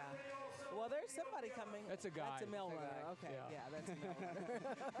 Yeah. Well, there's somebody coming. That's a guy. That's a male That's a runner. guy. Okay. Yeah. Yeah, that's a male runner.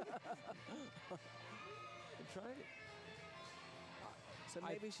 I'm trying to. So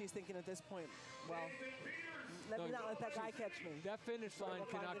maybe she's thinking at this point, well, let me not let that guy catch me. That finish line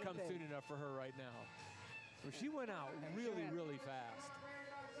cannot come soon enough for her right now. Well, she went out really, really fast.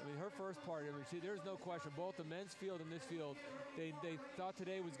 I mean, her first part, there's no question. Both the men's field and this field, they thought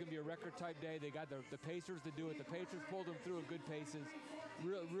today was going to be a record-type day. They got the pacers to do it. The pacers pulled them through at good paces,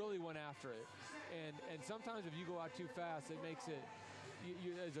 really went after it. And sometimes if you go out too fast, it makes it,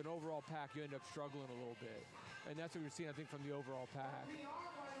 you as an overall pack, you end up struggling a little bit. And that's what you're seeing, I think, from the overall pack.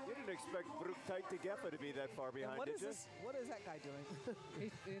 You didn't expect Brooke de Geffe to be that far behind, did you? What is that guy doing?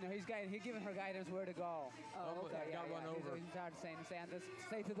 he's giving her guidance where to go. Oh, okay. Got run over. He's started saying,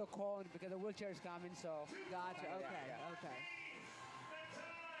 stay to the cone because the wheelchair is coming. So. Gotcha. Okay.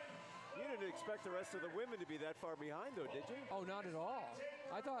 You didn't expect the rest of the women to be that far behind, though, did you? Oh, not at all.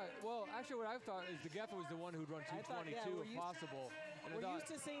 I thought, well, actually what I thought is de Geffe was the one who'd run 222 if possible. And we're used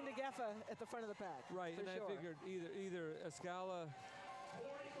to seeing de Geffe at the front of the pack. Right, and I figured either Escala,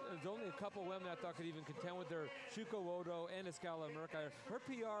 there's only a couple women I thought could even contend with her, Shuko Odo and Escala Mercado. Her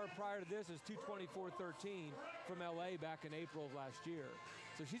PR prior to this is 224.13 from LA back in April of last year.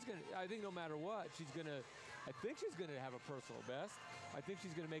 So she's going to, I think no matter what, I think she's going to have a personal best. I think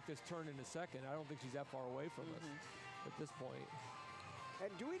she's going to make this turn in a second. I don't think she's that far away from us at this point.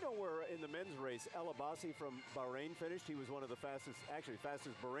 And do we know where in the men's race El Abbasi from Bahrain finished? He was one of the fastest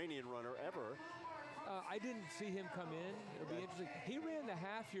Bahrainian runner ever. I didn't see him come in. It'll be interesting. He ran the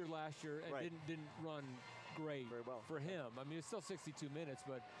half here last year and didn't run great for him. I mean, it's still 62 minutes,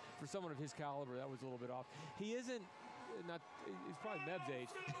 but for someone of his caliber, that was a little bit off. He isn't, he's probably Meb's age.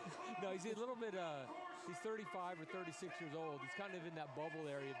 No, he's a little bit, he's 35 or 36 years old. He's kind of in that bubble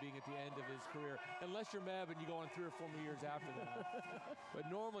area being at the end of his career, unless you're Meb and you go on 3 or 4 more years after that. But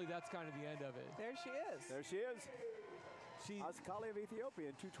normally that's kind of the end of it. There she is. There she is. Askali of Ethiopia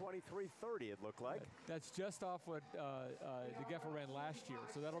in 223.30, it looked like. That's just off what de Geffe ran last year.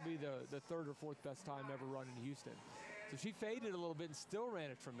 So that'll be the 3rd or 4th best time ever run in Houston. So she faded a little bit and still ran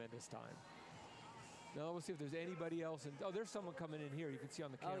a tremendous time. Now let's see if there's anybody else. There's someone coming in here. You can see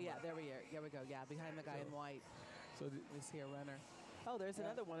on the camera. Oh, yeah, there we go. Yeah, behind the guy in white. So we see a runner. Oh, there's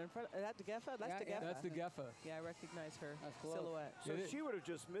another one in front. Is that de Geffe? That's de Geffe. That's de Geffe. Yeah, I recognize her silhouette. So she would have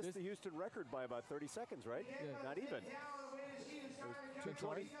just missed the Houston record by about 30 seconds, right? Yeah. Not even.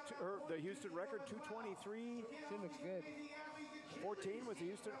 220. The Houston record, 223. She looks good. 14 was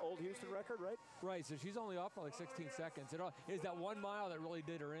the old Houston record, right? Right, so she's only off by like 16 seconds. It is that 1 mile that really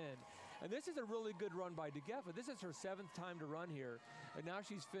did her in. And this is a really good run by de Geffe. This is her 7th time to run here. And now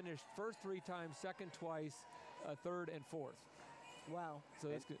she's finished first 3 times, second twice, 3rd and 4th. Wow. So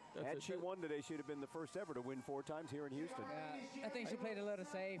that's good. Had she won today, she'd have been the first ever to win 4 times here in Houston. I think she played a little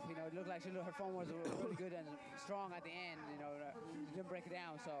safe. You know, it looked like her form was really good and strong at the end. You know, she didn't break it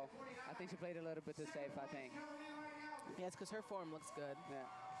down. So I think she played a little bit too safe, I think. Yes, because her form looks good. Yeah.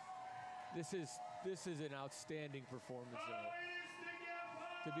 This is an outstanding performance, though.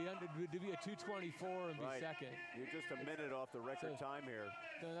 To be a 224 and be second. You're just a minute off the record time here.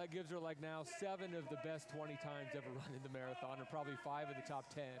 So that gives her like now 7 of the best 20 times ever run in the marathon, and probably 5 of the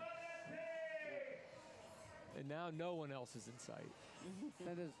top 10. And now no one else is in sight.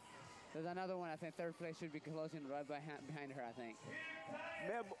 There's another one. I think 3rd place should be closing right behind her, I think.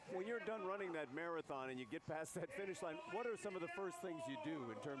 Meb, when you're done running that marathon and you get past that finish line, what are some of the first things you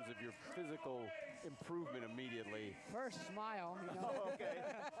do in terms of your physical improvement immediately? First, smile. You know? Oh, okay.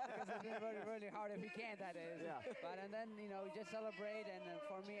 Because it's been really, really hard if you can, that is. Yeah. But and then, you know, just celebrate. And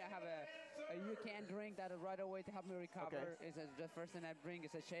for me, I have a you can drink that right away to help me recover. Okay. It's the first thing I bring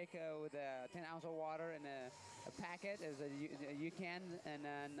is a shaker with 10 ounces of water and a packet is a you can. And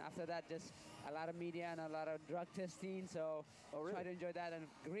then after that, just a lot of media and a lot of drug testing. So try to enjoy that and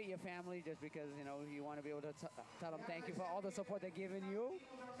greet your family just because, you know, you want to be able to tell them thank you for all the support they're giving you.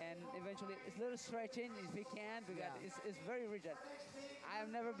 And eventually, it's a little stretching if you can because it's very rigid. I've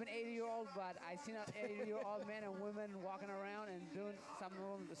never been 80-year-old, but I've seen 80-year-old men and women walking around and doing some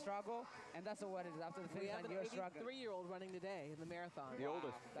of them struggle. And that's what it is. After the finish line, you're struggling. We have an 83-year-old running today in the marathon. The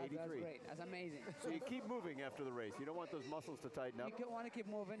oldest, 83. That's great. That's amazing. So you keep moving after the race. You don't want those muscles to tighten up. You want to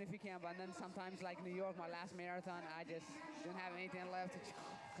keep moving if you can, but then sometimes, like New York, my last marathon, I just didn't have anything left to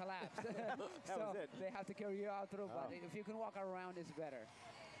collapse. That so was it. they have to carry you out through, but if you can walk around, it's better.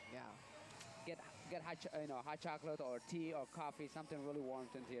 Yeah. get hot chocolate or tea or coffee, something really warm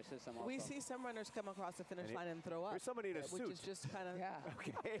into your system. Also. We see some runners come across the finish line and throw up. There's somebody in a suit. Which is just kind of,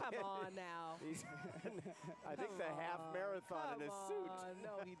 okay. Come on now. I think the half marathon in a suit.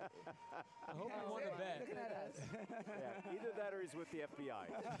 No, he. I hope he won a bet. Looking at us. Yeah, either that or he's with the FBI.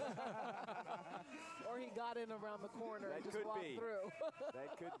 Or he got in around the corner and just walked through.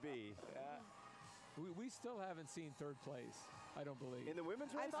 That could be. Yeah. We still haven't seen third place, I don't believe. In the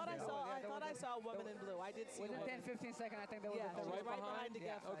women's race? I thought I saw a woman in blue. I did see within one. 10-15 seconds, I think there was yeah, a right behind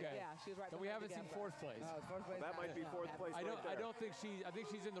Degefa. Okay. Yeah, she was right so behind we haven't seen Degefa. fourth place. Fourth place. That might be fourth place. I right there. don't think she. I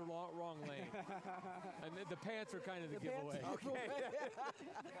think she's in the wrong lane. And the pants are kind of the giveaway. Okay.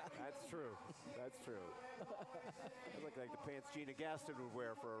 That's true. That's true. They look like the pants Gina Gaston would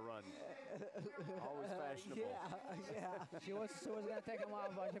wear for a run. Always fashionable. Yeah. She was going to take him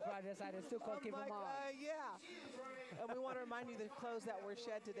off, but she probably decided to still keep him on. Yeah. And we want to remind you the clothes that were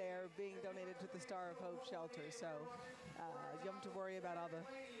shed today are being donated to the Star of Hope shelter. So you don't have to worry about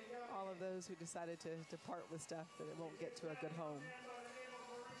all of those who decided to part with stuff that it won't get to a good home.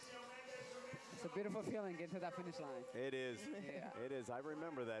 It's a beautiful feeling getting to that finish line. It is. Yeah. It is. I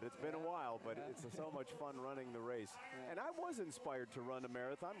remember that. It's been a while, but it's so much fun running the race. And I was inspired to run a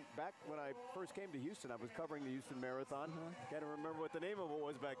marathon. Back when I first came to Houston, I was covering the Houston Marathon. Can't remember what the name of it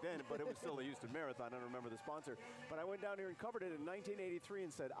was back then, but it was still the Houston Marathon. I don't remember the sponsor. But I went down here and covered it in 1983 and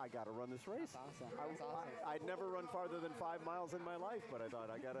said, I got to run this race. That's awesome. That's awesome. I'd never run farther than 5 miles in my life, but I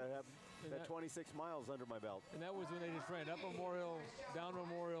thought I got to have that 26 miles under my belt. And that was when they just ran up Memorial, down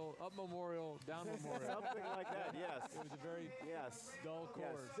Memorial, up Memorial, down Memorial. Something like that, yes. It was a very dull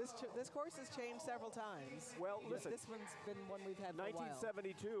course. Yes. This course has changed several times. Well, listen. This one's been one we've had for a while.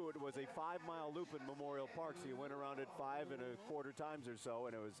 1972, it was a 5-mile loop in Memorial Park, so you went around it 5 1/4 times or so,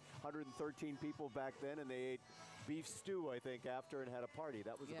 and it was 113 people back then, and they ate beef stew, I think, after and had a party.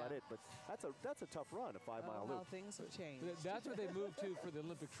 That was about it. But that's a tough run, a 5-mile loop. How things have changed. That's what they moved to for the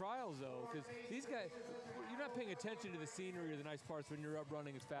Olympic trials, though, because these guys, you're not paying attention to the scenery or the nice parts when you're up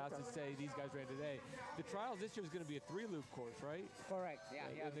running as fast as, say, these guys ran today. The trials this year is going to be a 3-loop course, right? Correct.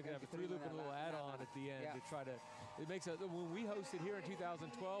 Yeah. They're going to have a 3-loop and a little add-on at the end to try to. It makes when we hosted here in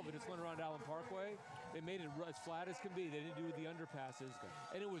 2012 and just went around Allen Parkway, they made it as flat as can be. They didn't do the underpasses,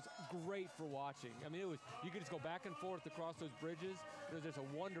 and it was great for watching. I mean, you could just go back and forth across those bridges. It was just a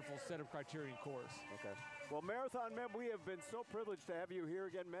wonderful set of criterion course. Okay. Well, Marathon Meb, we have been so privileged to have you here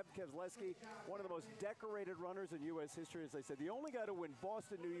again. Meb Keflezighi, one of the most decorated runners in U.S. history. As I said, the only guy to win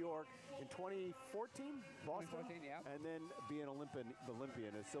Boston, New York in 2014. Boston, 2014, yeah. And then be an Olympian,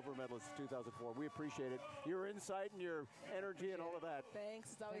 a silver medalist in 2004. We appreciate it. Your insight and your energy and all of that.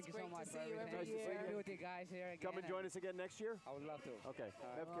 Thanks. It's always great to see you every Nice year. to be with you guys here again. Come and join us again next year? I would love to. Okay.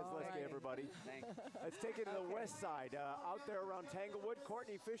 Meb Keflezighi, everybody. Thanks. Let's take it to the west side. Out there around Tanglewood,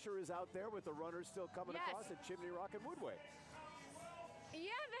 Courtney Fisher is out there with the runners still coming across at Chimney Rock and Woodway.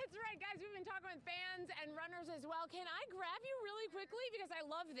 Yeah, that's right, guys. We've been talking with fans and runners as well. Can I grab you really quickly? Because I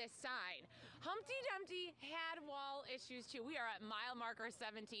love this sign. Humpty Dumpty had wall issues too. We are at mile marker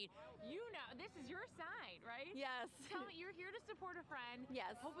 17. You know, this is your sign, right? Yes. Tell me, you're here to support a friend.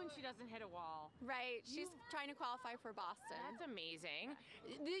 Yes. Hoping she doesn't hit a wall. Right. She's trying to qualify for Boston. That's amazing.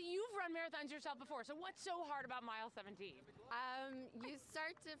 You've run marathons yourself before, so what's so hard about mile 17? You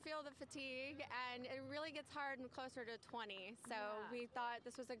start to feel the fatigue, and it really gets hard and closer to 20. So we thought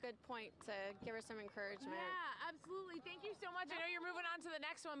this was a good point to give her some encouragement. Yeah, absolutely. Thank you so much. I know you're moving on to the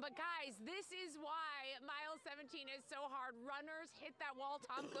next one, but guys, this is why mile 17 is so hard. Runners hit that wall.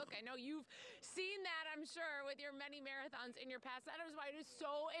 Tom Cook, I know you've seen that, I'm sure, with your many marathons in your past. That is why it is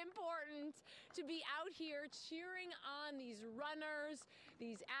so important to be out here cheering on these runners,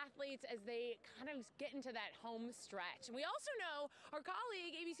 these athletes, as they kind of get into that home stretch. And we also know our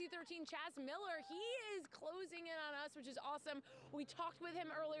colleague, ABC 13 Chaz Miller, he is closing in on us, which is awesome. We talked with him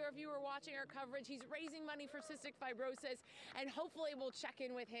earlier if you were watching our coverage. He's raising money for cystic fibrosis, and hopefully we'll check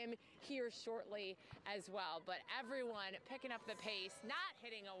in with him here shortly as well. But everyone picking up the pace, not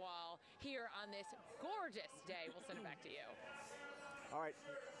hitting a wall here on this gorgeous day. We'll send it back to you. All right.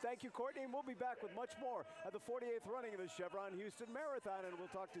 Thank you, Courtney. And we'll be back with much more at the 48th running of the Chevron Houston Marathon. And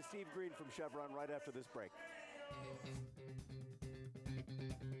we'll talk to Steve Green from Chevron right after this break.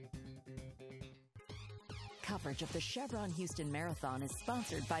 Coverage of the Chevron Houston Marathon is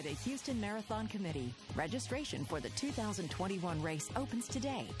sponsored by the Houston Marathon Committee. Registration for the 2021 race opens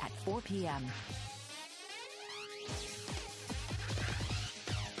today at 4 p.m.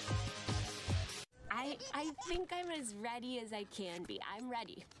 I think I'm as ready as I can be. I'm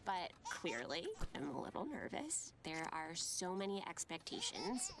ready, but clearly I'm a little nervous. There are so many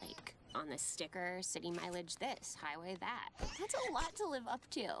expectations, like on the sticker, city mileage this, highway that. That's a lot to live up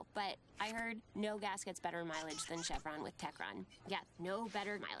to, but I heard no gas gets better mileage than Chevron with Techron. Yeah, no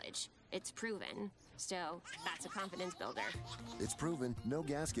better mileage. It's proven. So that's a confidence builder. It's proven no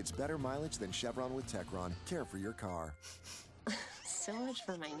gas gets better mileage than Chevron with Techron. Care for your car. So much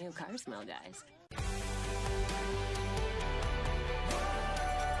for my new car smell, guys.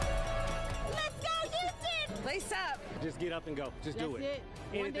 Let's go, Houston! Lace up. Just get up and go. Just do That's it.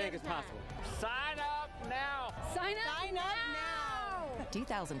 it. Anything is possible. Sign up now. Sign up now!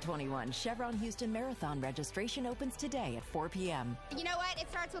 2021 Chevron Houston Marathon registration opens today at 4 p.m. You know what? It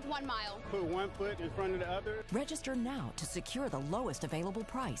starts with 1 mile. Put one foot in front of the other. Register now to secure the lowest available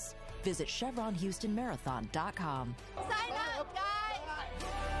price. Visit ChevronHoustonMarathon.com. Sign up, guys!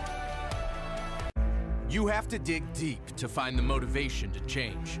 You have to dig deep to find the motivation to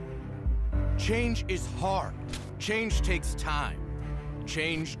change. Change is hard. Change takes time.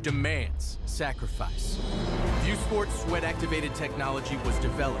 Change demands sacrifice. ViewSport's sweat-activated technology was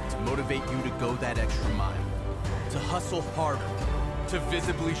developed to motivate you to go that extra mile, to hustle harder, to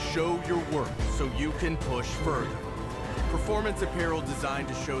visibly show your worth so you can push further. Performance apparel designed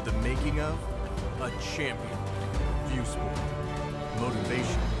to show the making of a champion. ViewSport.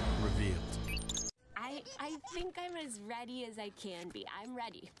 Motivation revealed. I think I'm as ready as I can be. I'm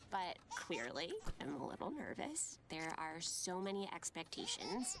ready, but clearly I'm a little nervous. There are so many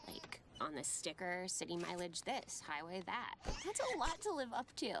expectations, like on the sticker, city mileage this, highway that. That's a lot to live up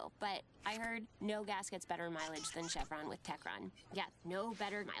to, but I heard no gas gets better mileage than Chevron with Techron. Yeah, no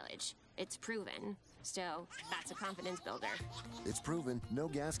better mileage. It's proven. So that's a confidence builder. It's proven no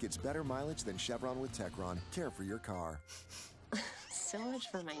gas gets better mileage than Chevron with Techron. Care for your car. So much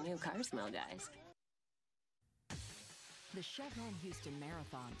for my new car smell, guys. The Chevron Houston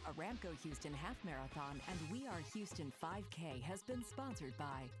Marathon, Aramco Houston Half Marathon, and We Are Houston 5K has been sponsored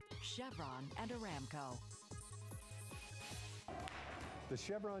by Chevron and Aramco. The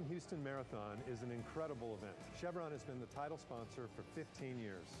Chevron Houston Marathon is an incredible event. Chevron has been the title sponsor for 15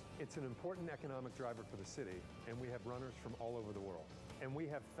 years. It's an important economic driver for the city, and we have runners from all over the world. And we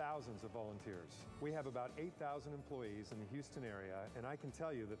have thousands of volunteers. We have about 8,000 employees in the Houston area, and I can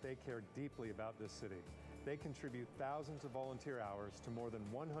tell you that they care deeply about this city. They contribute thousands of volunteer hours to more than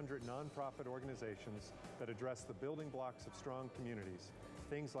 100 nonprofit organizations that address the building blocks of strong communities,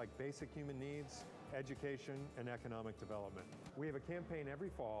 things like basic human needs, education, and economic development. We have a campaign every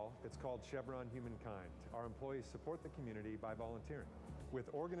fall. It's called Chevron Humankind. Our employees support the community by volunteering. With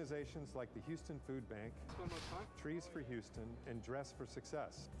organizations like the Houston Food Bank, Trees for Houston, and Dress for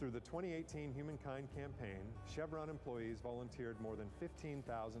Success. Through the 2018 Humankind campaign, Chevron employees volunteered more than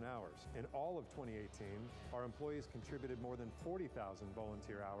 15,000 hours. In all of 2018, our employees contributed more than 40,000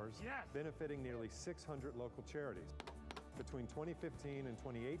 volunteer hours, benefiting nearly 600 local charities. Between 2015 and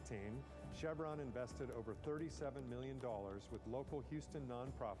 2018, Chevron invested over $37 million with local Houston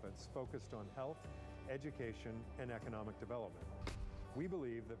nonprofits focused on health, education, and economic development. We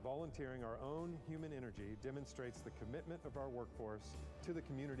believe that volunteering our own human energy demonstrates the commitment of our workforce to the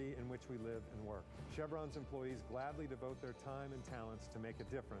community in which we live and work. Chevron's employees gladly devote their time and talents to make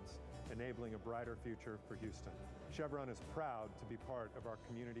a difference, enabling a brighter future for Houston. Chevron is proud to be part of our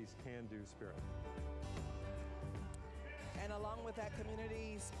community's can-do spirit. And along with that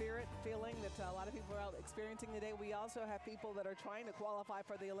community spirit feeling that a lot of people are out experiencing today, we also have people that are trying to qualify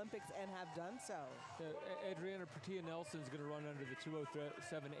for the Olympics and have done so. Adriana Portilla-Nelson is going to run under the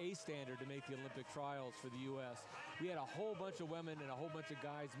 207A standard to make the Olympic trials for the U.S. We had a whole bunch of women and a whole bunch of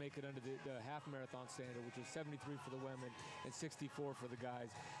guys make it under the half marathon standard, which was 73 for the women and 64 for the guys.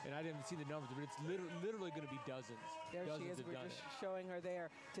 And I didn't see the numbers, but it's literally going to be dozens. There she is. We're just showing her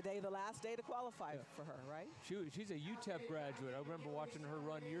there. Today, the last day to qualify for her, right? She's a UTEP graduate. I remember watching her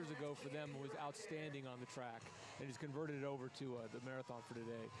run years ago for them. It was outstanding on the track, and just converted it over to the marathon for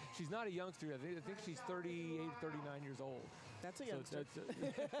today. She's not a youngster. I think she's 38, 39 years old. That's a youngster.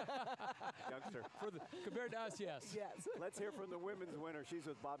 Youngster. Compared to us, yes. Yes. Let's hear from the women's winner. She's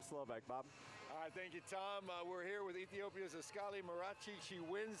with Bob Slovak. Bob. All right, thank you, Tom. We're here with Ethiopia's Askali Marachi. She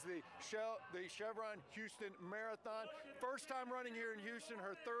wins the Chevron Houston Marathon. First time running here in Houston,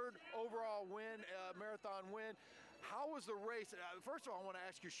 her third overall win, marathon win. How was the race? First of all, I want to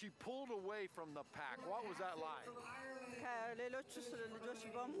ask you, she pulled away from the pack. What was that like? ከሌሎቹ ልጆች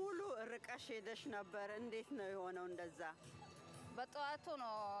በሙሉ ርቀሽ ሄደሽ ነበር። እንዴት ነው የሆነው እንደዛ? በጠዋቱ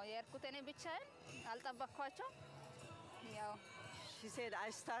ነው የሄድኩት እኔ ብቻዬን አልጠበቅኳቸው። ያው She said, I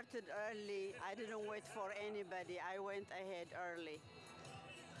started early. I didn't wait for anybody. I went ahead early.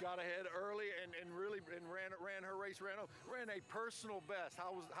 Got ahead early and really ran her race, ran a personal best.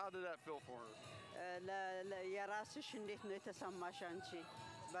 How did that feel for her? የራስሽ እንዴት ነው የተሰማሽ አንቺ?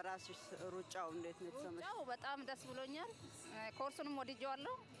 በራስሽ ሩጫው እንዴት ነው የተሰማሽ? ሩጫው በጣም ደስ ብሎኛል። ኮርሱንም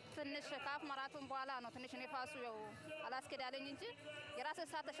ወድጄዋለሁ። ትንሽ ካፍ ማራቶን በኋላ ነው ትንሽ ነፋሱ ያው አላስኬዳለኝ እንጂ የራስ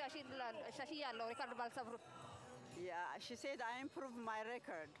ሰዓት ተሻሽያለሁ ሪካርድ ባልሰብሩት። Yeah, she said I improved my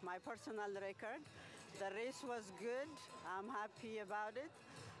record, my personal record. The race was good. I'm happy about it.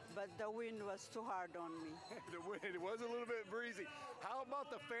 But the wind was too hard on me. The wind was a little bit breezy. How about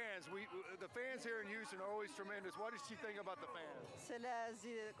the fans? The fans here in Houston are always tremendous. What does she think about the fans?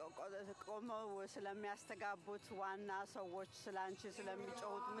 ስለዚህ ቆመው ስለሚያስተጋቡት ዋና ሰዎች ስላንቺ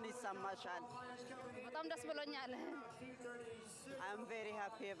ስለሚጮሁት ምን ይሰማሻል? በጣም ደስ ብሎኛል። I'm very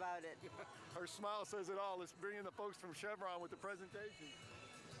happy about it. Her smile says it all. Let's bring in the folks from Chevron with the presentation.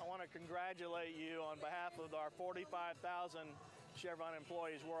 I want to congratulate you on behalf of our 45,000 Chevron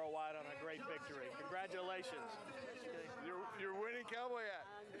employees worldwide on a great victory. Congratulations. You're winning Cowboy Hat.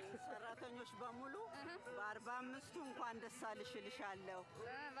 ሰራተኞች በሙሉ በ45ቱ እንኳን ደስ አለሽ እልሻለሁ።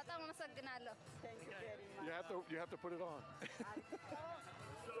 በጣም አመሰግናለሁ። Thank you very much. You have to put it on.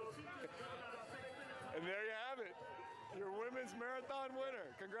 And there you have it. Your women's marathon winner.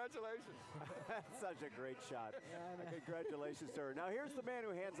 Congratulations. That's such a great shot. Congratulations to her. Now here's the man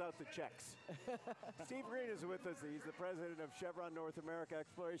who hands out the checks. Steve Green is with us. He's the president of Chevron North America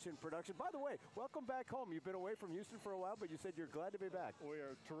Exploration Production. By the way, welcome back home. You've been away from Houston for a while, but you said you're glad to be back. We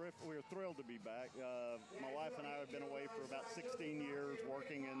are terrific. We are thrilled to be back. My wife and I have been away for about 16 years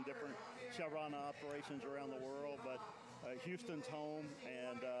working in different Chevron operations around the world, but Houston's home,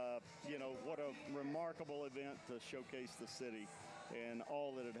 and you know, what a remarkable event to showcase the city and all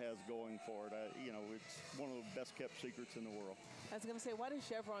that it has going for it. You know, it's one of the best kept secrets in the world. I was going to say, why does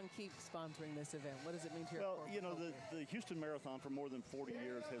Chevron keep sponsoring this event? What does it mean to your Well, you know, the Houston Marathon for more than 40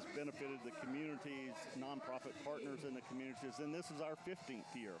 years has benefited the communities, nonprofit partners in the communities, and this is our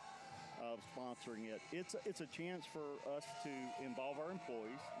 15th year of sponsoring it. It's a chance for us to involve our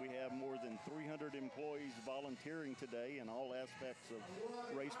employees. We have more than 300 employees volunteering today in all aspects of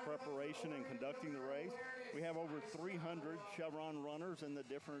race preparation and conducting the race. We have over 300 Chevron runners in the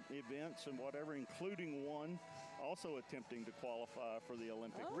different events and whatever, including one also attempting to qualify for the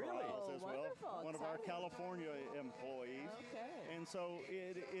Olympic trials as wonderful. well. One of our California employees. Okay. And so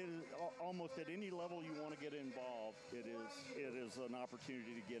it is almost at any level you want to get involved, it is an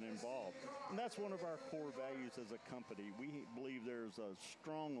opportunity to get involved. And that's one of our core values as a company. We believe there's a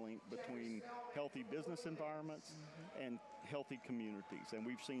strong link between healthy business environments and healthy communities. And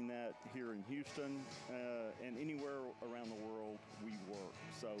we've seen that here in Houston and anywhere around the world we work.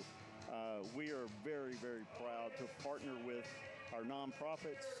 So we are very, very proud to partner with our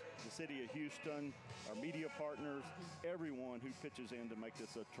nonprofits, the city of Houston, our media partners, everyone who pitches in to make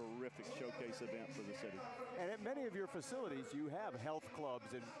this a terrific showcase event for the city. And at many of your facilities, you have health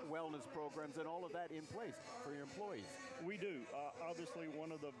clubs and wellness programs and all of that in place for your employees. We do. Obviously,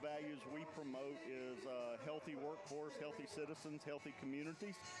 one of the values we promote is a healthy workforce, healthy citizens, healthy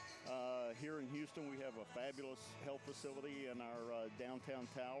communities. Here in Houston, we have a fabulous health facility in our downtown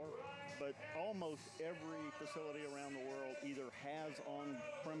tower, but almost every facility around the world either has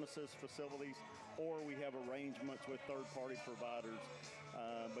on-premises facilities or we have arrangements with third-party providers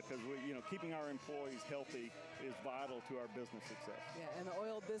because keeping our employees healthy is vital to our business success. Yeah, and the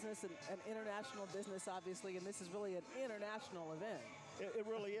oil business and international business, obviously, and this is really an international event. It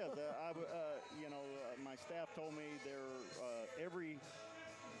really is. My staff told me every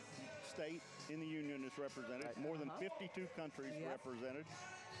state in the union is represented. More than 52 countries represented.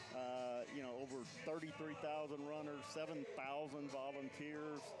 Over 33,000 runners, 7,000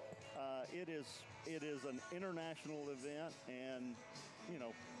 volunteers. It is an international event, and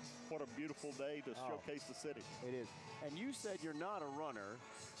what a beautiful day to showcase the city. It is. And you said you're not a runner,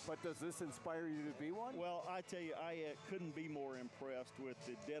 but does this inspire you to be one? Well, I tell you, I couldn't be more impressed with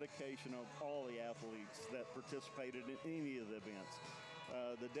the dedication of all the athletes that participated in any of the events.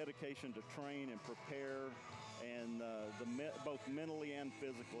 The dedication to train and prepare, and both mentally and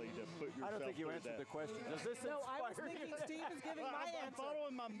physically to put yourself. I don't think you answered the question. Does this inspire I was thinking Steve is giving my answer. I'm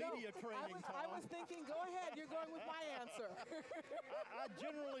following my media training, Tom. I was thinking, go ahead, you're going with my answer. I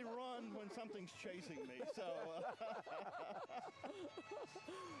generally run when something's chasing me, so.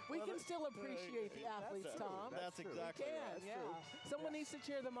 We can still appreciate the athletes, Tom. That's exactly right. Yeah. Someone needs to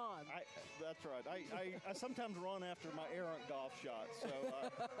cheer them on. That's right. I sometimes run after my errant golf shots, so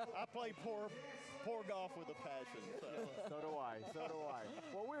I play poor golf with a passion. So do I.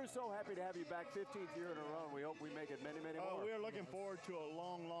 Well, we're so happy to have you back 15th year in a row, and we hope we make it many, many more. We're looking forward to a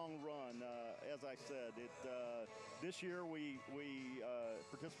long, long run. As I said, this year we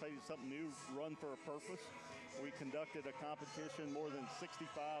participated in something new, Run for a Purpose. We conducted a competition, more than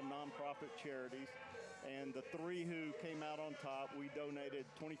 65 nonprofit charities And the 3 who came out on top, we donated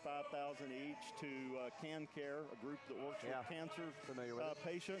 $25,000 each to Can Care, a group that works with cancer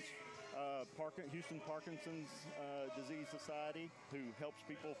patients. Houston Parkinson's Disease Society, who helps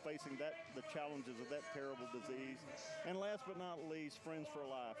people facing the challenges of that terrible disease. And last but not least, Friends for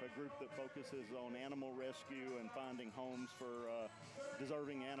Life, a group that focuses on animal rescue and finding homes for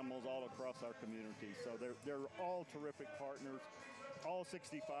deserving animals all across our community. So they're all terrific partners. All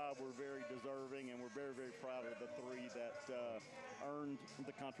 65 were very deserving, and we're very, very proud of the 3 that earned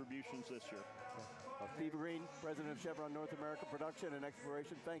the contributions this year. Steve Green, President of Chevron North America Production and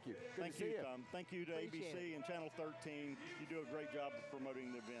Exploration, thank you. Thank you, Tom. Thank you to ABC and Channel 13. You do a great job of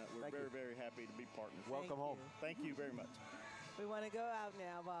promoting the event. We're very, very happy to be partners. Welcome home. Thank you very much. We want to go out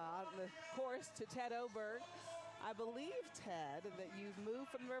now on the course to Ted Oberg. I believe, Ted, that you've moved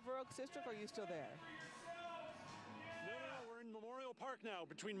from the River Oaks District, or are you still there? We're in Memorial Park now,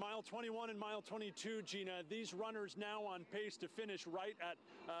 between mile 21 and mile 22, Gina. These runners now on pace to finish right at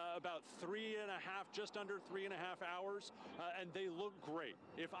about 3.5, just under 3.5 hours, and they look great.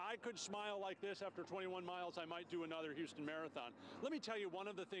 If I could smile like this after 21 miles, I might do another Houston Marathon. Let me tell you one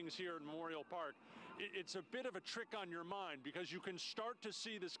of the things here in Memorial Park, it's a bit of a trick on your mind, because you can start to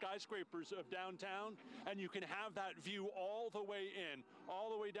see the skyscrapers of downtown, and you can have that view all the way in, all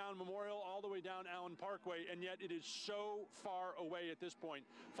the way down Memorial, all the way down Allen Parkway, and yet it is so far away at this point.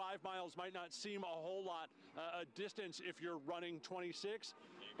 5 miles might not seem a whole lot a distance if you're running 26,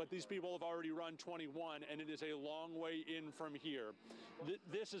 but these people have already run 21, and it is a long way in from here.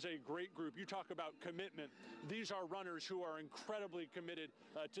 This is a great group. You talk about commitment. These are runners who are incredibly committed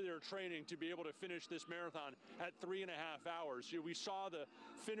to their training to be able to finish this marathon at 3.5 hours. We saw the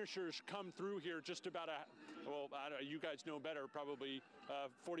finishers come through here just about you guys know better, probably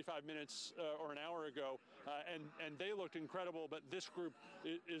 45 minutes or an hour ago, and they looked incredible, but this group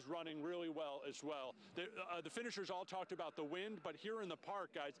is running really well as well. The finishers all talked about the wind, but here in the park,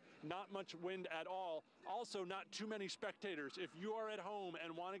 guys, not much wind at all. Also, not too many spectators. If you are at home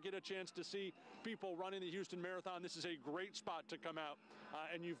and want to get a chance to see people running the Houston Marathon, this is a great spot to come out,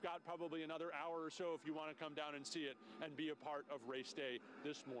 and you've got probably another hour or so if you want to come down and see it and be a part of race day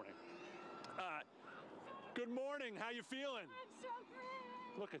this morning. Good morning. How you feeling? I'm so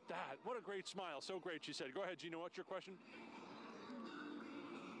great. Look at that. What a great smile. So great, she said. Go ahead, Gina. What's your question?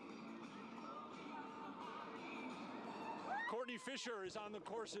 Courtney Fisher is on the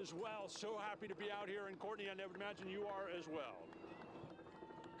course as well. So happy to be out here. And Courtney, I never imagine you are as well.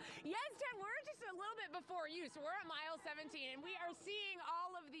 Yes, Ted, we're just a little bit before you. So we're at mile 17, and we are seeing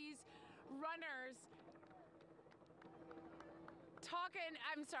all of these runners talking.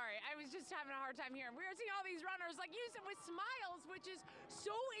 I'm sorry, I was just having a hard time hearing. We were seeing all these runners, like you said, with smiles, which is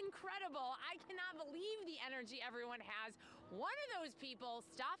so incredible. I cannot believe the energy everyone has. One of those people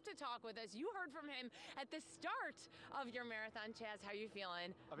stopped to talk with us. You heard from him at the start of your marathon. Chaz, how are you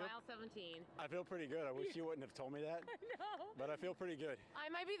feeling? Mile 17. I feel pretty good. I wish you wouldn't have told me that. No. But I feel pretty good.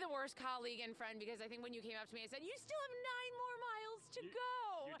 I might be the worst colleague and friend, because I think when you came up to me, I said, you still have 9 more miles to go.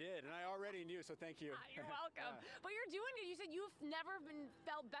 You did, and I already knew, so thank you. You're welcome. But you're doing good. You said you've never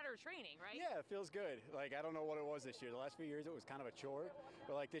felt better training, right? Yeah, it feels good. Like, I don't know what it was this year. The last few years it was kind of a chore,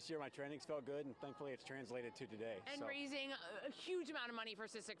 but like this year my trainings felt good, and thankfully it's translated to today. And raising a huge amount of money for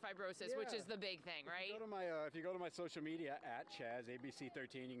cystic fibrosis, which is the big thing, right? If you go to my social media at Chaz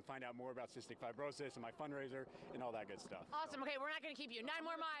ABC13, you can find out more about cystic fibrosis and my fundraiser and all that good stuff. Awesome. Okay, we're not going to keep you. 9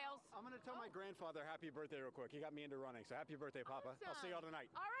 more miles. I'm going to tell my grandfather happy birthday real quick. He got me into running, so happy birthday, Papa. Awesome. I'll see you all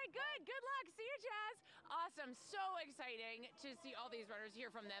tonight. All right, good. Good luck. See you, Chaz. Awesome. So exciting to see all these runners, hear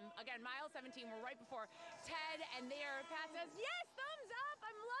from them. Again, mile 17, we're right before Ted, and there, Pat says, yes, thumbs up.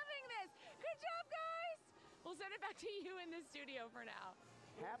 I'm loving this. Good job, guys. We'll send it back to you in the studio for now.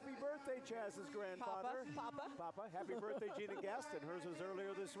 Happy birthday, Chaz's grandfather. Papa. Happy birthday, Gina Guest, and hers was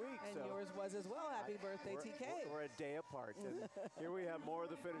earlier this week. And yours was as well. Happy birthday, TK. We're a day apart. And here we have more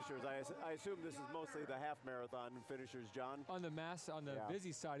of the finishers. I assume this is mostly the half marathon finishers, John? On the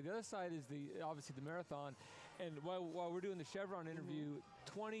busy side. The other side is obviously the marathon. And while we're doing the Chevron interview,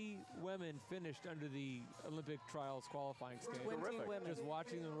 20 women finished under the Olympic trials qualifying standard. 20 women. Just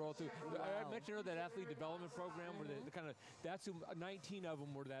watching them roll through. Wow. I mentioned that athlete development program where that's who 19 of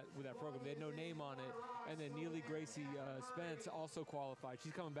them were with that program. They had no name on it. And then Neely Gracie Spence also qualified.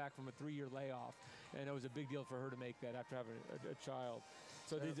 She's coming back from a 3-year layoff, and it was a big deal for her to make that after having a child.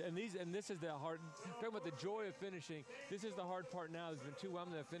 So this is the hard. Talking about the joy of finishing. This is the hard part now. There's been 2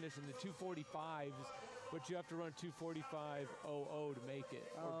 women that have finished in the 2:45s, but you have to run 2:45.00 to make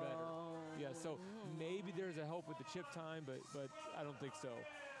it or better. Yeah. So maybe there's a hope with the chip time, but I don't think so.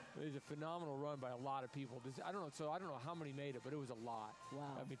 It was a phenomenal run by a lot of people. I don't know how many made it, but it was a lot.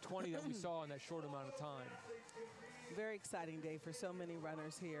 Wow. I mean, 20 that we saw in that short amount of time. Very exciting day for so many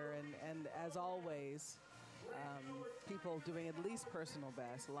runners here, and as always, people doing at least personal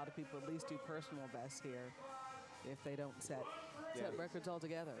best. A lot of people at least do personal best here if they don't set records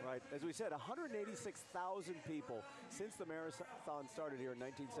altogether. Right. As we said, 186,000 people since the marathon started here in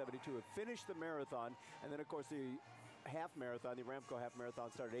 1972 have finished the marathon, and then, of course, the half marathon, the Aramco half marathon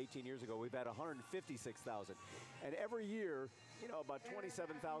started 18 years ago. We've had 156,000. And every year, you know, about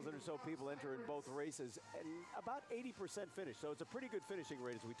 27,000 or so people enter in both races, and about 80% finish. So it's a pretty good finishing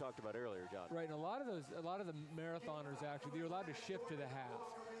rate, as we talked about earlier, John. Right, and a lot of the marathoners, actually, they're allowed to shift to the half.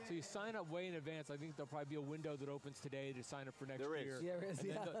 So you sign up way in advance. I think there'll probably be a window that opens today to sign up for next year. There is, and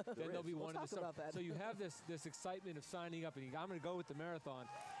yeah. Then there'll be one in the summer. About that. So you have this excitement of signing up, and I'm going to go with the marathon.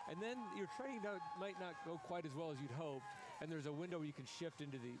 And then your training might not go quite as well as you'd hoped, and there's a window where you can shift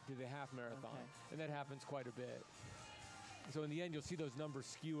into the half marathon, and that happens quite a bit. So in the end, you'll see those numbers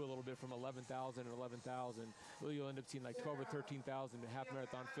skew a little bit from 11,000 and 11,000. Well, you'll end up seeing like 12 or 13,000 half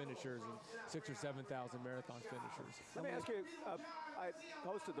marathon finishers and 6,000 or 7,000 marathon finishers. Let me ask you, I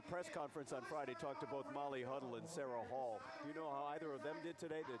hosted the press conference on Friday, talked to both Molly Huddle and Sarah Hall. Do you know how either of them did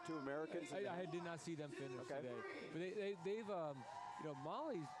today, the two Americans? I did not see them finish today. But they've you know,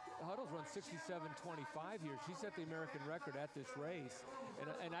 Molly Huddle's run 67:25 here. She set the American record at this race,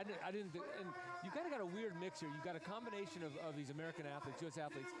 and I didn't. And you kind of got a weird mix here. You got a combination of these American athletes, U.S.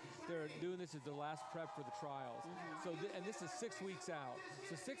 athletes. They're doing this as the last prep for the trials. So and this is 6 weeks out.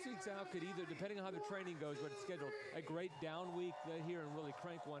 So 6 weeks out could either, depending on how the training goes, but it's scheduled a great down week here and really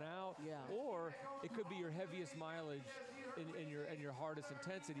crank one out, or it could be your heaviest mileage in your hardest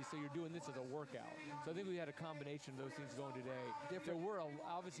intensity. So you're doing this as a workout. So I think we had a combination of those things going today. There were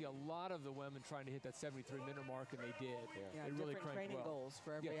obviously a lot of the women trying to hit that 73-minute mark, and they did. Yeah, they really different cranked training well. goals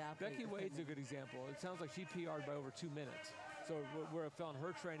for every athlete. Becky Wade's a good example. It sounds like she PR'd by over 2 minutes. So where I found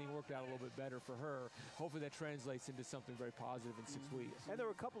her training worked out a little bit better for her. Hopefully that translates into something very positive in 6 weeks. And there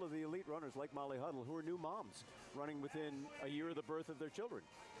were a couple of the elite runners like Molly Huddle who are new moms, running within a year of the birth of their children.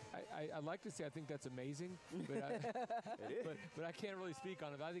 I'd like to say I think that's amazing, but it is. But I can't really speak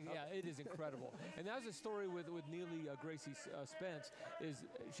on it. I think, it is incredible. And that was a story with Neely Gracie Spence. Is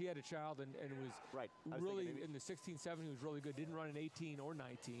she had a child and was really in the 16, 17 was really good. Didn't run in 18 or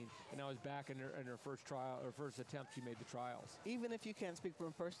 19, and now is back in her first trial or first attempt. She made the trials. Even if you can't speak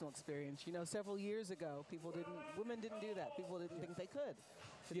from personal experience, you know, several years ago, women didn't do that. People didn't think they could.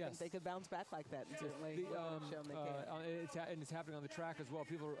 Didn't think they could bounce back like that. And certainly, shown they can. And it's happening on the track as well.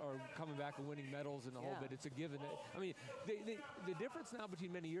 People are coming back and winning medals and the whole bit. It's a given. I mean, the difference now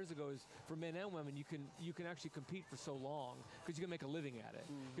between many years ago is for men and women, you can actually compete for so long because you can make a living at it.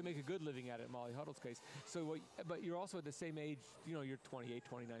 You can make a good living at it in Molly Huddle's case. So, but you're also at the same age, you know, you're 28,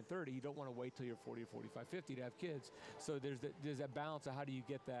 29, 30. You don't want to wait till you're 40 or 45, 50 to have kids. So there's that balance of how do you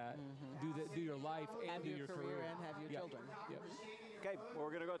get that, do your life and do your career. And have your children. Yep. Okay, well, we're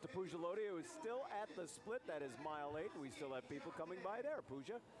going to go to Pooja Lodi, who is still at the split. That is mile 8. We still have people coming by there.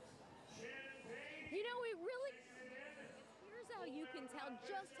 Pooja? You know, it really... Here's how you can tell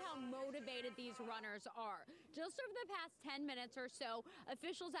just how motivated these runners are. Just over the past 10 minutes or so,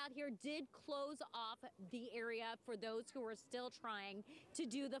 officials out here did close off the area for those who are still trying to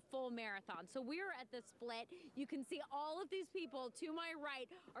do the full marathon. So we're at the split. You can see all of these people to my right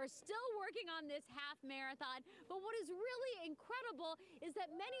are still working on this half marathon. But what is really incredible is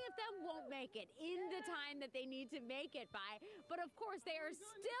that many of them won't make it in the time that they need to make it by. But of course, they are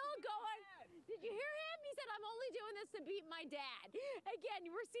still going. Did you hear him? He said, I'm only doing this to beat my dad. Again,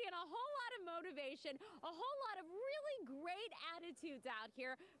 we're seeing a whole lot of motivation, a whole lot of really great attitudes out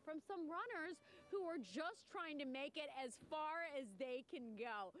here from some runners who are just trying to make it as far as they can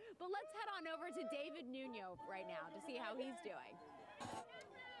go. But let's head on over to David Nuno right now to see how he's doing.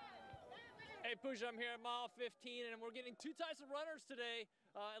 Hey, Pooja, I'm here at mile 15, and we're getting two types of runners today,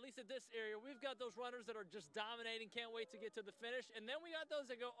 at least at this area. We've got those runners that are just dominating, can't wait to get to the finish. And then we got those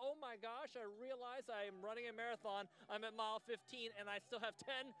that go, oh my gosh, I realize I am running a marathon. I'm at mile 15, and I still have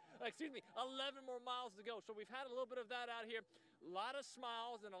 11 more miles to go. So we've had a little bit of that out here. A lot of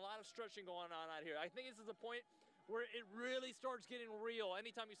smiles and a lot of stretching going on out here. I think this is the point where it really starts getting real.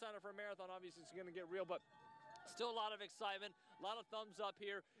 Anytime you sign up for a marathon, obviously it's going to get real, but still a lot of excitement, a lot of thumbs up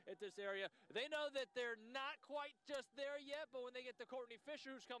here at this area. They know that they're not quite just there yet, but when they get to Courtney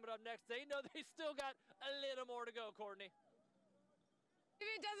Fisher, who's coming up next, they know they still got a little more to go, Courtney.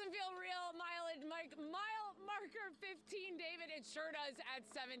 David, it doesn't feel real. Mile marker 15, David, it sure does at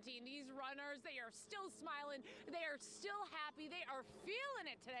 17. These runners, they are still smiling. They are still happy. They are feeling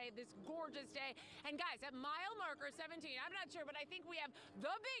it today, this gorgeous day. And guys, at mile marker 17, I'm not sure, but I think we have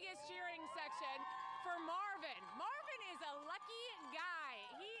the biggest cheering section for Marvin. Marvin is a lucky guy.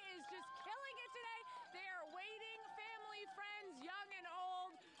 He is just killing it today. They are waiting, family, friends, young and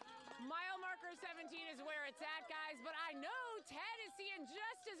old. Mile marker 17 is where it's at, guys, but I know Ted is seeing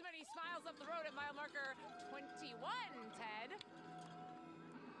just as many smiles up the road at mile marker 21, Ted.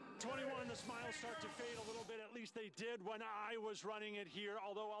 21, the smiles start to fade a little bit. At least they did when I was running it here.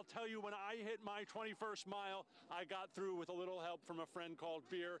 Although I'll tell you, when I hit my 21st mile, I got through with a little help from a friend called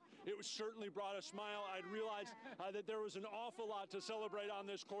beer. It certainly brought a smile. I'd realized that there was an awful lot to celebrate on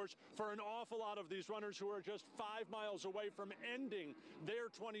this course for an awful lot of these runners who are just 5 miles away from ending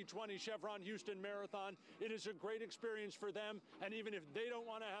their 2020 Chevron Houston Marathon. It is a great experience for them, and even if they don't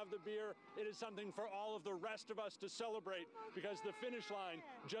want to have the beer, it is something for all of the rest of us to celebrate, because the finish line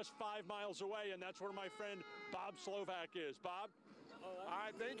just 5 miles away, and that's where my friend Bob Slovak is. Bob? All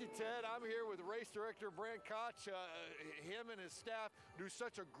right, thank you, Ted. I'm here with race director Brent Koch. Him and his staff do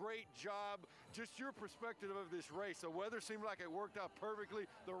such a great job. Just your perspective of this race. The weather seemed like it worked out perfectly.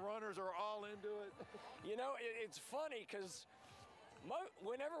 The runners are all into it. You know, it's funny because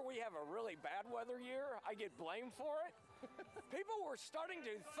whenever we have a really bad weather year, I get blamed for it. People were starting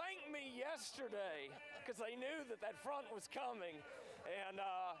to thank me yesterday because they knew that that front was coming. And,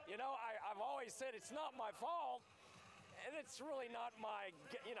 you know, I've always said it's not my fault. And it's really not my,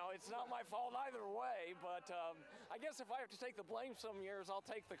 you know, it's not my fault either way. But I guess if I have to take the blame some years, I'll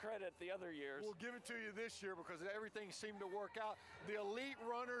take the credit the other years. We'll give it to you this year because everything seemed to work out. The elite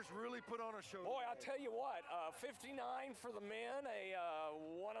runners really put on a show. Boy, I'll tell you what, 59 for the men, a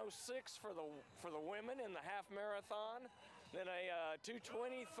 106 for the women in the half marathon, then a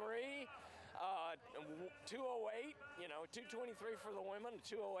 223. 208, you know, 223 for the women,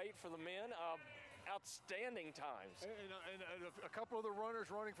 208 for the men. Outstanding times. And a couple of the runners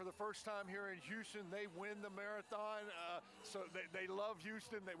running for the first time here in Houston, they win the marathon. So they love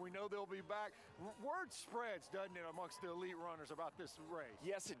Houston. We know they'll be back. Word spreads, doesn't it, amongst the elite runners about this race?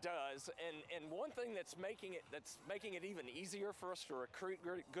 Yes, it does. And one thing that's making it even easier for us to recruit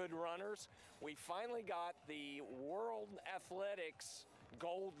good runners, we finally got the World Athletics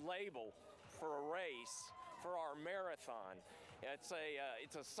gold label for a race for our marathon. It's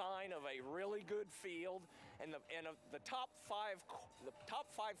a sign of a really good field, and the top five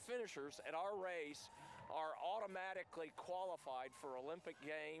finishers at our race are automatically qualified for Olympic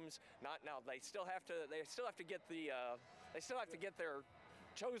Games. They still have to get their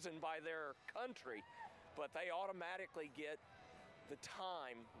chosen by their country, but they automatically get the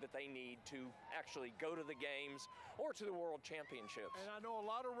time that they need to actually go to the games or to the World Championships. And I know a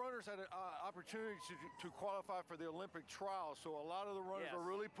lot of runners had an opportunity to qualify for the Olympic trials, so a lot of the runners are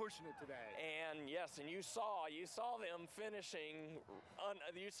really pushing it today. And yes, and you saw them finishing,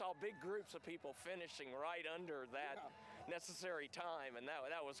 you saw big groups of people finishing right under that necessary time, and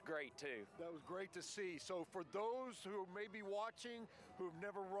that was great too. That was great to see. So for those who may be watching, who've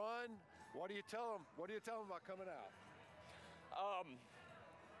never run, what do you tell them? What do you tell them about coming out?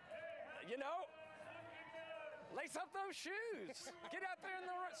 You know, lace up those shoes. Get out there in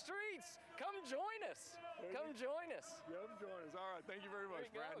the streets. Come join us. Come join us. Come join us. All right. Thank you very much,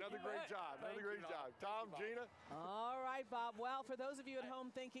 Brad. Another great job. Another great job. Tom, Gina. All right, Bob. Well, for those of you at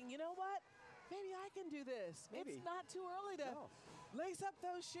home thinking, you know what? Maybe I can do this. Maybe. It's not too early to lace up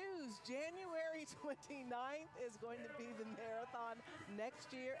those shoes. January 29th is going to be the marathon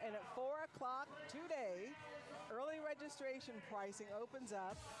next year, and at 4 o'clock today, early registration pricing opens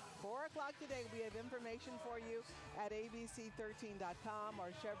up. 4 o'clock today, we have information for you at abc13.com or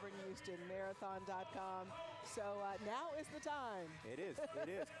chevronhoustonmarathon.com. So now is the time. It is. It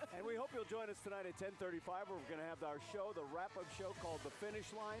is. And we hope you'll join us tonight at 10:35, where we're going to have our show, the wrap-up show called The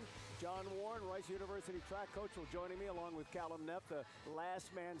Finish Line. John Warren, Rice University track coach, will join me along with Callum Neff, the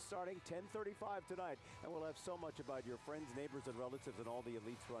last man starting 10:35 tonight. And we'll have so much about your friends, neighbors, and relatives and all the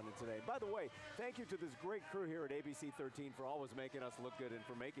elites running today. And by the way, thank you to this great crew here at ABC 13 for always making us look good and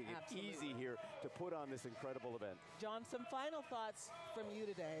for making it easy here to put on this incredible event. John, some final thoughts from you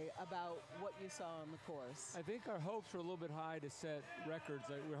today about what you saw on the course. I think our hopes were a little bit high to set records.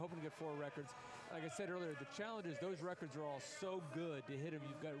 We're hoping to get 4 records. Like I said earlier, the challenge is those records are all so good. To hit them,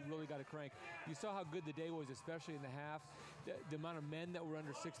 you've really got to crank. You saw how good the day was, especially in the half. the amount of men that were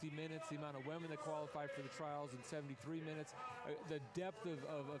under 60 minutes, the amount of women that qualified for the trials in 73 minutes, the depth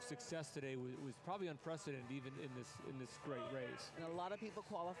of success today was probably unprecedented even in this great race. And a lot of people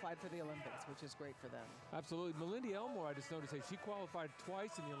qualified for the Olympics, which is great for them. Absolutely. Melinda Elmore, I just noticed, she qualified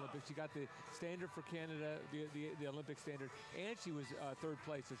twice in the Olympics. She got the standard for Canada, the Olympic standard, and she was third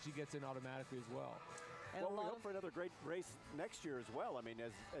place, so she gets in automatically as well. And well, we hope for another great race next year as well. I mean,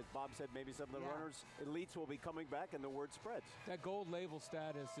 as Bob said, maybe some of the runners, elites, will be coming back, and the word spreads. That gold label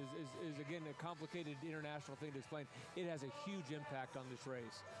status is again, a complicated international thing to explain. It has a huge impact on this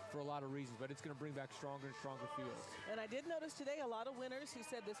race for a lot of reasons, but it's going to bring back stronger and stronger fields. And I did notice today a lot of winners who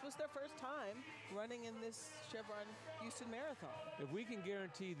said this was their first time running in this Chevron Houston Marathon. If we can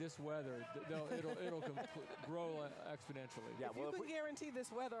guarantee this weather, it'll grow exponentially. Yeah, if you can guarantee this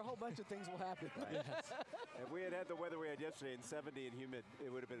weather, a whole bunch of things will happen. Right. Yes. If we had the weather we had yesterday in 70 and humid,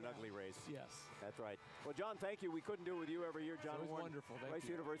 it would have been an ugly race. Yes. That's right. Well, John, thank you. We couldn't do it with you every year. John Warren, wonderful. Thank Rice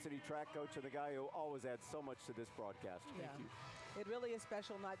you. University track coach and the guy who always adds so much to this broadcast. Thank you. It really is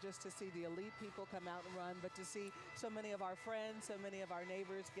special not just to see the elite people come out and run, but to see so many of our friends, so many of our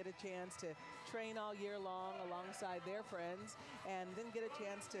neighbors get a chance to train all year long alongside their friends and then get a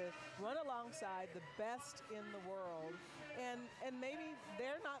chance to run alongside the best in the world. And maybe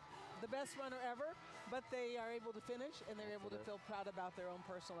they're not the best runner ever, but they are able to finish and they're able to feel proud about their own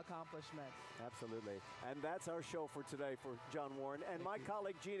personal accomplishment. Absolutely. And that's our show for today for John Warren and my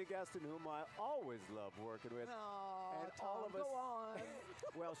colleague Gina Gaston, whom I always love working with. Oh, and Tom, all of us. go on.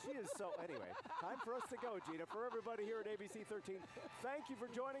 Well, she is so. Anyway, time for us to go, Gina. For everybody here at ABC 13, thank you for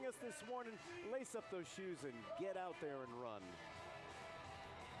joining us this morning. Lace up those shoes and get out there and run.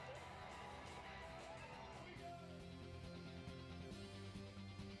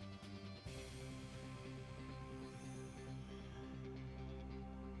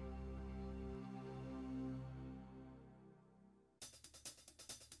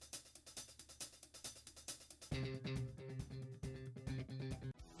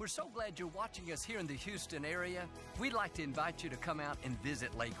 We're so glad you're watching us here in the Houston area. We'd like to invite you to come out and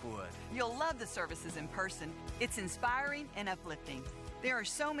visit Lakewood. You'll love the services in person. It's inspiring and uplifting. There are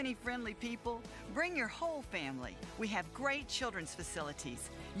so many friendly people. Bring your whole family. We have great children's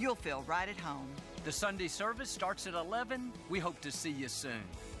facilities. You'll feel right at home. The Sunday service starts at 11. We hope to see you soon.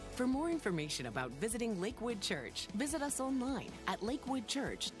 For more information about visiting Lakewood Church, visit us online at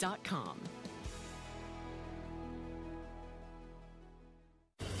lakewoodchurch.com.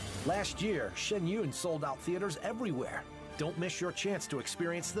 Last year, Shen Yun sold out theaters everywhere. Don't miss your chance to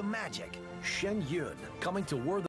experience the magic. Shen Yun, coming to Worth